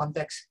quote out of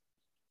context.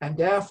 And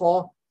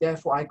therefore,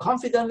 I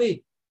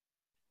confidently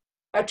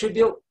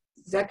attribute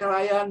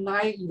Zechariah 9,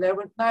 10,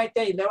 11,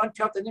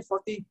 12, 13,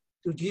 14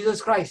 to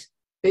Jesus Christ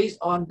based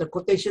on the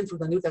quotation from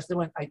the New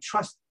Testament. I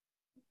trust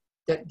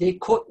that they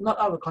quote not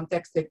out of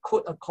context, they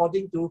quote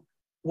according to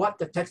what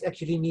the text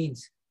actually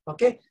means.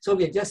 Okay, so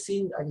we have just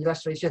seen an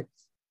illustration.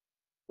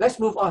 Let's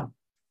move on.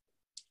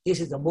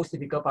 This is the most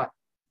difficult part.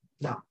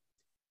 Now,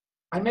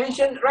 I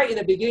mentioned right in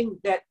the beginning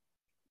that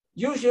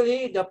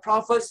usually the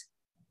prophets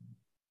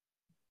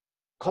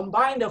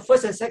combine the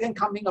first and second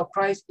coming of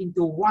Christ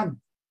into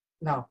one.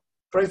 Now,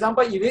 for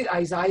example, you read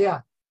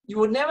Isaiah, you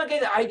will never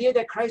get the idea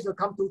that Christ will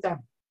come 2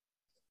 times.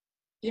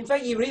 In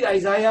fact, you read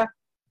Isaiah,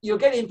 you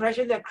get the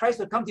impression that Christ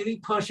will come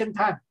during Persian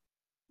time.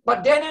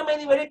 But Daniel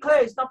made it very clear,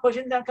 it's not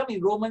Persian time, come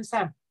in Roman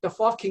time, the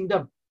 4th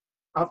kingdom,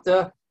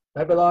 after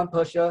Babylon,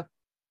 Persia,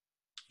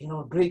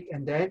 Greek,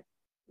 and then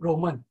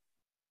Roman.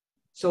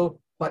 So,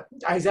 but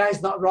Isaiah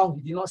is not wrong,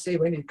 he did not say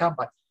when it comes,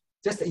 but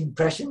just the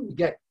impression we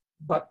get,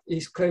 but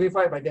it's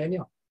clarified by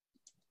Daniel.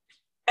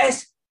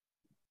 As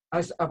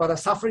about the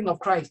suffering of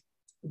Christ,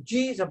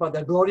 G is about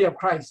the glory of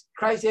Christ.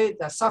 Christ said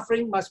the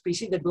suffering must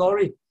precede the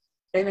glory.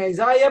 And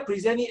Isaiah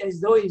presented it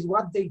as though it's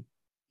one thing.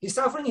 His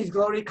suffering, his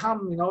glory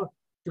come,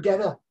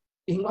 together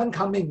in one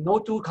coming, no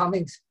 2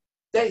 comings.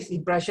 That is the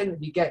impression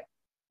we get.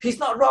 He's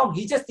not wrong,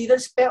 he just didn't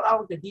spell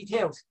out the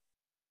details.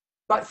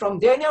 But from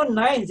Daniel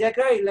 9,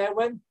 Zechariah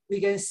 11, we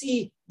can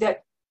see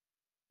that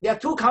there are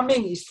 2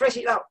 coming, he stretched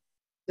it out.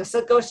 The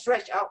circle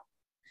stretched out.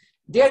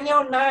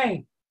 Daniel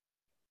 9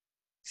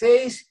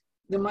 says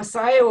the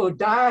Messiah will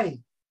die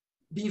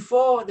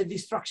before the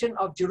destruction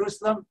of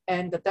Jerusalem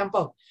and the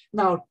temple.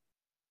 Now,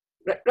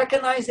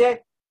 recognize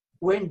that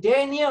when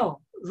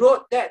Daniel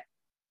wrote that,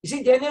 you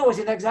see, Daniel was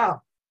in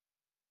exile.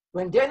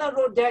 When Daniel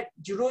wrote that,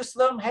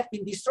 Jerusalem had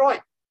been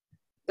destroyed.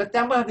 The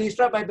temple had been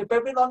destroyed by the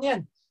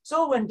Babylonians.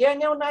 So when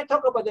Daniel 9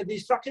 talk about the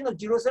destruction of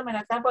Jerusalem and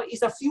the temple,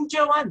 it's a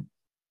future one.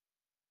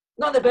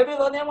 Not the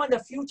Babylonian one, the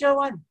future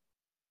one.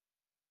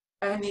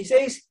 And he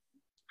says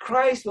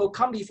Christ will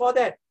come before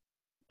that.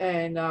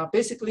 And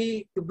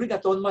basically to bring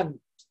atonement,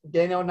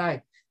 Daniel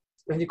 9.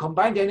 When you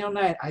combine Daniel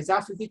 9,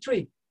 Isaiah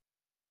 53,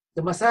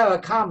 the Messiah will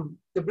come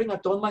to bring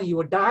atonement. He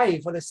will die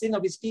for the sin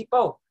of his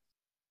people.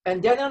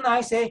 And Daniel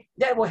 9 say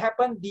that will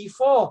happen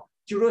before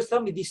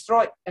Jerusalem is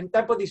destroyed and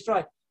temple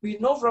destroyed. We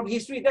know from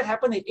history that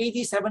happened in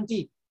AD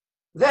 70.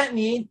 That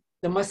means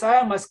the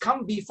Messiah must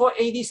come before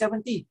AD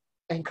 70.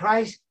 And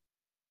Christ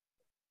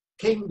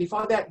came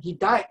before that. He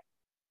died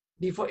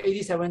before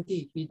AD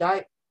 70. He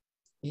died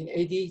in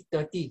AD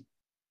 30.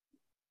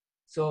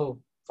 So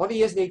 40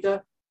 years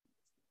later,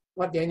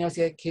 what Daniel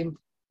said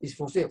is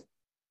fulfilled.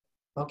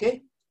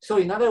 Okay? So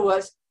in other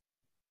words,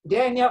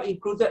 Daniel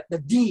included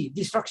the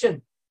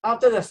destruction.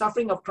 After the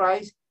suffering of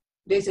Christ,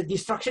 there's a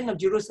destruction of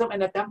Jerusalem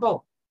and the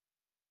temple.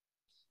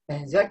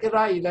 And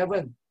Zechariah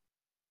 11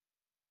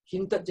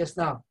 hinted just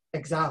now,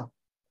 exile,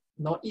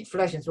 not eat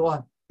flesh and so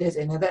on. There's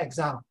another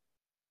exile.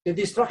 The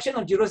destruction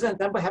of Jerusalem and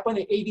the temple happened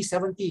in AD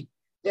 70.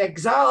 The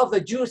exile of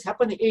the Jews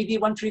happened in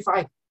AD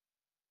 135.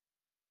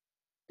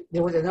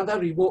 There was another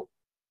revolt.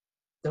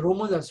 The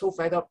Romans were so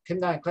fed up, came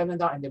down and climbed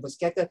down, and they were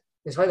scattered.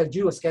 That's why the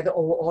Jews were scattered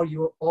all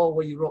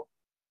over Europe.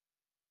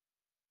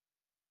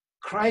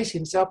 Christ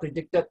himself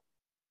predicted,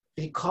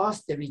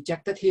 because they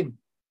rejected him,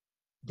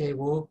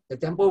 the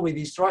temple will be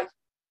destroyed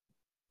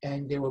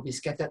and they will be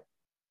scattered.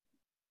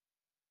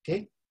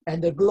 Okay?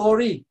 And the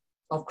glory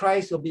of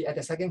Christ will be at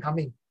the second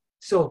coming.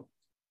 So,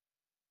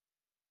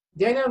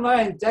 Daniel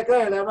 9 and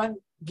Zechariah 11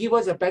 give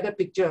us a better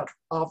picture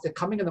of the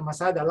coming of the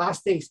Messiah, the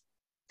last days.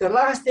 The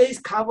last days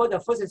cover the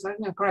first and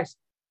second of Christ,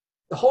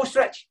 the whole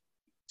stretch.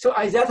 So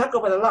Isaiah talked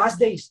about the last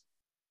days,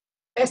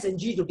 S and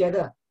G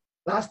together,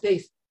 last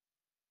days.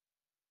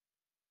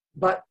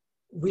 But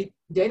with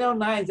Daniel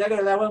 9 and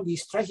Zechariah 11, we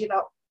stretch it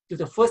out to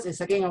the first and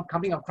second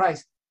coming of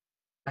Christ.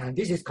 And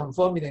this is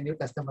confirmed in the New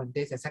Testament.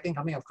 There's a second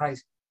coming of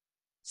Christ.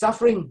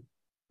 Suffering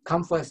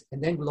comes first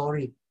and then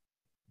glory.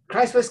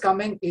 Christ's first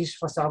coming is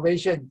for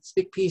salvation,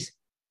 speak peace.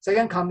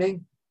 Second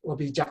coming will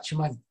be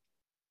judgment.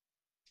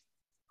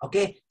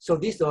 Okay, so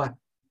this will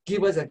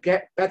give us a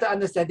better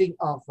understanding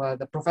of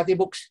the prophetic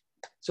books.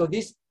 So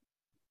this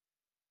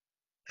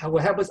will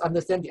help us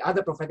understand the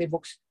other prophetic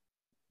books.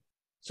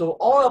 So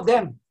all of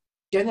them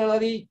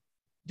generally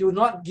do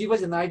not give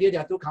us an idea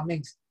there are two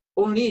comings.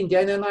 Only in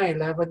Daniel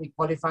 9:11 it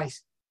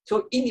qualifies.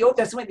 So in the Old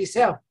Testament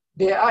itself,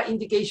 there are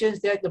indications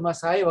that the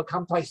Messiah will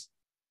come twice.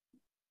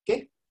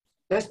 Okay,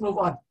 let's move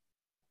on.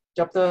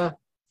 Chapter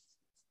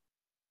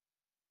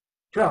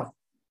 12.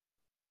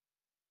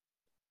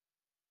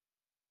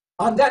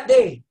 On that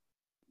day,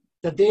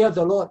 the day of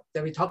the Lord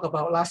that we talked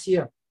about last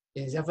year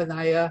in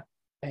Zephaniah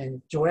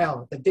and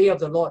Joel, the day of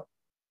the Lord,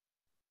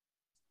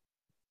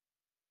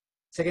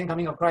 second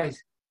coming of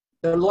Christ,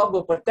 the Lord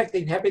will protect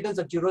the inhabitants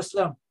of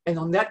Jerusalem. And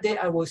on that day,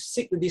 I will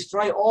seek to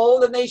destroy all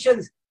the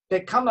nations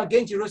that come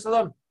against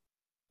Jerusalem.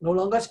 No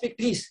longer speak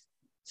peace,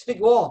 speak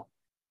war.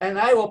 And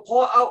I will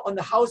pour out on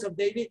the house of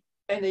David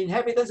and the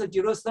inhabitants of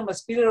Jerusalem a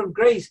spirit of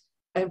grace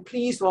and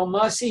pleas for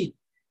mercy,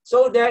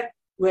 so that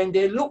when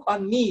they look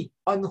on me,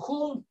 on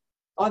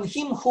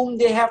him whom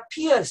they have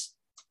pierced,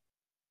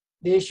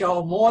 they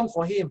shall mourn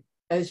for him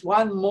as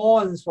one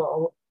mourns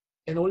for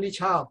an only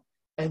child,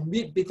 and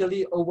weep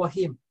bitterly over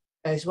him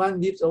as one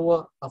weeps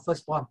over a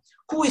firstborn.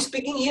 Who is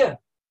speaking here?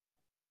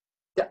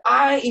 The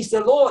I is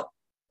the Lord.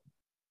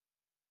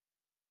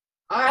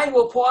 I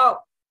will pour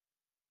out,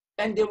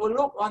 and they will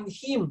look on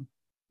him,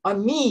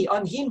 on me,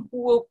 on him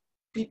who will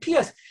be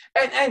pierced.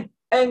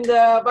 And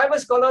Bible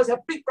scholars have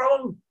big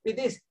problem with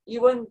this,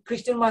 even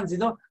Christian ones,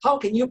 how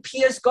can you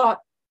pierce God?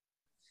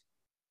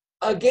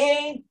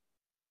 Again,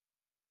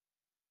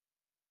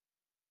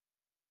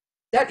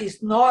 that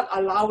is not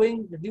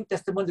allowing the New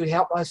Testament to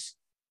help us.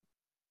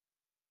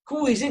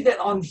 Who is it that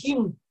on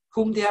him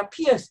whom they have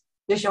pierced,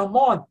 they shall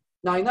mourn?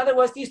 Now, in other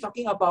words, he's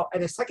talking about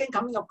at the second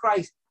coming of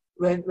Christ,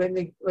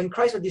 when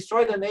Christ will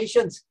destroy the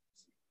nations,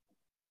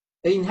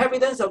 the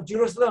inhabitants of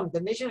Jerusalem,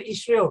 the nation of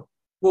Israel,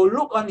 will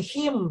look on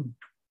him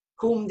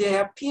whom they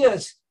have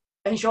pierced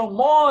and shall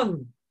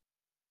mourn.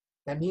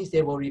 That means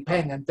they will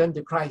repent and turn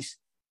to Christ.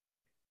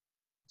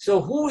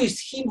 So who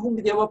is him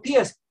whom they will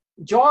pierce?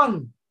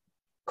 John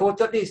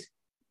quoted this.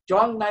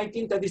 John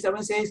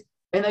 19:37 says,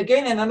 and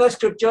again another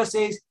scripture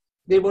says,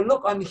 they will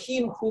look on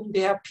him whom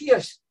they have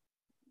pierced.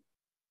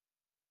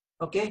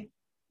 Okay?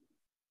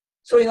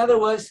 So in other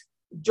words,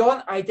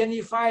 John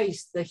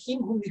identifies the him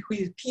whom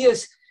he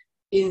pierced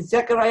in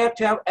Zechariah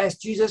 12 as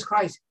Jesus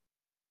Christ.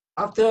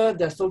 After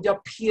the soldier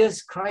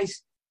pierced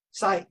Christ's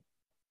side,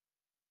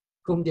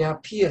 whom they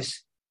have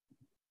pierced.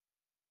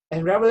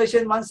 And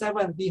Revelation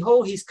 1:7,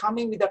 behold, he's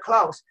coming with the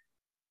clouds,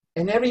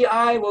 and every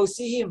eye will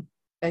see him,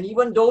 and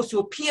even those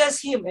who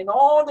pierce him, and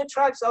all the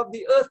tribes of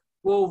the earth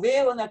will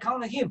wail on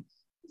account of him.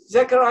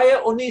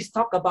 Zechariah only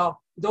talk about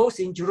those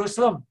in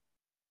Jerusalem.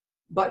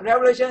 But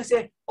Revelation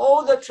says,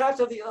 all the tribes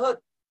of the earth,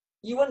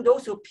 even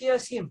those who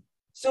pierce him.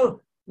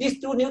 So these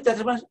two New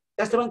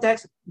Testament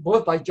texts,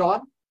 both by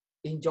John,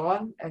 in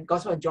John and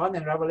Gospel of John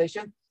and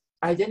Revelation,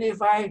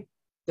 identify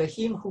the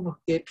him whom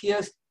they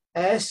pierced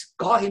as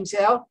God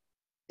himself,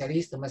 that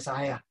is the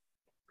Messiah.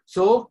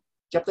 So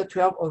chapter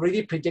 12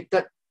 already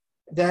predicted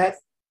that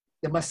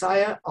the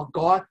Messiah of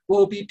God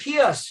will be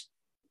pierced,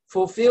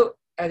 fulfilled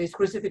at his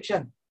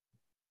crucifixion.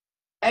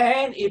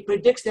 And it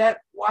predicts that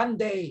one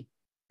day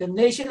the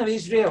nation of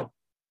Israel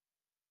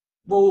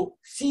will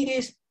see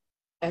this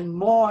and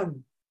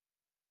mourn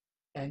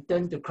and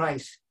turn to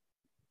Christ.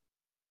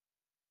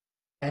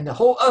 And the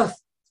whole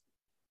earth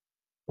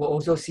will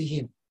also see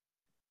him,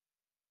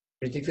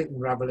 predicted in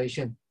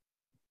Revelation.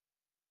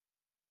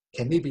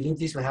 Can we believe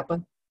this will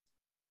happen?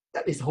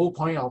 That is the whole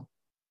point of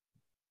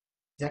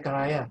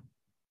Zechariah.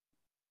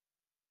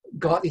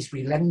 God is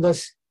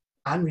relentless,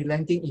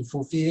 unrelenting in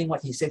fulfilling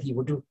what he said he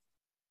would do.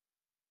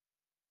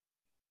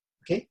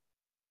 Okay,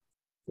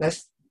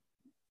 let's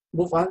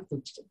move on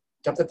to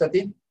chapter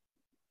 13.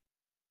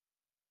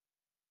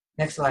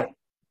 Next slide.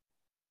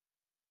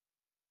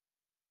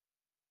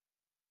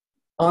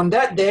 On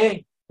that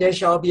day, there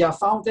shall be a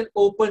fountain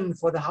open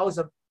for the house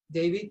of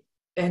David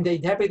and the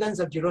inhabitants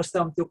of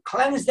Jerusalem to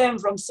cleanse them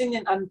from sin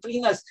and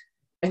uncleanness.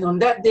 And on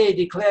that day,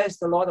 declares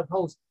the Lord of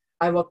hosts,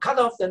 I will cut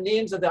off the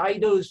names of the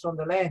idols from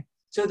the land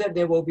so that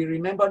they will be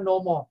remembered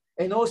no more.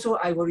 And also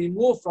I will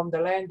remove from the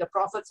land the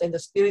prophets and the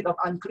spirit of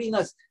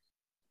uncleanness.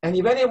 And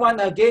if anyone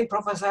again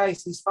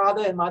prophesies, his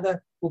father and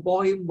mother who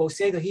bore him will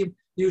say to him,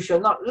 you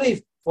shall not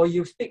live, for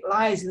you speak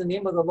lies in the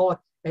name of the Lord.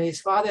 And his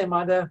father and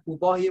mother who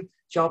bore him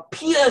shall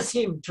pierce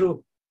him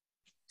through.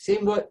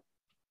 Same word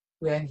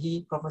when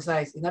he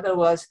prophesies. In other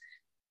words,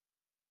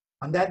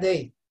 on that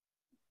day,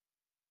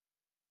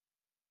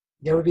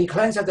 they will be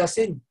cleansed of their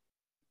sin.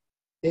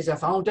 There's a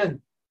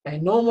fountain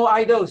and no more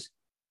idols,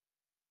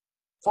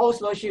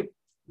 false worship,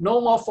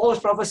 no more false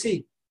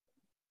prophecy.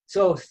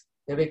 So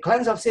they will be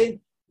cleansed of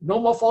sin, no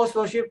more false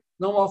worship,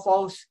 no more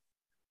false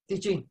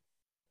teaching.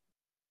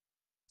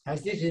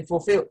 Has this been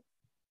fulfilled?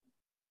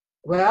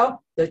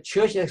 Well, the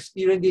church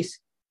experienced this.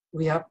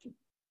 We have,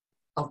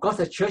 of course,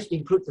 the church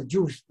includes the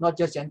Jews, not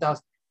just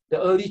Gentiles. The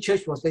early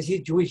church was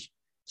basically Jewish.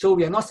 So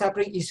we are not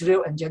separating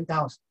Israel and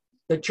Gentiles.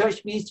 The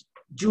church means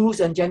Jews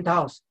and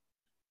Gentiles.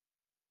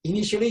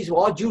 Initially, it's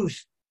all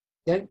Jews,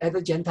 then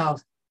other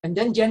Gentiles. And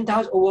then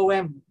Gentiles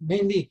overwhelmed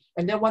mainly.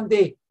 And then one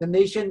day, the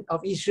nation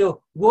of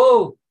Israel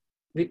will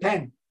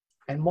repent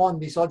and mourn.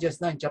 We saw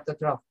just now in chapter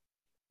 12.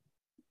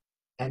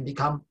 And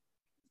become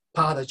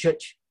part of the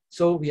church.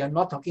 So we are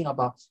not talking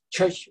about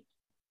church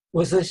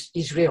versus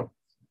Israel.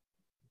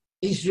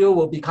 Israel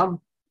will become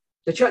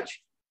the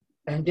church.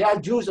 And there are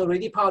Jews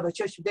already part of the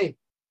church today.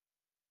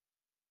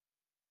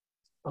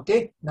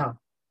 Okay, now,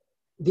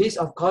 this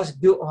of course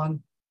built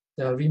on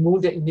the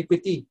remove the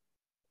iniquity.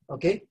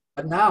 Okay,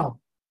 but now,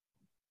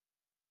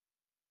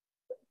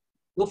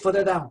 look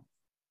further down.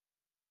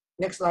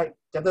 Next slide,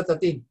 chapter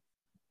 13.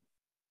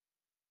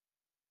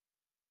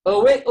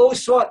 Awake, O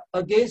sword,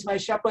 against my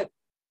shepherd,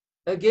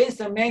 against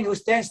the man who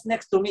stands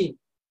next to me.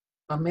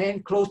 A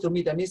man close to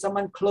me, that means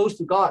someone close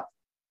to God,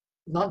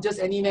 not just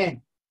any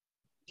man.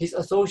 His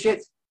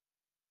associates.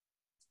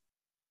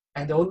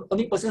 And the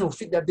only person who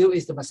fit that bill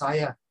is the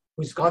Messiah,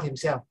 who is God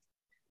himself.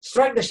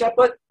 Strike the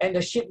shepherd, and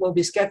the sheep will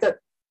be scattered.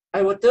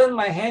 I will turn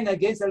my hand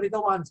against the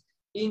little ones.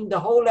 In the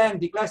whole land,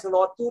 declares the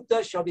Lord,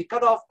 2/3 shall be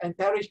cut off and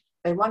perish,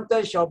 and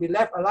 1/3 shall be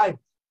left alive.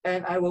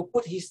 And I will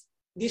put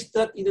this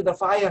third into the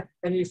fire,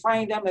 and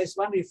refine them as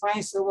one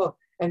refines silver,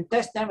 and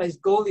test them as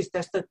gold is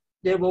tested.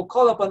 They will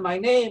call upon my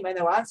name, and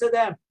I will answer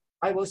them.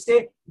 I will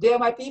say, they are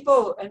my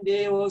people, and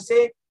they will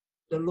say,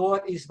 the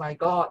Lord is my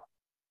God.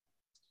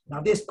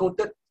 Now this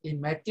quoted in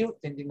Matthew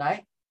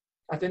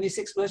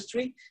 26 verse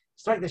 3,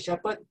 strike the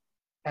shepherd,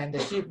 and the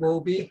sheep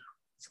will be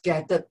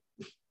scattered.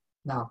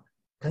 Now,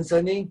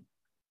 concerning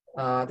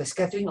the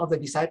scattering of the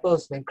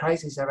disciples when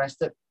Christ is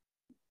arrested.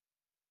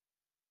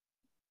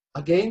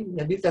 Again,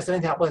 the New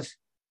Testament helps us.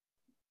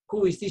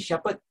 Who is this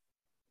shepherd?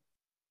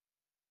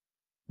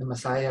 The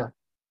Messiah.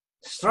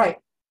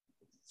 Strike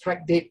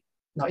dead.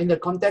 Now, in the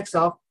context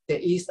of there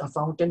is a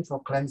fountain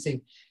for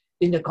cleansing.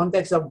 In the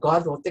context of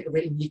God will take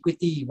away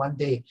iniquity one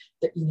day.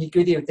 The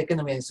iniquity will be taken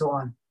away and so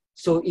on.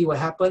 So it will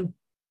happen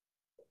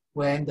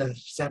when the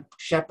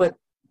shepherd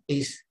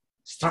is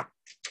struck,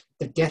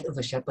 the death of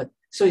the shepherd.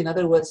 So in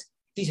other words,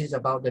 this is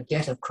about the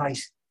death of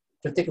Christ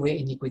to take away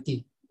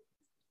iniquity.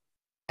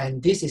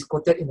 And this is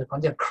quoted in the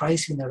context of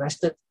Christ being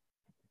arrested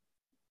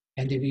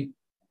and to be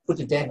put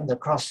to death on the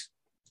cross.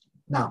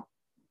 Now,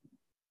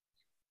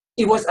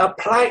 it was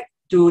applied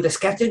to the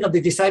scattering of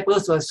the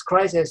disciples as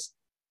Christ is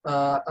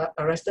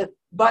arrested.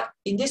 But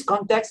in this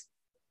context,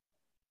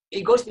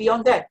 it goes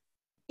beyond that.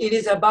 It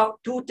is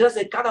about 2/3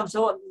 that cut off.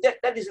 So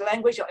that is the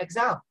language of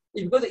exile.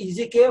 If you go to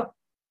Ezekiel,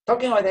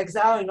 talking about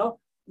exile,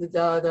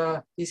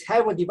 his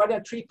hair will divide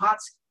into 3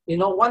 parts.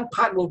 One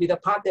part will be the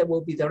part that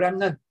will be the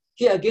remnant.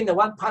 Here again, the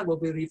one part will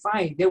be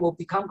refined. They will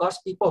become God's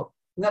people.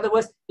 In other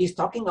words, he's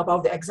talking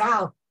about the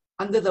exile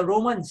under the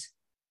Romans.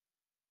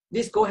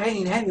 This go hand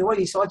in hand with what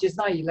he saw just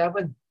now,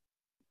 11.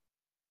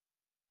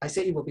 I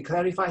said it will be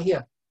clarified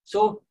here.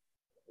 So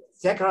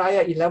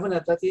Zechariah 11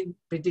 and 13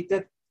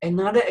 predicted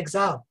another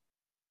exile.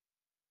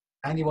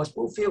 And it was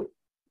fulfilled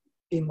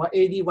in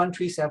AD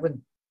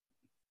 137.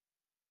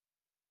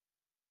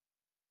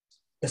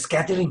 The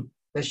scattering,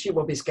 the sheep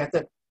will be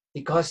scattered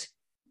because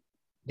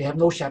they have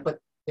no shepherd,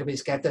 they'll be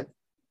scattered.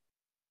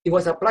 It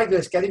was applied to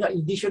the scattering of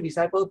initial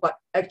disciples, but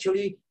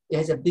actually it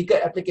has a bigger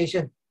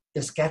application,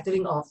 the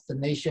scattering of the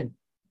nation,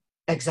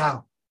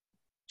 exile,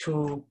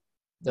 to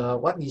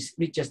what is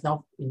read just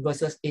now in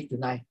verses 8 to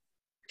 9.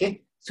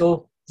 Okay,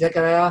 so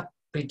Zechariah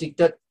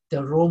predicted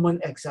the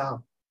Roman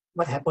exile,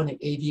 what happened in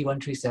AD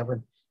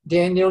 137.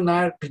 Daniel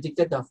 9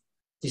 predicted the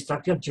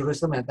destruction of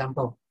Jerusalem and the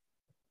temple.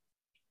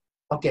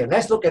 Okay,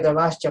 let's look at the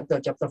last chapter,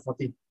 chapter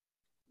 14.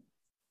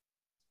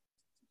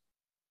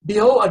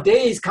 Behold, a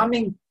day is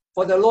coming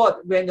for the Lord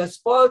when the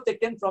spoil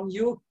taken from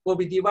you will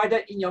be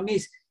divided in your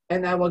midst,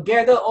 and I will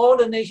gather all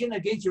the nations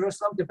against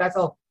Jerusalem to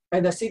battle,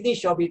 and the city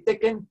shall be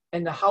taken,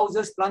 and the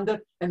houses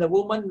plundered, and the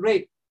woman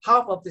raped.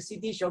 Half of the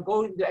city shall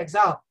go into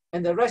exile,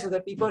 and the rest of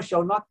the people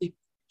shall not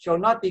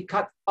be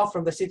cut off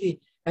from the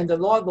city. And the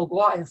Lord will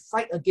go out and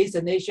fight against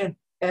the nation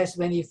as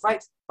when he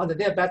fights on the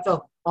day of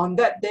battle. On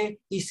that day,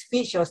 his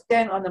feet shall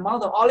stand on the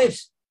Mount of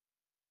Olives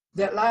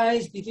that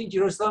lies before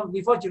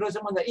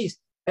Jerusalem on the east.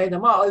 And the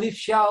Mount of Olives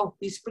shall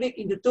be split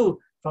into two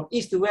from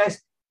east to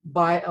west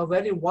by a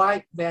very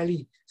wide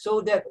valley,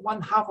 so that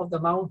one half of the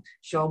mount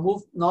shall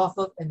move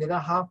northward and the other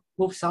half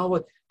move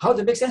southward. How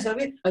to make sense of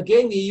it?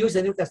 Again, we use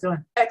the New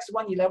Testament. Acts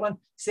 1:11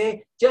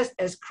 say, just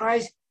as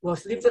Christ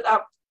was lifted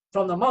up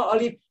from the Mount of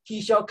Olives,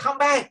 he shall come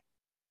back.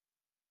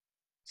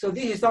 So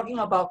this is talking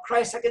about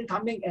Christ's second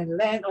coming and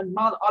land on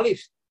Mount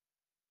Olives.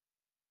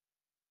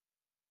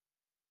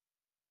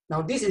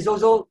 Now this is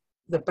also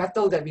the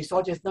battle that we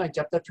saw just now in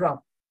chapter 12.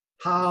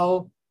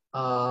 How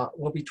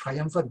will be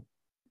triumphant.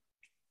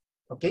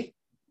 Okay?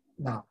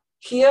 Now,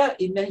 here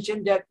it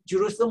mentioned that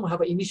Jerusalem will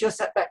have an initial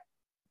setback,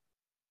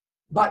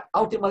 but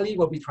ultimately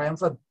will be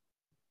triumphant.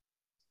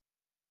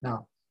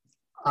 Now,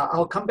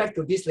 I'll come back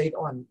to this later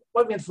on.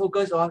 What we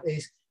focus on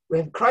is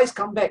when Christ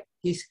come back,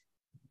 his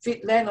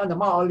feet land on the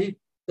Mount Olive,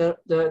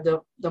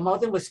 the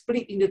mountain will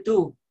split into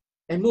two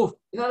and move.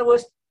 In other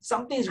words,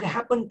 something is going to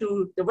happen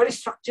to the very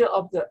structure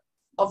of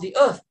the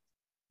earth.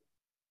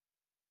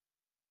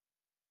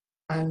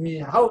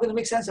 And how are we going to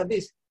make sense of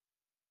this?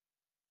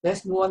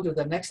 Let's move on to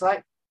the next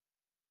slide.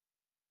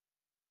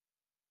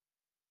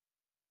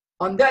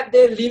 On that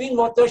day, living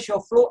water shall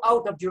flow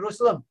out of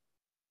Jerusalem,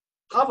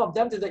 half of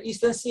them to the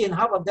eastern sea and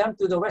half of them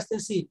to the western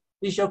sea.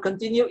 We shall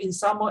continue in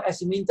summer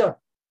as in winter,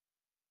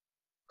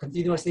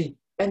 continuously.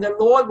 And the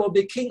Lord will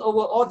be king over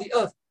all the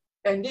earth.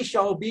 And this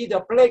shall be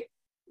the plague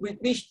with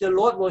which the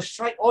Lord will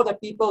strike all the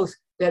peoples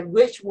that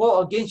wage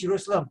war against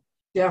Jerusalem.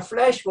 Their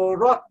flesh will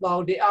rot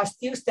while they are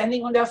still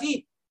standing on their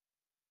feet.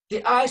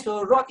 The eyes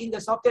will rot in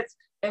the sockets,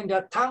 and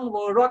the tongue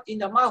will rot in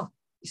the mouth.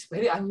 It's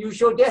very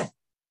unusual death.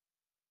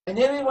 And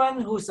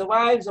everyone who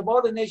survives of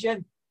all the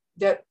nations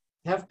that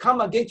have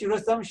come against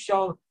Jerusalem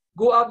shall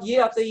go up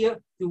year after year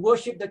to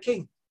worship the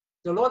King,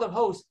 the Lord of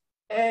hosts,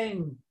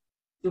 and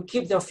to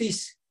keep the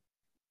feast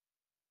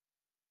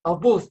of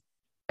booths.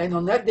 And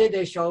on that day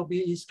they shall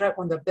be inscribed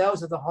on the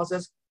bells of the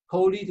horses,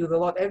 holy to the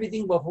Lord.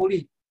 Everything will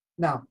holy.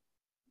 Now,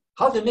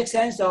 how to make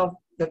sense of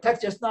the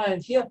text just now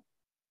and here?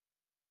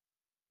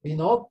 We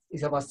know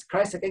it's about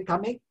Christ's second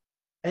coming.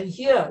 And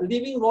here,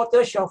 living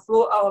water shall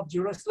flow out of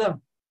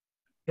Jerusalem.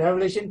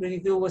 Revelation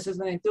 22 verses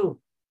 9 and 2.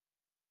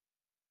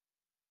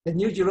 The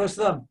New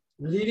Jerusalem,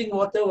 living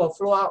water will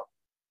flow out.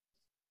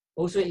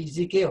 Also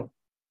Ezekiel,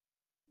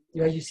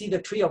 where you see the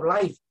tree of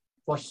life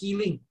for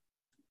healing.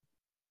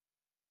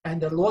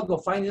 And the Lord will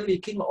finally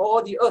king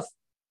all the earth.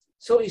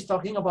 So it's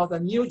talking about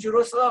the New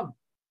Jerusalem.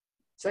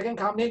 Second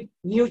coming,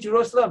 New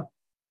Jerusalem.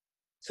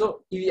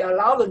 So if we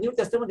allow the New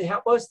Testament to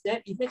help us,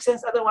 then it makes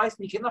sense. Otherwise,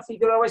 we cannot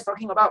figure out what it's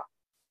talking about.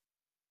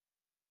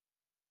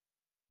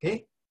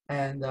 Okay?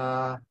 And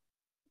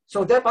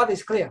so that part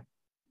is clear.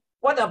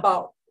 What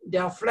about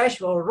their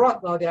flesh will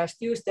rot while they are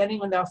still standing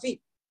on their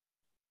feet?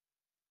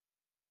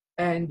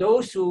 And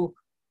those who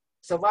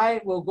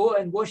survive will go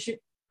and worship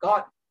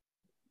God,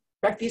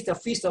 practice the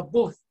feast of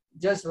booths,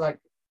 just like,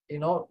 in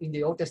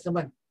the Old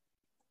Testament.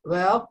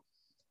 Well,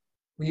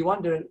 we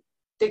want to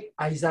take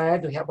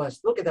Isaiah to help us.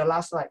 Look at the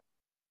last slide.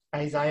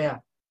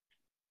 Isaiah.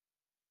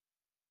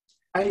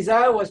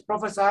 Isaiah was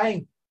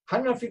prophesying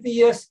 150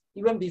 years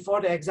even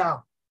before the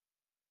exile.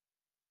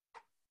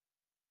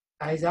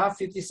 Isaiah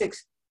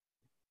 56.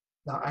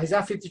 Now,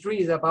 Isaiah 53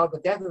 is about the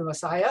death of the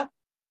Messiah.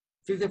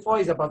 54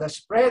 is about the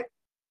spread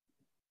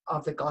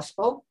of the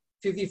gospel.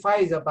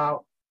 55 is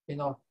about,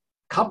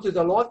 come to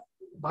the Lord,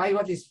 buy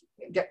what is,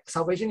 get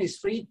salvation is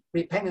free,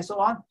 repent and so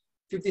on.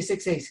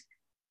 56 says,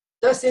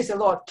 thus says the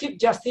Lord, keep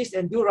justice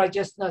and do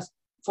righteousness,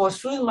 for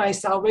soon my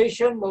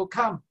salvation will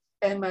come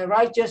and my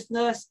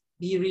righteousness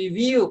be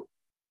revealed.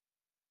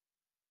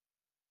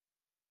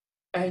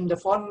 And the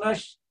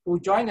foreigners who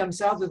join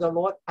themselves to the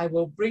Lord, I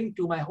will bring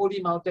to my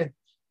holy mountain.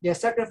 Their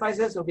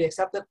sacrifices will be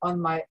accepted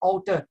on my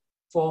altar,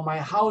 for my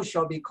house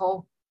shall be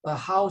called a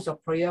house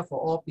of prayer for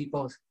all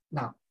peoples.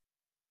 Now,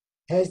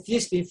 has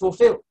this been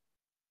fulfilled?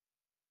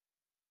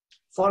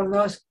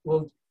 Foreigners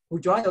who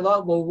join the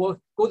Lord will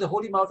go to the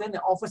holy mountain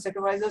and offer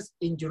sacrifices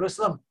in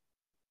Jerusalem.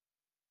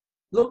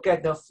 Look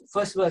at the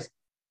first verse,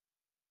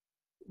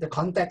 the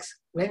context,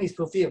 when it's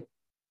fulfilled.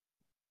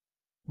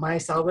 My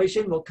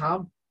salvation will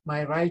come,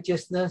 my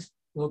righteousness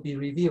will be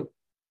revealed.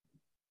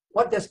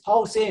 What does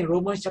Paul say in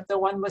Romans chapter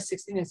 1, verse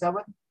 16 and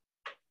 7?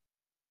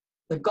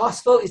 The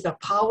gospel is the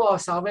power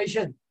of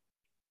salvation,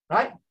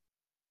 right?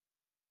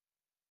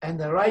 And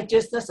the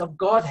righteousness of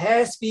God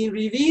has been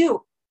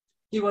revealed.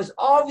 He was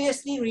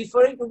obviously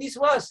referring to this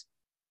verse.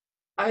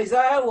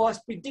 Isaiah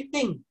was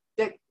predicting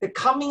that the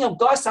coming of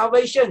God's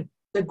salvation,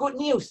 the good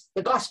news,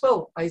 the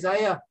gospel,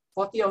 Isaiah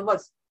 40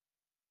 onwards,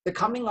 the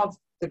coming of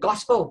the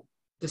gospel,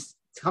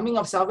 coming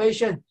of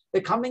salvation,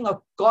 the coming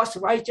of God's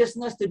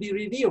righteousness to be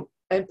revealed.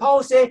 And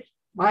Paul said,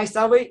 Paul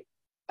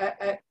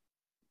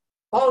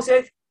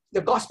said,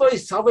 the gospel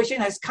is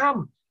salvation has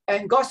come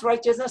and God's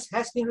righteousness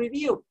has been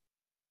revealed.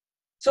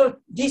 So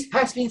this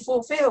has been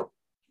fulfilled.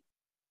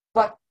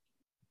 But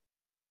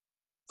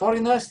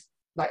foreigners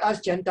like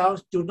us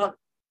Gentiles do not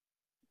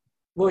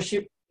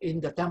worship in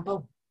the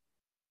temple.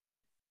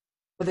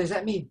 What does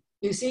that mean?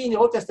 You see in the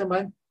Old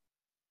Testament,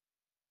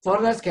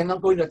 foreigners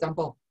cannot go in the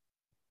temple.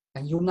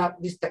 And eunuch,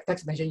 this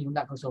text mentions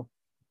eunuch also.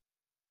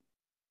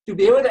 To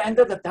be able to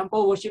enter the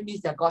temple, worship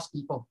means they're God's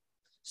people.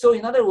 So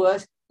in other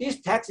words,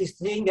 this text is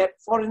saying that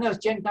foreigners,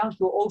 Gentiles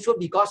will also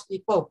be God's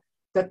people.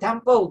 The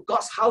temple,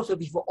 God's house will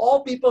be for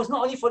all peoples,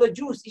 not only for the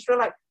Jews,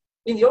 Israelites.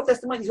 In the Old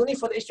Testament, it's only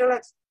for the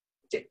Israelites.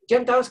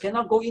 Gentiles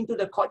cannot go into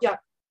the courtyard,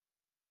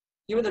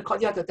 even the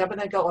courtyard, the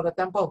tabernacle or the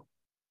temple.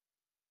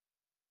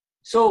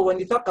 So when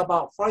we talk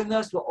about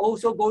foreigners will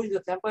also go into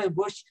the temple and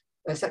worship,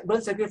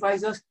 burn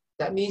sacrifices,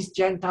 that means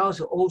Gentiles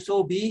will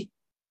also be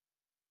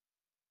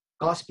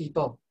God's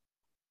people.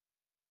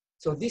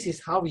 So this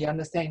is how we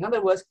understand. In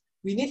other words,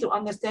 we need to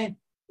understand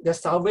the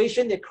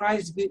salvation that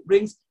Christ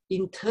brings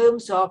in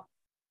terms of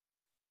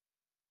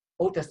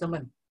Old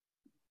Testament.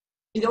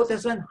 In the Old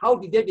Testament, how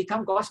did they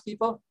become God's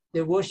people?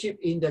 They worship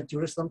in the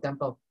Jerusalem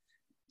temple.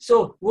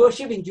 So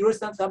worship in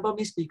Jerusalem temple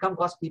means become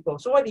God's people.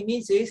 So what it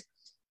means is,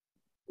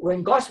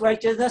 when God's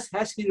righteousness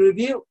has been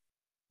revealed,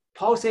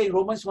 Paul says in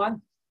Romans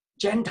 1,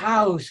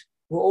 Gentiles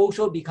will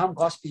also become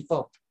God's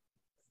people.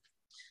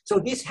 So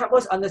this helps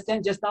us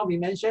understand, just now we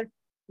mentioned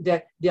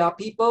that there are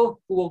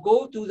people who will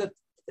go to the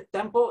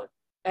temple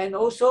and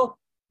also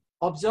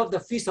observe the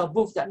Feast of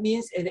Booths. That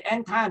means in the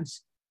end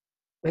times,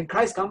 when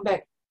Christ comes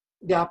back,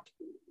 there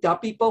are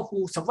people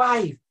who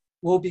survive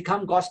will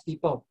become God's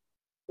people.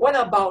 What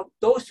about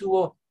those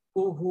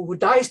who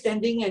die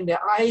standing and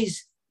their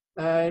eyes,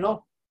 and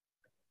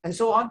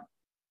so on?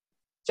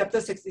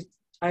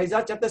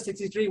 Isaiah chapter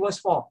 63 verse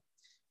 4.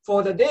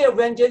 For the day of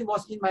vengeance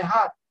was in my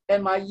heart,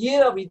 and my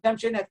year of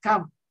redemption had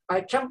come.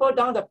 I trampled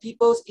down the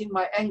peoples in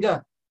my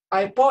anger.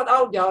 I poured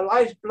out their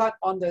life's blood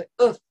on the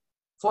earth.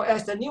 For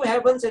as the new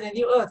heavens and the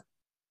new earth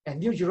and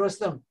new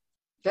Jerusalem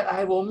that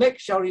I will make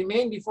shall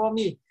remain before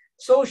me,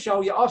 so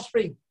shall your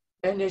offspring.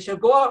 And they shall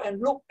go out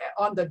and look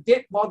on the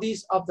dead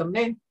bodies of the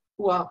men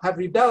who have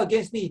rebelled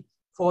against me.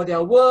 For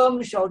their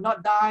worm shall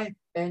not die,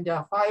 and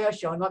their fire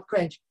shall not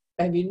quench.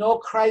 And we know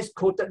Christ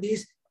quoted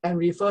this and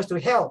refers to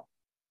hell.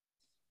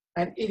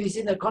 And it is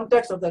in the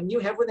context of the new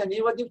heaven and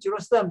new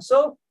Jerusalem.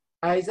 So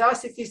Isaiah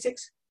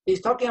 66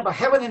 is talking about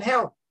heaven and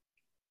hell.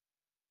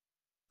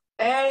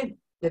 And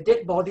the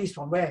dead bodies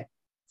from where?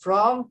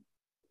 From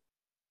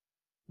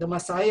the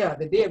Messiah,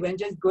 the day of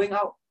vengeance, going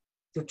out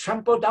to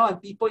trample down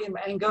people in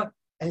anger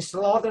and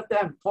slaughter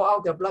them, pour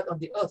out their blood on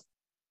the earth.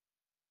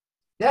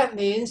 That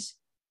means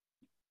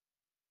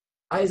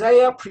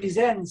Isaiah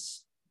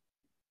presents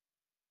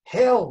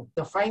hell,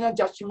 the final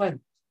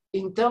judgment,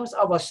 in terms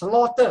of a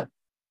slaughter,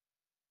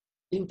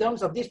 in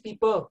terms of these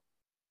people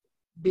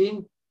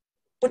being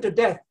put to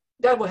death.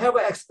 That will help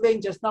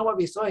explain just now what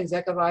we saw in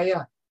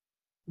Zechariah,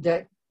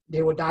 that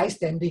they will die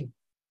standing.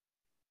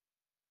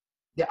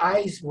 Their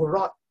eyes will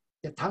rot,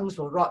 their tongues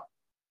will rot.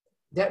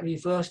 That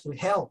refers to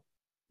hell.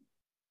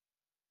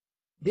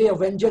 Day of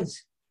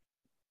vengeance,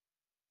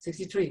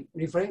 63,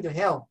 referring to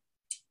hell.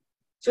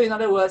 So in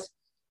other words,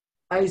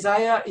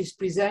 Isaiah is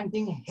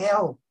presenting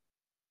hell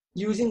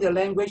using the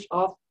language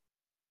of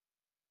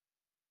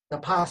the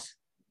past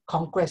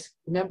conquest.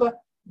 Remember,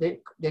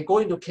 they go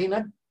into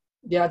Canaan,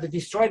 they are to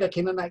destroy the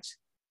Canaanites.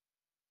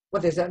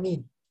 What does that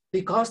mean?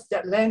 Because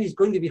that land is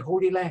going to be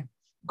holy land.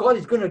 God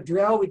is going to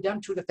dwell with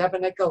them through the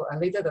tabernacle and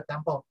later the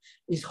temple.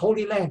 It's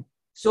holy land.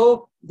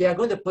 So they are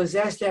going to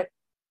possess that.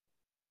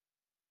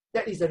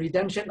 That is the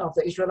redemption of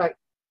the Israelite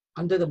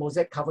under the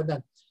Mosaic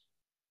covenant.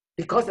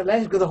 Because the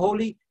land is going to be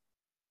holy,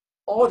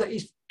 all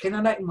the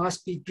Canaanite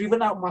must be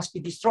driven out, must be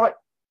destroyed.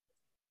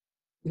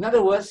 In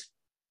other words,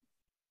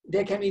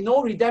 there can be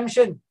no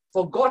redemption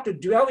for God to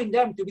dwell in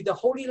them, to be the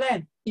holy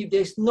land, if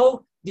there's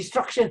no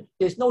destruction,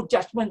 there's no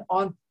judgment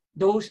on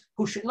those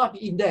who should not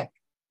be in there.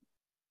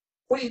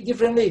 Put it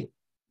differently,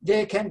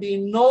 there can be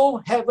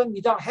no heaven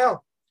without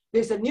hell.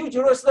 There's a new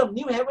Jerusalem,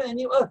 new heaven and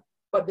new earth,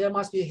 but there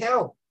must be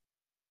hell.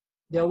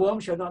 Their worm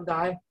shall not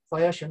die,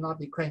 fire shall not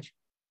be quenched.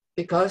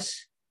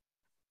 Because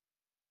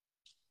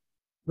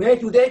where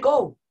do they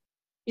go?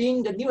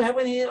 In the new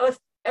heaven and new earth,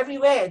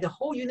 everywhere, the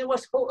whole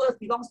universe, whole earth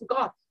belongs to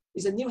God.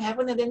 It's a new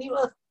heaven and a new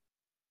earth.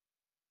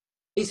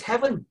 It's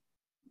heaven.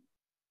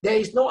 There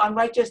is no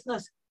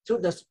unrighteousness, so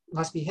there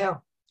must be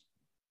hell.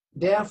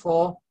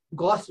 Therefore,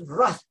 God's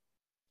wrath.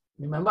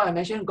 Remember I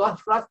mentioned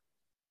God's wrath?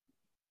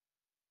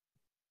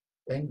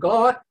 When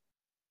God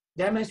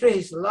demonstrates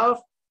His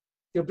love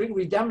to bring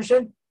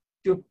redemption,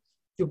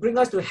 to bring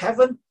us to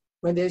heaven,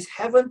 when there is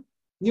heaven,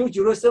 new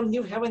Jerusalem,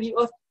 new heaven, new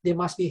earth, there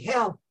must be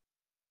hell.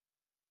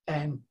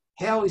 And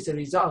hell is the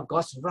result of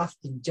God's wrath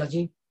in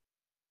judging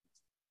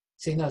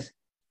sinners.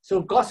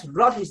 So God's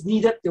wrath is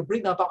needed to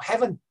bring about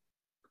heaven.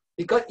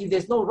 Because if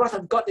there's no wrath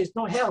of God, there's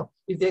no hell.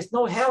 If there's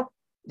no hell,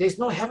 There's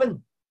no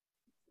heaven.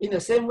 In the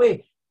same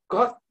way,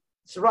 God's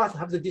wrath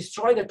have to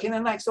destroy the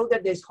Canaanites so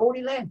that there's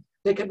holy land.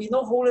 There can be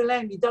no holy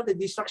land without the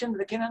destruction of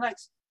the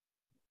Canaanites.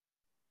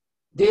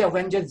 Day of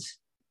vengeance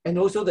and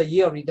also the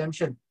year of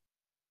redemption.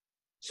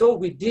 So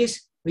with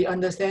this, we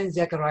understand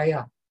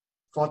Zechariah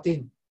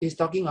 14 is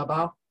talking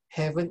about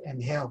heaven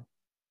and hell.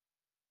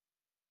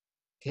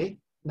 Okay,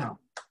 now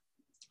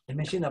I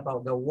mentioned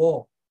about the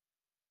war.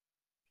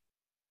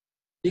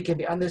 It can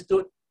be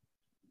understood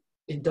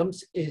in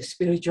terms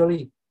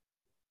spiritually.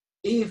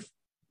 If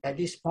at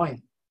this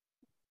point,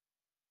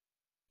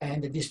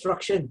 and the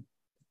destruction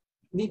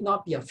need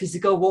not be a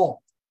physical war.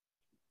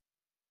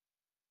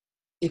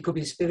 It could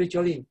be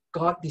spiritually,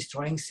 God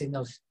destroying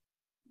sinners.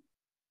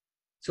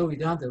 So we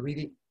don't have to read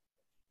it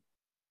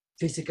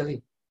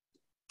physically.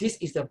 This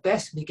is the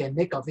best we can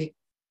make of it,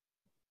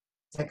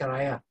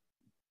 Zechariah,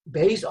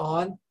 based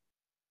on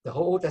the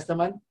whole Old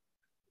Testament,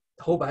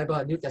 the whole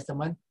Bible, New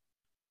Testament,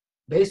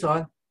 based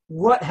on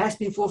what has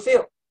been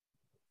fulfilled,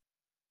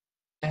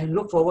 and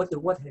look forward to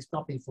what has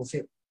not been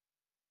fulfilled.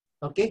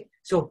 Okay,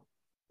 so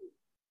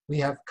we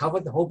have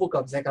covered the whole book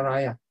of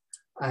Zechariah,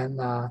 and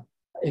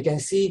you can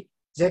see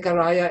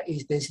Zechariah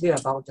is basically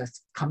about the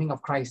coming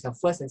of Christ, the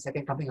first and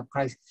second coming of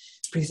Christ,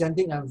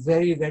 presenting a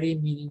very, very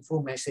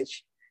meaningful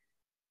message.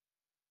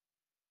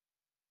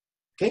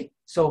 Okay,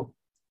 so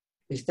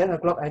it's 10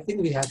 o'clock. I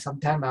think we have some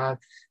time.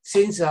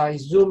 Since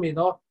it's Zoom, you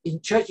know, in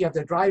church you have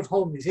to drive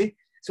home, you see.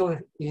 So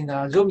in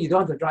Zoom you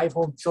don't have to drive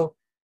home. So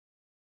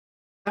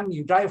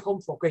you drive home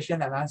for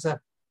question and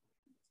answer.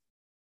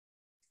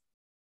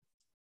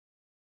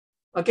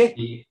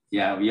 Okay.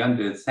 Yeah, we want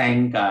to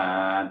thank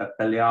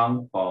Dr.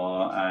 Leong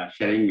for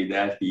sharing with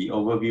us the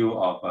overview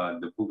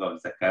of the book of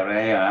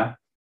Zechariah.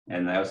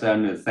 And I also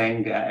want to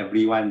thank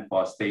everyone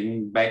for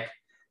staying back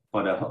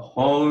for the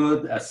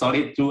whole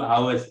solid 2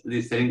 hours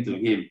listening to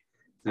him.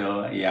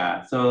 So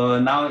yeah, so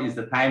now is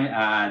the time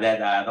that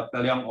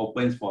Dr. Leong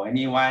opens for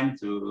anyone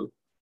to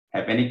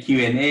have any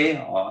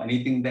Q&A or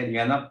anything that you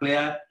are not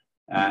clear.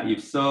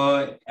 If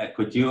so,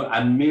 could you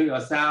unmute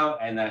yourself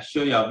and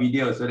show your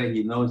video so that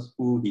he knows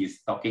who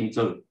he's talking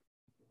to?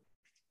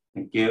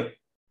 Thank you.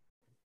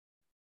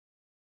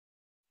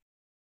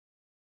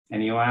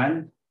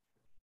 Anyone?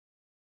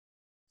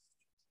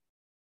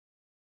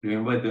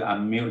 Remember to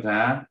unmute,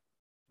 huh?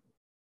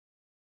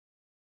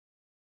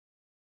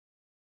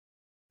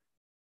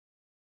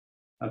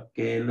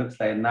 Okay, looks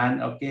like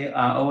none. Okay,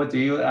 over to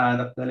you,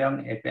 Dr.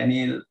 Leong, if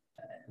any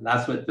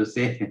last word to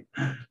say.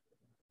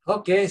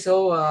 Okay,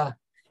 so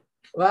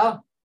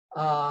well,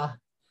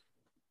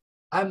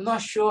 I'm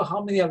not sure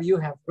how many of you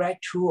have read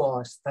through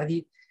or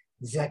studied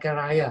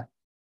Zechariah.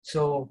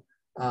 So,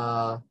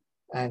 I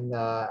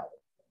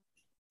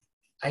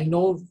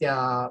know there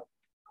are a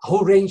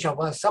whole range of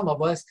us. Some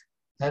of us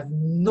have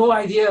no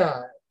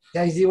idea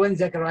there is even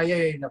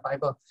Zechariah in the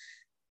Bible.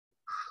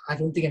 I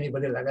don't think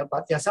anybody like that,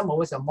 but there are some of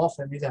us are more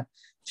familiar.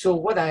 So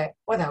what I've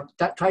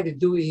tried to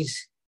do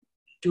is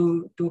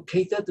to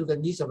cater to the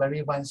needs of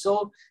everyone.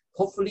 So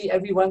hopefully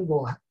everyone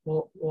will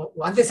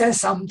understand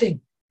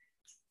something.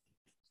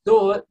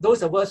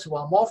 Those of us who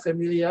are more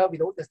familiar with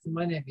the Old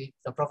Testament and with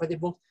the prophetic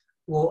book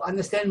will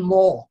understand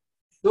more.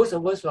 Those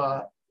of us who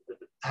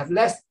have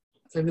less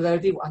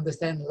familiarity will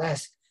understand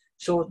less.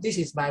 So this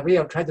is my way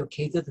of trying to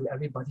cater to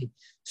everybody.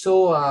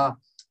 So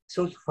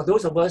so for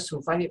those of us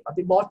who find it a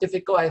bit more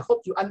difficult, I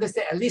hope you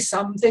understand at least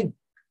something,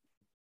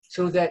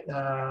 so that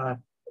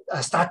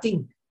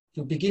starting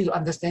to begin to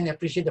understand and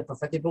appreciate the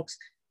prophetic books,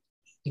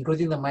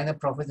 including the minor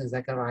prophets and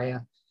Zechariah.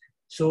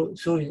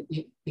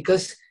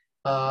 Because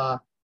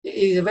it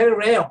is a very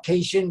rare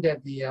occasion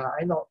that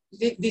I know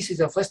this is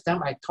the first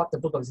time I taught the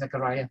book of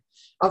Zechariah.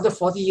 After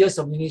 40 years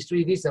of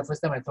ministry, this is the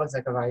first time I taught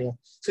Zechariah.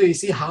 So you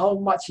see how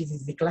much it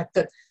is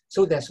neglected.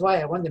 So that's why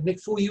I want to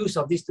make full use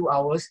of these 2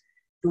 hours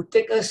to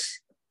take us,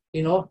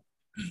 you know,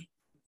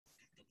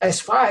 as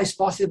far as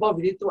possible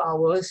within 2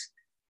 hours,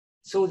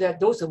 so that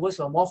those of us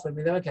who are more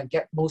familiar can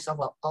get most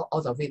out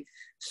of it.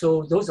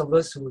 So those of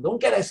us who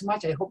don't get as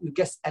much, I hope you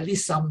get at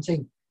least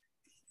something.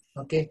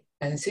 Okay,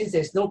 and since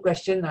there's no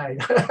question, I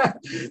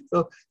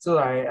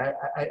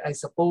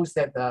suppose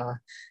that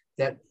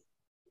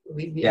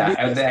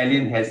Elder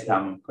Eileen has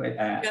some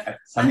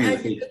something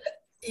to say.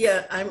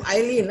 Yeah, I'm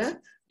Eileen.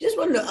 Just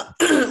want to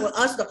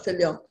ask Dr.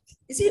 Leong.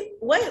 You see,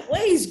 why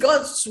is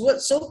God's word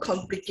so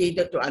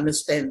complicated to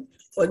understand?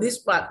 For this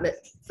part,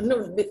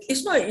 no,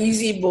 it's not an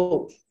easy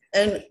book,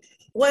 and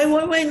why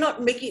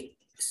not make it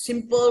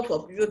simple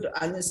for people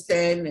to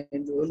understand,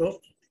 and you know,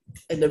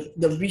 and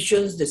the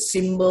visions, the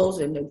symbols,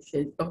 and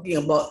talking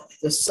about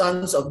the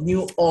sons of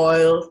new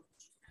oil,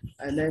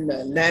 and then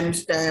the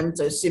lampstands,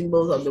 the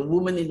symbols of the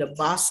woman in the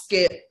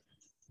basket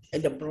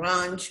and the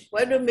branch.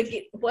 Why don't make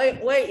it? Why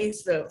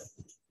is the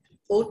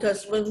Old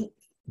Testament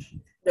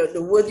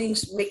the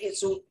wordings make it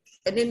so,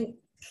 and then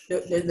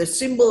the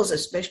symbols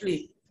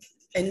especially,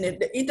 and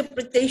the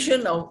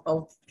interpretation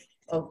of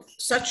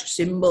such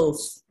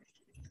symbols,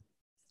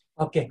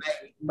 okay,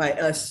 by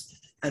us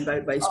and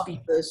by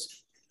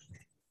speakers.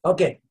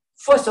 Okay,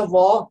 first of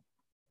all,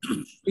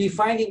 we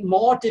find it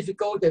more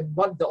difficult than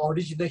what the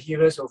original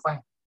hearers will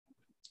find.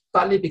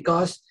 Partly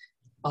because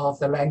of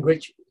the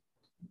language.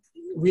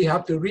 We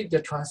have to read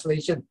the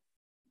translation.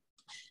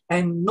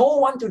 And no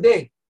one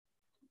today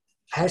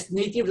has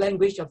native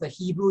language of the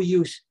Hebrew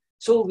use.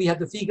 So we have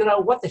to figure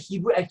out what the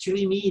Hebrew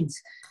actually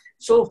means.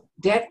 So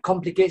that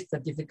complicates the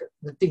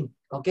thing,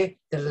 okay?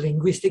 The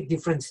linguistic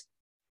difference.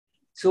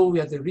 So we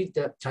have to read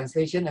the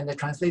translation, and the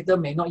translator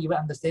may not even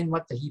understand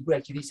what the Hebrew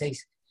actually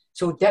says.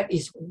 So that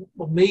is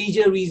a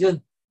major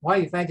reason why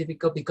we find it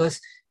difficult,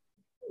 because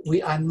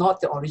we are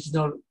not the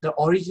original. The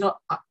original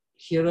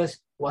hearers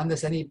will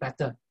understand it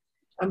better.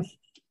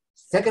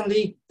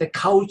 Secondly, the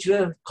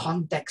cultural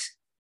context.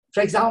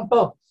 For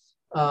example,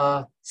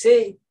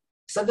 say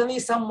suddenly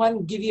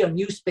someone give you a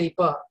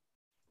newspaper.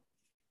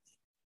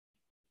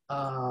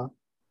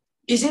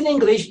 It's in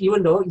English,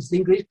 even though it's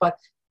English, but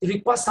it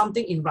reports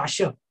something in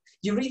Russia.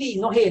 You really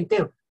know head and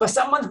tail. But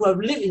someone who have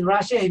lived in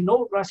Russia and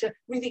know Russia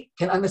really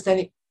can understand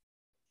it.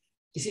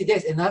 You see,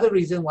 there's another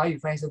reason why we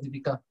find it so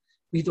difficult.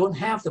 We don't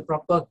have the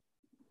proper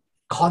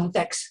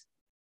context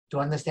to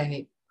understand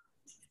it.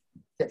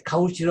 The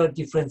cultural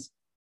difference,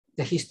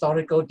 the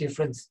historical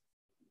difference.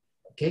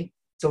 Okay,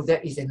 so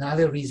that is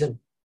another reason.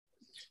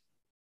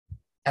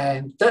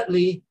 And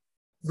thirdly,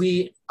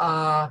 we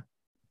are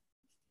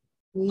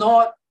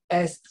not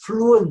as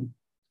fluent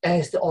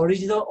as the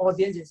original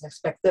audience is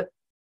expected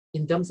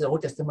in terms of the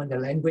Old Testament, the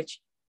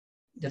language,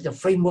 the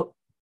framework,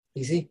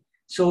 you see.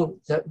 So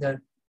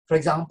for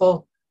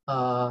example,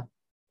 I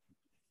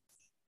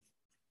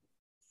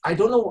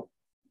don't know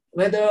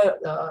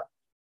whether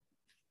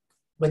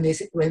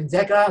when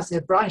Zechariah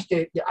said branch,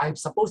 I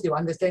suppose they will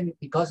understand it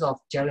because of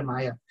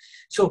Jeremiah.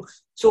 So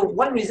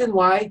one reason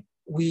why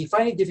we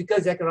find it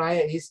difficult,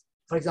 Zechariah, is,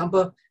 for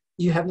example,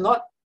 you have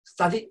not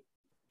studied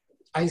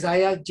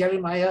Isaiah,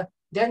 Jeremiah,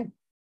 then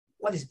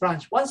what is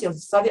branch? Once you have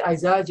studied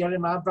Isaiah,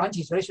 Jeremiah, branch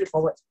is very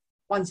straightforward.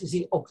 Once you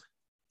see, oh,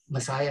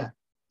 Messiah.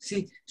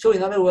 See, so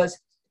in other words,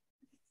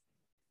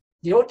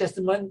 the Old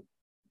Testament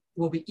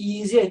will be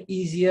easier and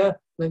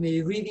easier when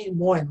we read it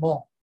more and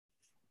more.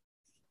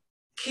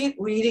 Keep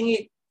reading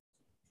it.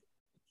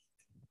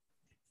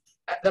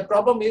 The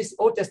problem is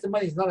Old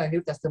Testament is not like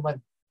New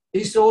Testament.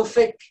 It's so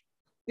thick.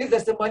 New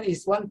Testament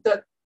is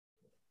 1/3.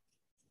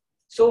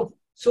 So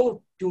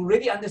to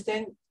really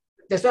understand,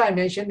 that's why I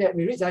mentioned that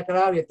we read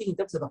Zechariah, we think in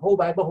terms of the whole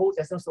Bible, whole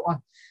Testament, so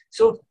on.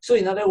 So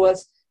in other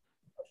words,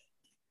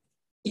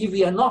 if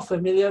we are not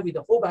familiar with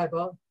the whole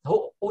Bible, the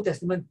whole Old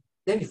Testament,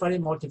 then we find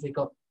it more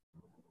difficult.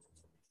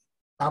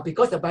 Now,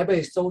 because the Bible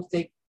is so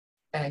thick,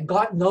 and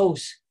God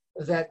knows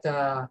that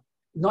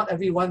not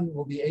everyone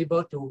will be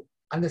able to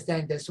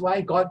understand. That's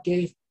why God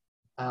gave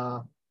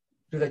to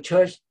the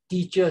church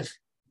teachers,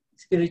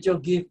 spiritual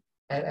gift,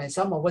 and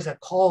some of us are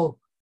called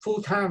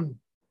full-time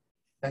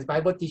as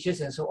Bible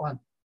teachers and so on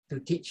to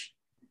teach.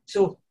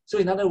 So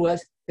in other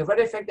words, the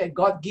very fact that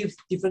God gives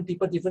different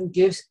people different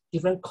gifts,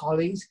 different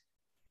callings,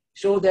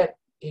 so that,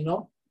 you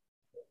know,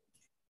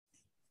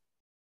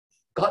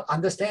 God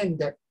understands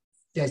that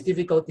there's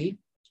difficulty.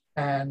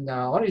 And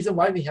one reason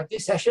why we have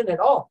this session at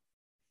all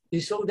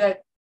is so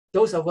that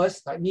those of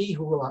us like me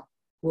who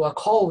are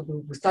called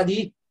to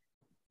study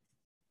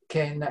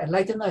can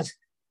enlighten us,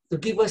 to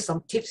give us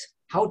some tips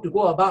how to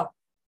go about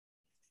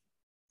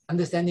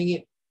understanding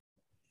it.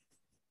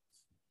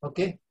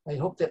 Okay, I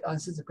hope that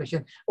answers the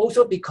question.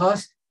 Also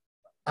because,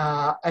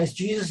 as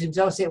Jesus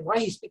himself said, why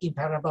he speak in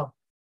parable?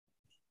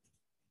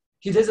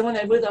 He doesn't want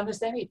everyone to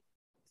understand it.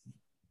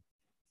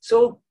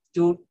 So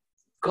to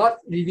God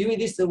revealing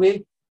this the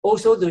way,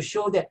 also to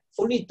show that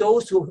only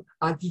those who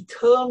are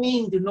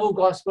determined to know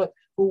God's word,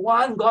 who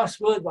want God's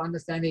word, will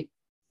understand it.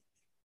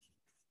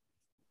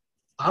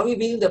 Are we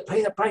willing to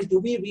pay the price? Do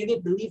we really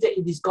believe that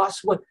it is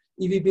God's word?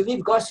 If we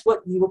believe God's word,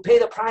 we will pay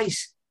the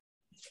price.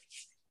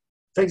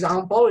 For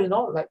example, you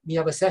know, like we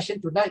have a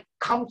session tonight,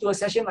 come to a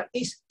session like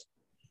this.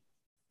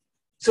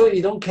 So if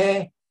you don't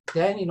care,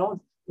 then, you know,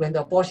 when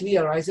the opportunity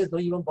arises,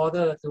 don't even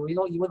bother to, you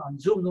know, even on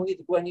Zoom, no need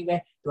to go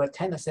anywhere to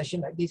attend a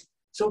session like this.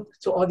 So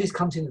all this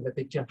comes into the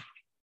picture.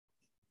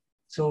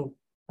 So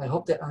I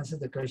hope that answers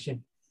the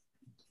question.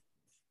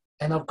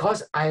 And of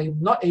course,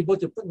 I'm not able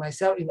to put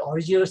myself in the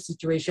original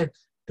situation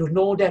to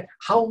know that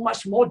how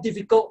much more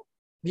difficult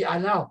we are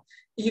now.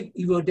 If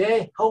you were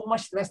there, how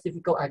much less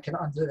difficult, I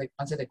cannot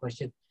answer the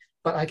question.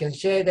 But I can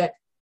share that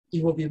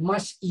it will be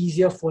much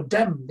easier for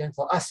them than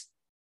for us,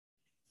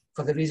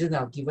 for the reason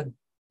I've given.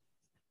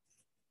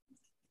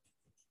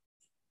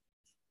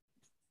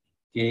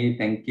 Okay,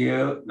 thank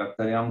you,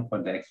 Dr. Leong,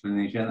 for the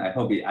explanation. I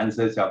hope it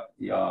answers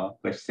your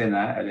question,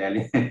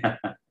 really.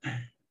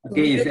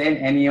 Okay, is there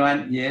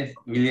anyone? Yes,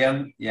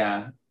 William,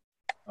 yeah.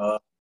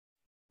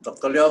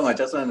 Dr. Leong, I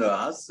just want to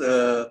ask,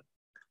 a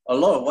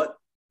lot of what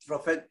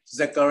Prophet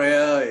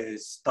Zechariah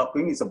is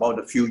talking is about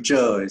the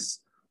future, is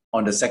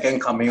on the second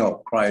coming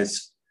of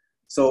Christ.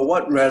 So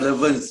what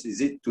relevance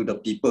is it to the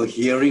people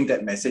hearing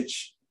that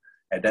message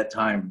at that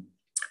time?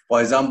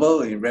 For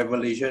example, in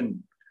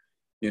Revelation,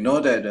 you know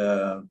that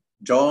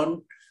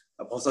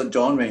Apostle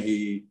John, when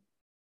he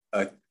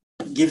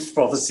gives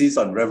prophecies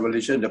on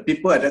Revelation. The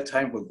people at that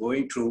time were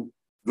going through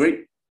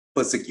great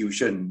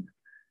persecution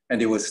and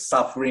they were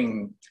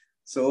suffering.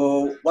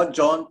 So what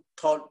John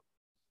taught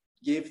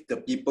gave the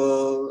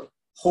people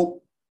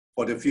hope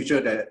for the future,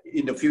 that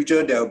in the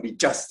future there will be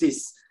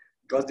justice,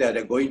 because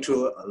they're going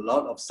through a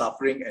lot of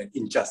suffering and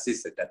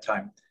injustice at that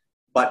time.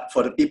 But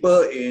for the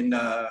people in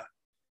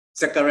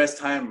Zechariah's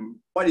time,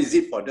 what is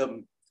it for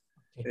them?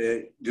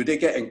 Do they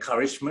get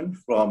encouragement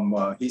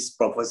from his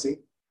prophecy?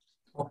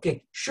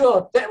 Okay,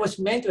 sure. That was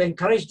meant to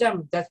encourage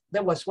them. That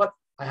was what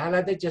I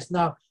highlighted just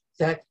now,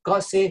 that God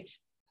said,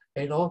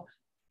 you know,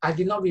 I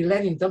did not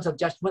relent in terms of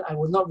judgment. I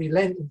will not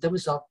relent in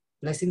terms of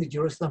blessing the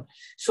Jerusalem.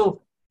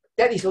 So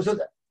that is also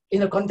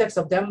in the context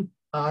of them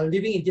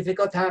living in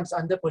difficult times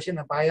under Persian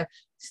Empire,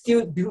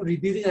 still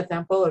rebuilding the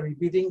temple or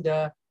rebuilding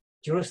the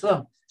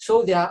Jerusalem.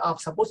 So they are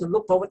supposed to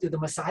look forward to the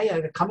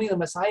Messiah, the coming of the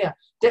Messiah.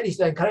 That is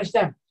to encourage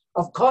them.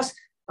 Of course,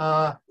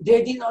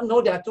 they did not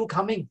know there are two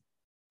coming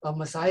of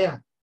Messiah.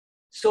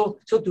 So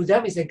to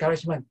them it's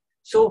encouragement.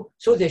 So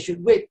they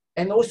should wait,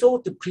 and also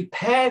to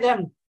prepare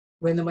them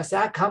when the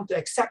Messiah comes to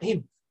accept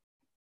him.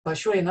 But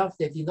sure enough,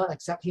 they did not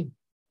accept him.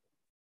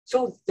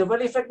 So the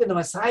very fact that the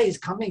Messiah is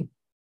coming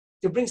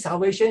to bring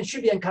salvation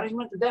should be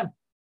encouragement to them.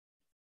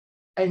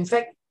 And in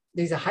fact,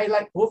 there's a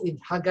highlight both in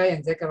Haggai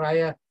and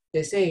Zechariah.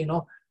 They say, you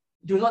know,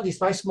 do not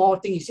despise small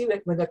things. You see,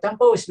 when the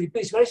temple is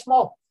rebuilt, it's very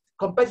small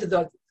compared to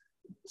the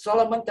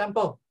Solomon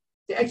temple.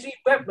 They actually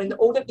wept when the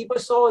older people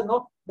saw, you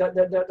know,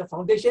 the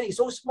foundation is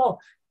so small.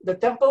 The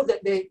temple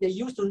that they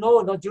used to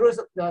know, you know,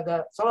 Jerusalem,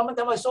 the Solomon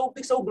temple is so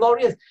big, so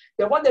glorious.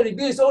 The one that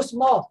rebuilt is so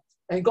small.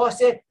 And God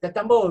said the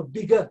temple will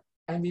be bigger.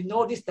 And we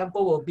know this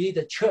temple will be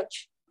the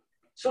church.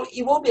 So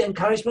it will be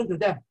encouragement to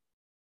them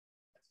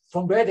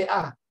from where they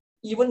are,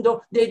 even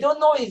though they don't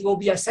know it will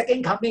be a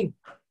second coming,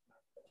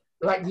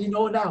 like we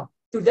know now.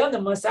 To them,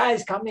 the Messiah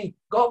is coming.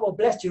 God will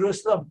bless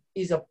Jerusalem.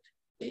 It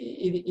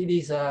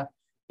is an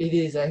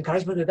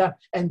encouragement to them.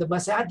 And the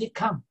Messiah did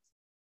come.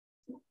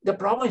 The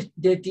problem is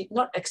they did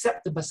not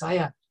accept the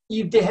Messiah.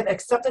 If they had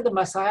accepted the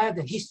Messiah,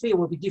 the history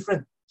will be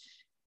different.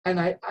 And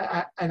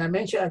I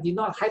mentioned, I did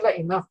not highlight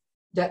enough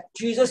that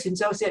Jesus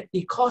himself said,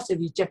 because they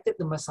rejected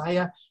the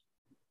Messiah,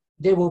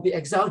 they will be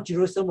exiled,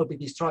 Jerusalem will be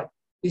destroyed.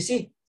 You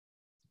see,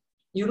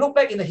 you look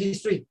back in the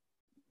history,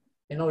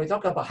 you know, we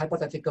talk about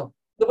hypothetical.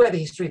 Look at the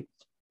history.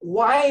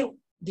 Why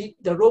did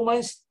the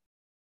Romans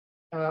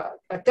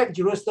attack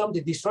Jerusalem? They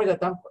destroyed the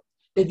temple.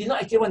 They did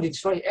not actually want to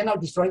destroy it, end up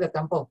destroying the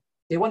temple.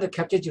 They want to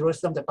capture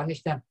Jerusalem to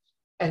punish them.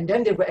 And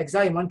then they were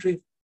exiled in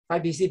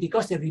 135 BC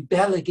because they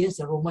rebelled against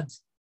the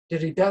Romans. They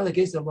rebelled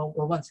against the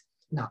Romans.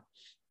 Now,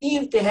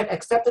 if they had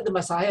accepted the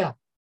Messiah,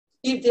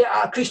 if they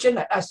are Christian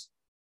like us,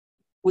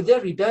 would they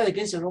rebel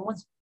against the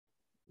Romans?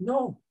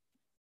 No.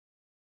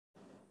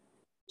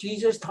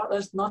 Jesus taught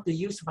us not to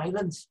use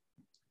violence.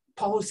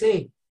 Paul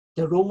said,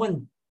 the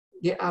Roman,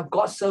 they are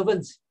God's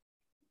servants.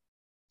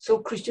 So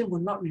Christians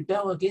would not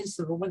rebel against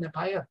the Roman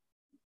Empire.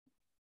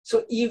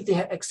 So if they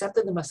had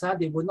accepted the Messiah,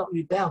 they would not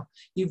rebel.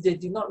 If they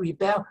did not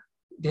rebel,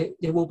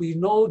 there will be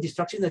no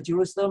destruction of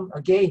Jerusalem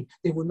again.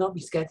 They will not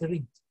be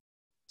scattering.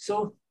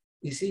 So,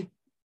 you see,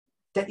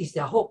 that is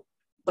their hope.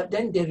 But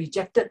then they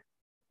rejected.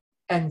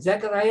 And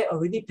Zechariah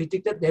already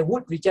predicted they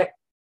would reject.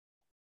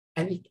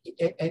 And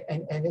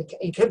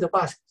it came to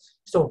pass.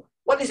 So,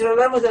 what is the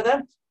relevance of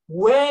them?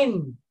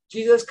 When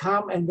Jesus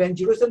came and when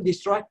Jerusalem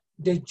destroyed,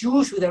 the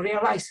Jews would have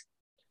realized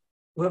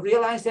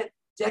that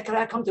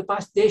Zechariah come to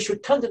pass, they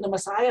should turn to the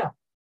Messiah.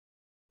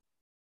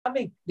 I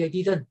mean, they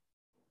didn't.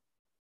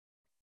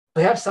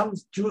 Perhaps some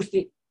Jews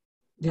did.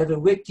 They have to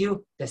wait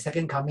till the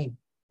second coming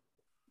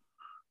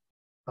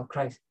of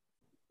Christ.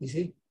 You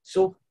see?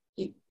 So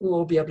it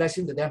will be a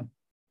blessing to them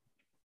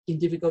in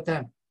difficult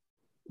time.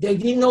 They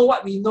didn't know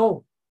what we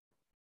know.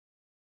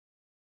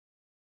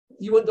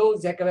 Even though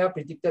Zechariah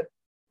predicted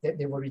that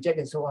they will reject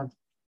and so on.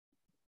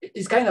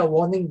 It's kind of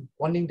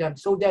warning them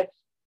so that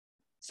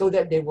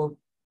they will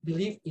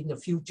believe in the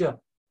future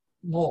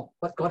more,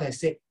 what God has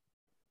said.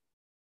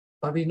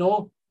 But we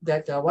know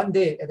that one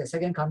day at the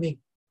second coming,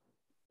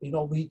 you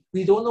know, we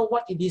don't know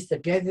what it is, the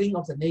gathering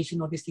of the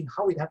nation or this thing,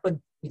 how it happened,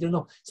 we don't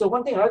know. So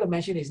one thing I like to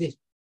mention is this.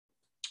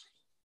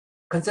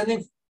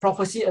 Concerning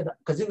prophecy,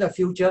 concerning the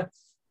future,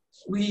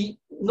 we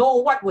know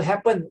what will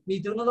happen. We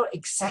do not know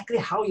exactly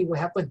how it will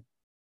happen.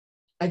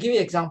 I'll give you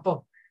an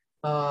example.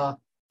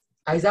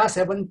 Isaiah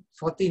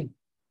 7:14,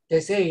 they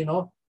say, you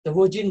know, the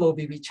virgin will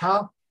be with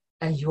child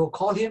and you will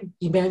call him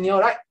Emmanuel,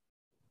 right?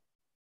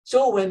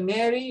 So when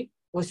Mary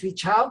was with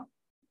child,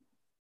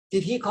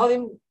 did he call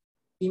him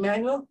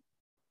Emmanuel?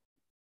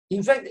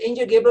 In fact, the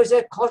angel Gabriel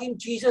said, call him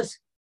Jesus.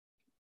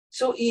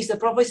 So is the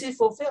prophecy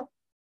fulfilled?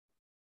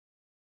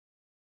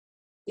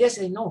 Yes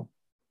and no.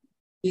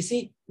 You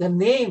see, the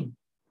name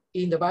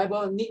in the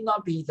Bible need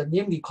not be the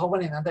name we call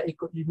one another. It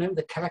could remember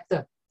the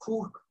character,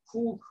 who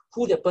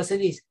the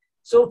person is.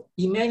 So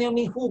Emmanuel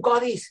means who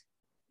God is.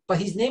 But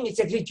his name is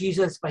actually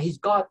Jesus, but he's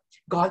God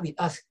with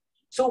us.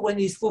 So when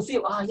it's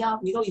fulfilled, yeah,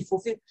 we know it's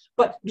fulfilled.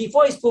 But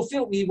before it's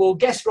fulfilled, we will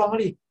guess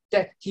wrongly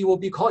that he will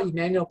be called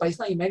Emmanuel, but it's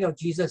not Emmanuel,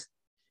 Jesus.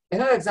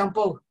 Another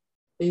example,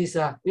 is,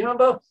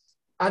 remember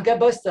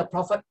Agabus the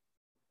prophet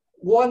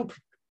warned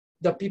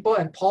the people,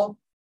 and Paul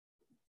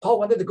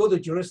wanted to go to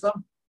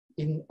Jerusalem.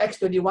 In Acts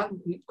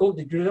 21, we go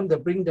to Jerusalem to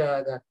bring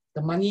the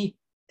money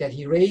that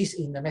he raised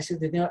in the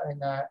Macedonia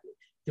and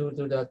to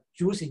the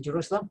Jews in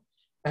Jerusalem.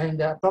 And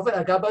Prophet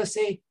Agabus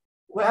say,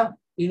 well,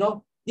 you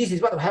know, this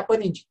is what will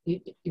happen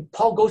if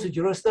Paul goes to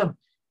Jerusalem.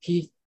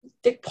 He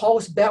take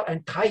Paul's belt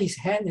and tie his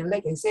hand and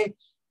leg and say,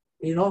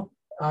 you know,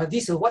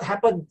 this is what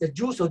happened. The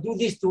Jews will do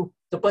this to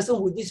the person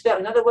with this belt.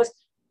 In other words,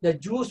 the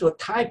Jews will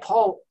tie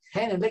Paul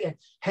hand and leg and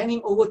hand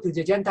him over to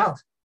the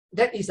Gentiles.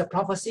 That is the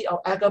prophecy of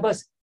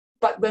Agabus.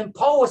 But when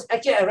Paul was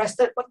actually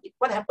arrested,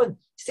 what happened?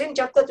 Same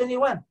chapter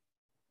 21.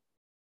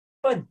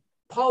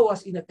 Paul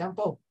was in the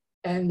temple,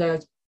 and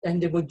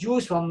there were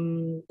Jews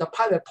from the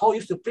part where Paul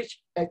used to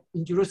preach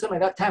in Jerusalem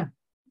at that time.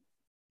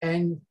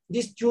 And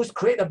these Jews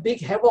create a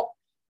big havoc,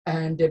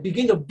 and they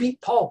begin to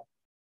beat Paul.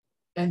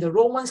 And the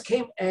Romans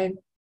came and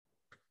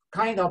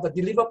kind of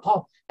delivered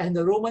Paul, and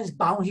the Romans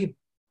bound him.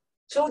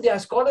 So there are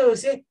scholars who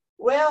say,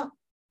 well,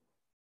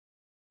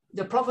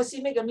 the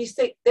prophecy made a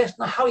mistake. That's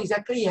not how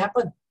exactly it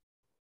happened.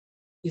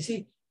 You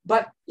see,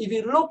 but if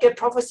you look at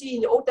prophecy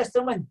in the Old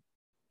Testament,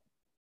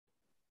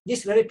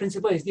 this very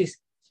principle is this.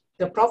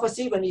 The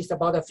prophecy, when it's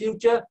about the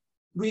future,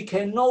 we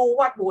can know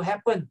what will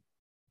happen.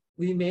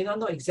 We may not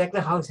know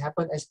exactly how it's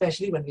happened,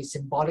 especially when it's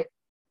symbolic.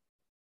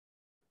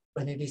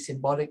 When it is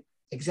symbolic,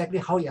 exactly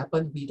how it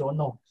happened, we don't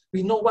know.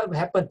 We know what will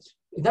happen.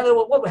 In other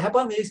words, what will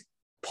happen is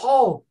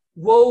Paul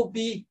will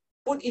be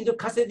put into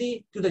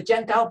custody to the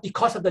Gentile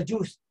because of the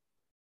Jews.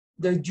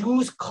 The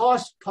Jews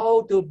caused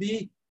Paul to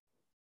be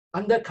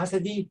under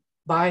custody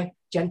by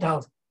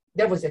Gentiles.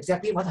 That was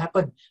exactly what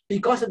happened.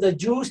 Because of the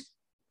Jews,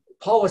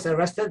 Paul was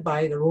arrested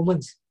by the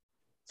Romans.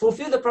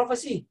 Fulfill the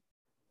prophecy.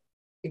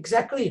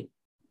 Exactly.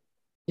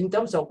 In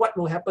terms of what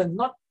will happen,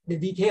 not the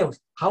details,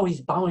 how he's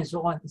bound and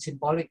so on, it's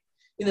symbolic.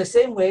 In the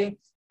same way,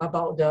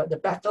 about the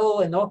battle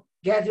and all,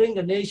 gathering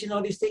the nation,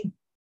 all these things,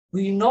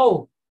 we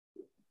know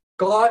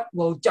God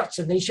will judge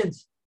the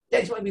nations.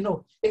 That's what we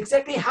know.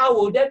 Exactly how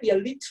will there be a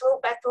literal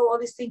battle, all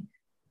these things?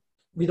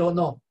 We don't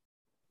know.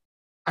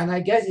 And I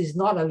guess it's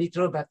not a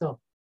literal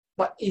battle,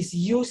 but it's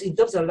used in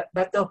terms of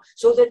battle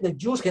so that the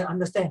Jews can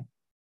understand.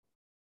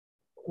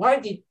 Why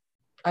did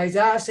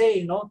Isaiah say,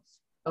 you know,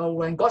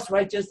 when God's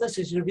righteousness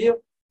is revealed,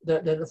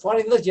 the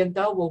foreigners,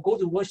 Gentile, will go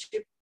to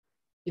worship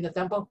in the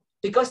temple?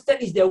 Because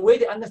that is their way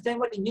to understand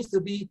what it means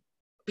to be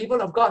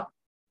people of God.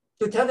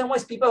 To tell them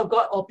what's people of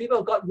God, or people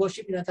of God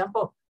worship in the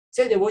temple.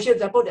 Say they worship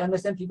the temple, they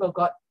understand people of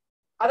God.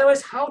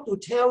 Otherwise, how to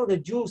tell the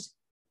Jews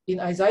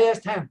in Isaiah's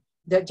time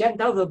that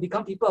Gentiles will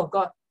become people of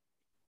God?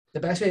 The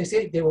best way to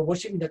say it, they will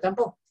worship in the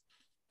temple.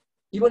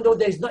 Even though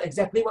that is not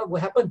exactly what will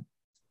happen.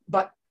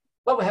 But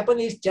what will happen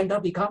is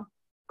Gentiles become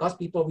God's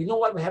people. We know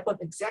what will happen.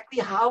 Exactly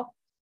how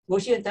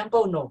worship in the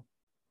temple, no.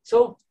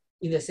 So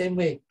in the same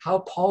way, how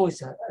Paul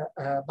is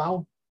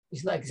bound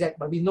is not exact,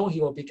 but we know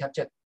he will be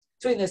captured.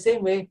 So in the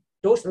same way,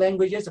 those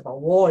languages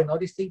about war and all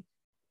these things,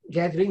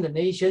 gathering the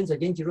nations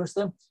against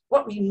Jerusalem,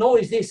 what we know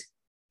is this: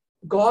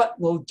 God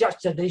will judge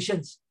the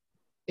nations.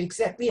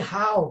 Exactly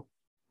how?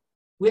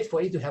 Wait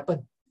for it to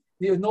happen.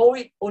 We will know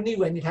it only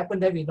when it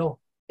happened, then we know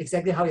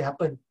exactly how it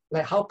happened.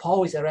 Like how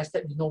Paul is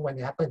arrested, we know when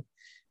it happened.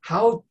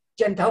 How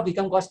Gentiles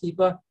become God's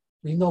people,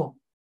 we know.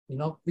 You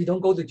know, we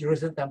don't go to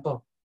Jerusalem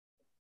temple.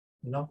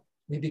 You know,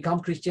 we become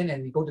Christian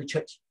and we go to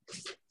church.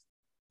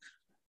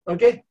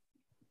 Okay?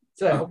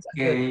 So I hope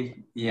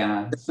okay,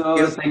 yeah.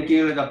 So thank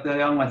you, Dr.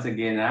 Leong, once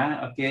again.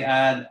 Okay,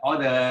 all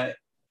the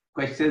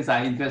questions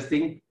are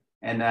interesting,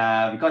 and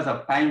because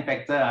of time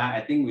factor,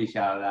 I think we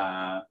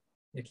shall,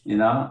 you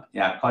know,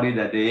 yeah, call it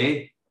a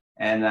day.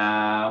 And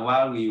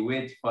while we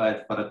wait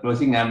for the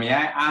closing, may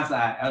I ask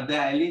Elder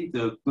Eileen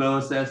to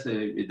close us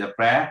with the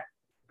prayer?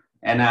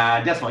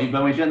 And just for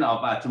information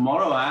of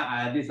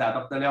tomorrow, this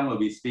Dr. Leong will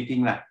be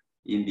speaking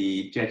in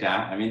the church.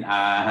 I mean,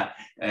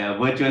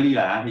 virtually,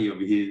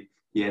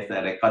 he has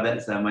a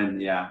recorded sermon.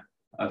 Yeah.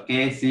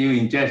 Okay, see you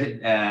in church.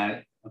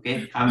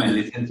 Okay, come and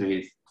listen to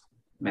his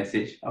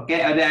message. Okay,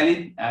 Elder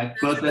Eileen,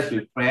 close us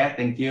with prayer.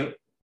 Thank you.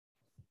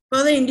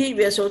 Father, indeed,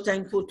 we are so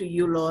thankful to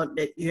you, Lord,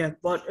 that you have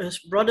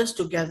brought us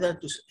together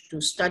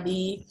to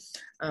study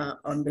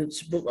on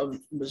this book of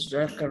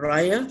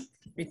Zechariah.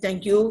 We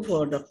thank you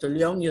for Dr.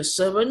 Leong, your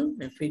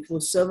servant, a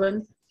faithful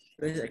servant,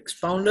 who has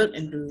expounded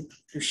and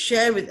to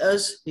share with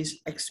us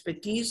his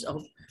expertise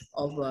of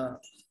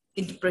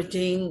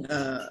interpreting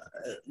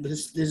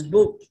this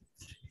book.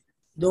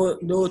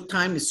 Though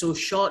time is so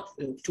short,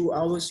 2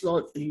 hours,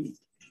 Lord, he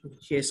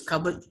has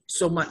covered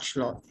so much,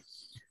 Lord.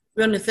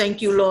 We want to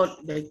thank you, Lord,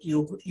 that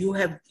you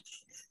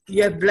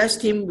have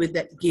blessed him with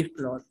that gift,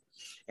 Lord.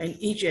 And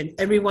each and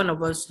every one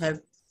of us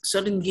have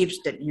certain gifts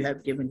that you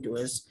have given to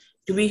us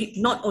to be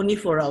not only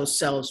for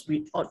ourselves,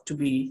 we ought to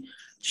be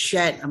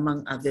shared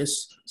among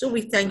others. So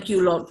we thank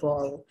you, Lord,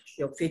 for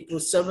your faithful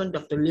servant,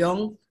 Dr.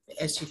 Leong,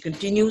 as he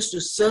continues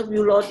to serve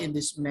you, Lord, in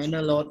this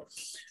manner, Lord,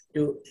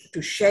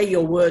 to share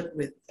your word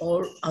with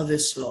all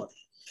others, Lord.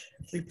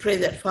 We pray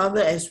that,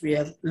 Father, as we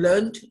have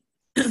learned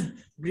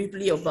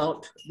briefly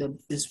about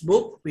this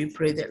book. We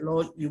pray that,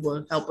 Lord, you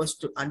will help us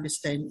to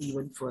understand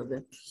even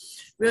further.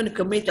 We want to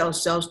commit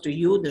ourselves to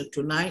you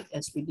tonight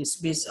as we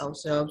dismiss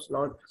ourselves,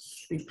 Lord.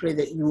 We pray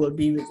that you will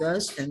be with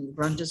us and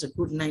grant us a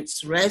good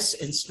night's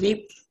rest and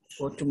sleep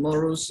for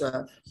tomorrow's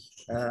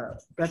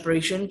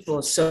preparation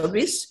for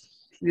service.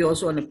 We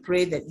also want to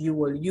pray that you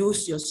will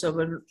use your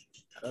servant,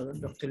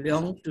 Dr.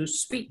 Leong, to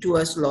speak to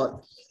us, Lord,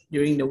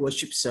 during the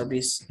worship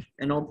service.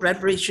 And our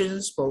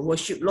preparations for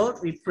worship, Lord,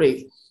 we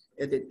pray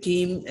that the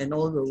team and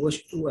all the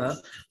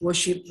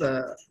worship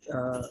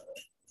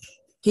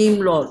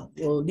team, Lord,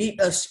 will lead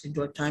us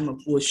into a time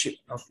of worship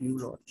of you,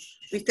 Lord.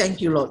 We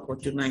thank you, Lord, for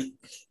tonight.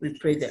 We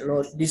pray that,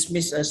 Lord,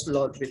 dismiss us,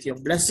 Lord, with your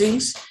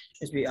blessings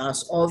as we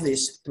ask all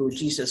this through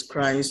Jesus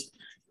Christ,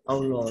 our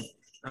Lord.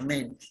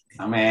 Amen.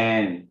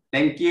 Amen.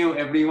 Thank you,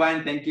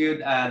 everyone. Thank you,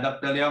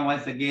 Dr. Leong,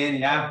 once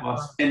again, for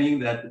spending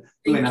the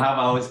 2.5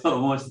 hours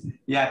almost.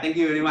 Thank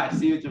you very much.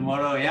 See you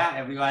tomorrow,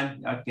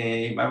 everyone.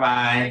 Okay,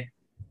 bye-bye.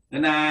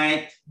 Good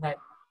night. Night.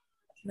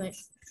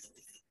 Nice.